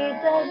ऐसे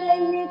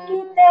गगन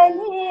की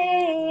तले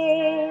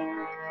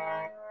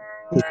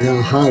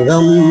यहाँ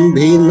गम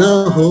भी न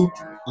हो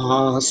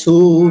आंसू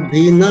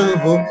भी न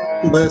हो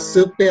बस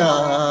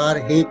प्यार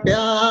ही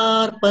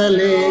प्यार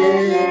पले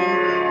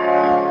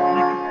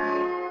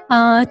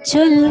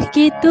चल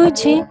के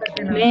तुझे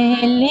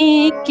मैं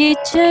लेके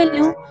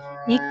चलूं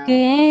एक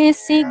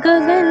ऐसे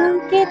गगन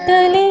के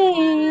तले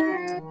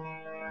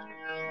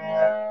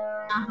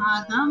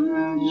जहाँ गम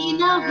भी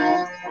न हो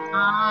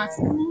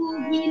आंसू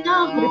भी न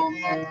हो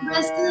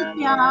बस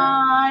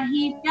प्यार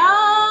ही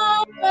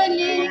प्यार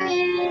पले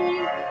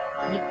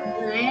एक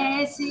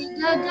ऐसे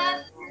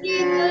गगन की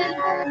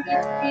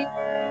तले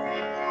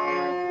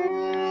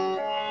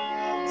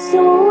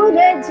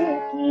सूरज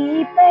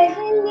की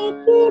पहली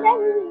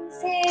किरण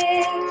से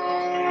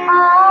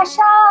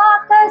आशा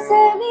का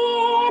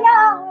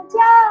सवेरा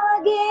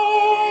जागे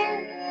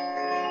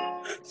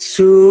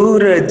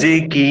सूरज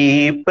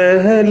की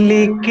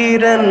पहली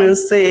किरण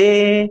से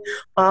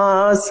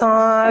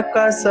आशा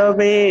का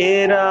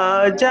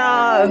सवेरा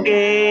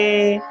जागे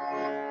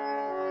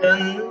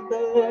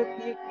चंद्र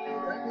की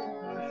किरण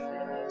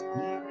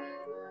से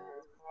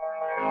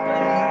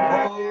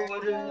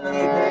घोर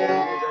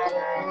अंधेरा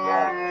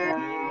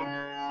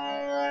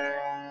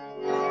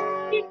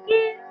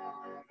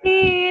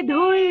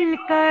धुल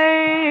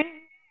कर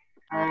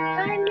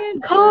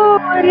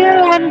घोर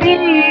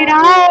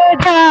अंधेरा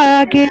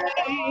जागे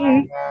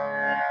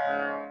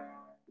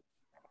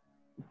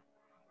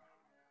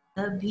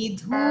कभी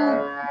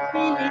धूप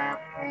मिले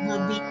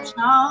कभी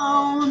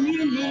छाँव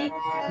मिले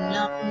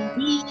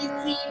लंबी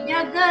सी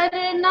डगर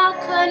न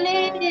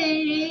खले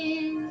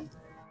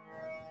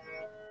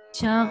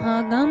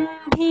जहाँ गम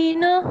भी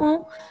न हो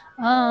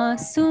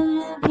आंसू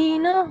भी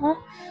न हो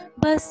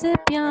बस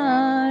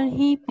प्यार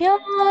ही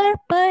प्यार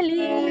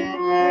पले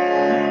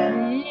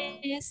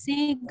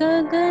ऐसे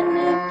गगन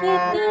के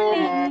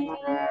तले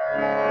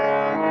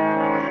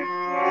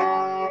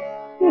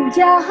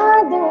जहाँ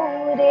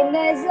दूर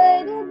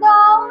नजर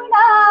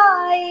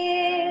दौड़ाए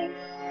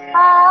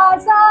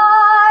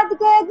आजाद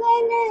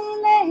गगन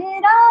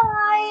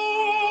लहराए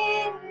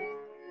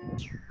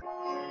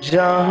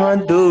जहाँ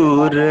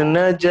दूर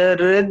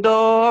नजर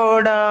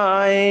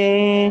दौड़ाए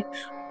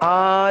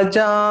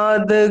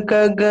आजाद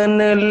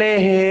गगन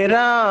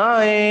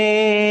लहराए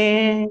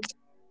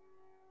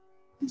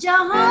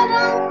जहाँ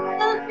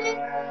रंग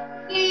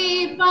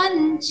के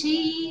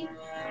पंछी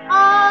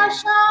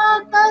आशा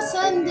का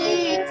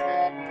संदेश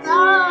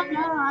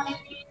लाए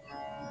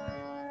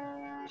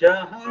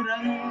जहाँ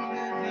रंग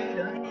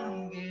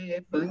बिरंगे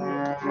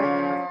पंछी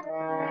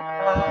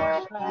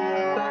आशा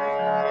का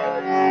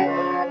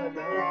संदेशा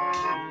लाए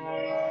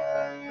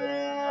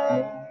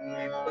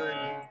हंसी पड़ी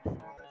हंसी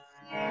हो रही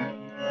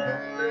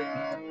बस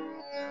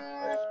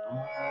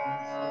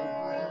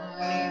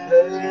आंसू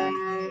निधर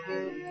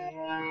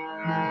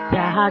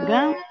जहाँ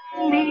गम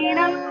भी न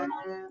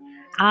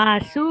हो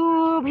आंसू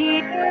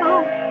भी न हो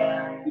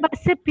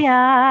बस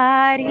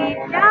प्यार ही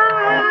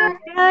प्यार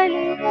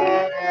चले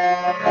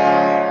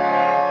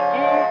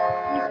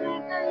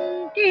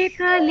गगन के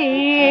तले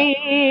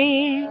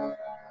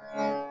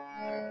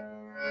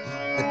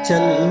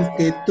चल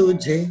के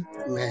तुझे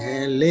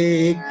मैं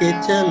लेके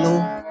चलूं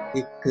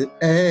एक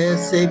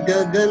ऐसे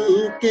गगन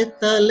के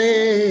तले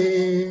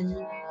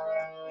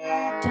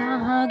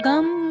जहाँ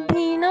गम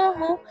भी न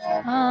हो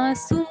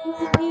आंसू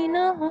भी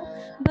न हो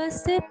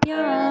बस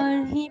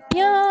प्यार ही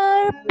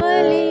प्यार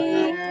पले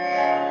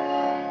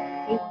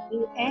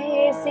एक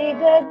ऐसे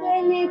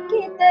गगन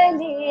के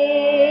तले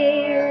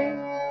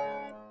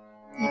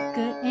एक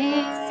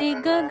ऐसे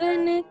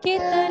गगन के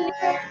तले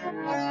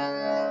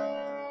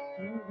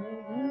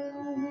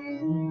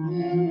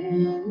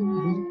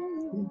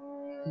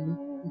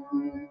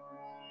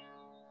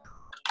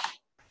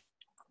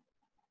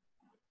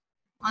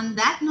On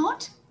that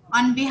note,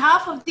 on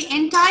behalf of the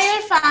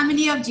entire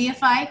family of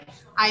GFI,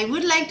 I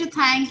would like to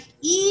thank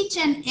each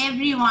and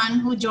everyone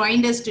who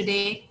joined us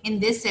today in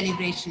this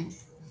celebration.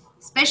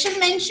 Special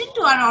mention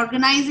to our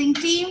organizing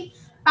team,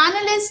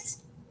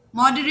 panelists,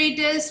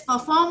 moderators,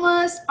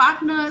 performers,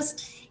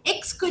 partners,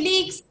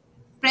 ex-colleagues,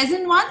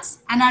 present ones,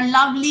 and our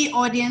lovely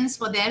audience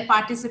for their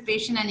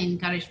participation and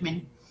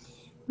encouragement.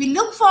 We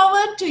look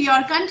forward to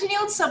your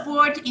continued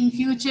support in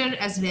future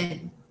as well.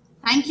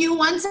 Thank you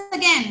once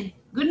again.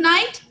 Good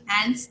night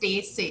and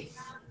stay safe.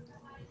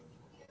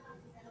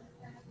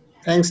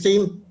 Thanks,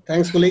 team.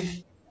 Thanks, colleague.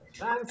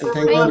 Thanks, And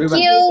thank you, everyone.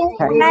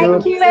 Thank everyone. you.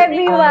 Thank you,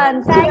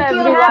 everyone. Thank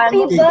you.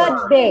 Happy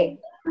birthday.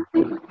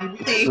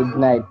 Good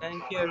night.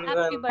 Thank you, Happy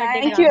everyone.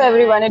 birthday, Thank you, Grameen.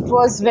 everyone. It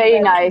was very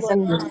nice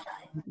and Thank you,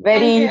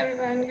 very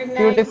everyone. Good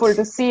beautiful night.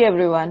 to see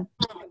everyone.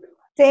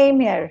 Same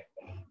here.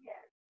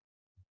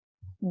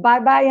 Bye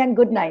bye and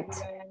good night.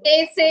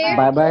 Stay safe.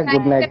 Bye bye. Thank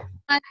Good you night.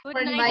 everyone Good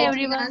for night,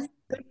 inviting us. everyone.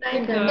 Good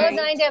night, Good guys.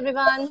 night,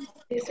 everyone.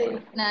 Stay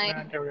safe. Night. Good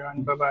night,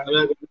 everyone. Bye bye.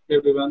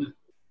 Everyone.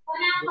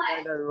 Good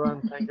night,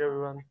 everyone. Thank you,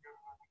 everyone.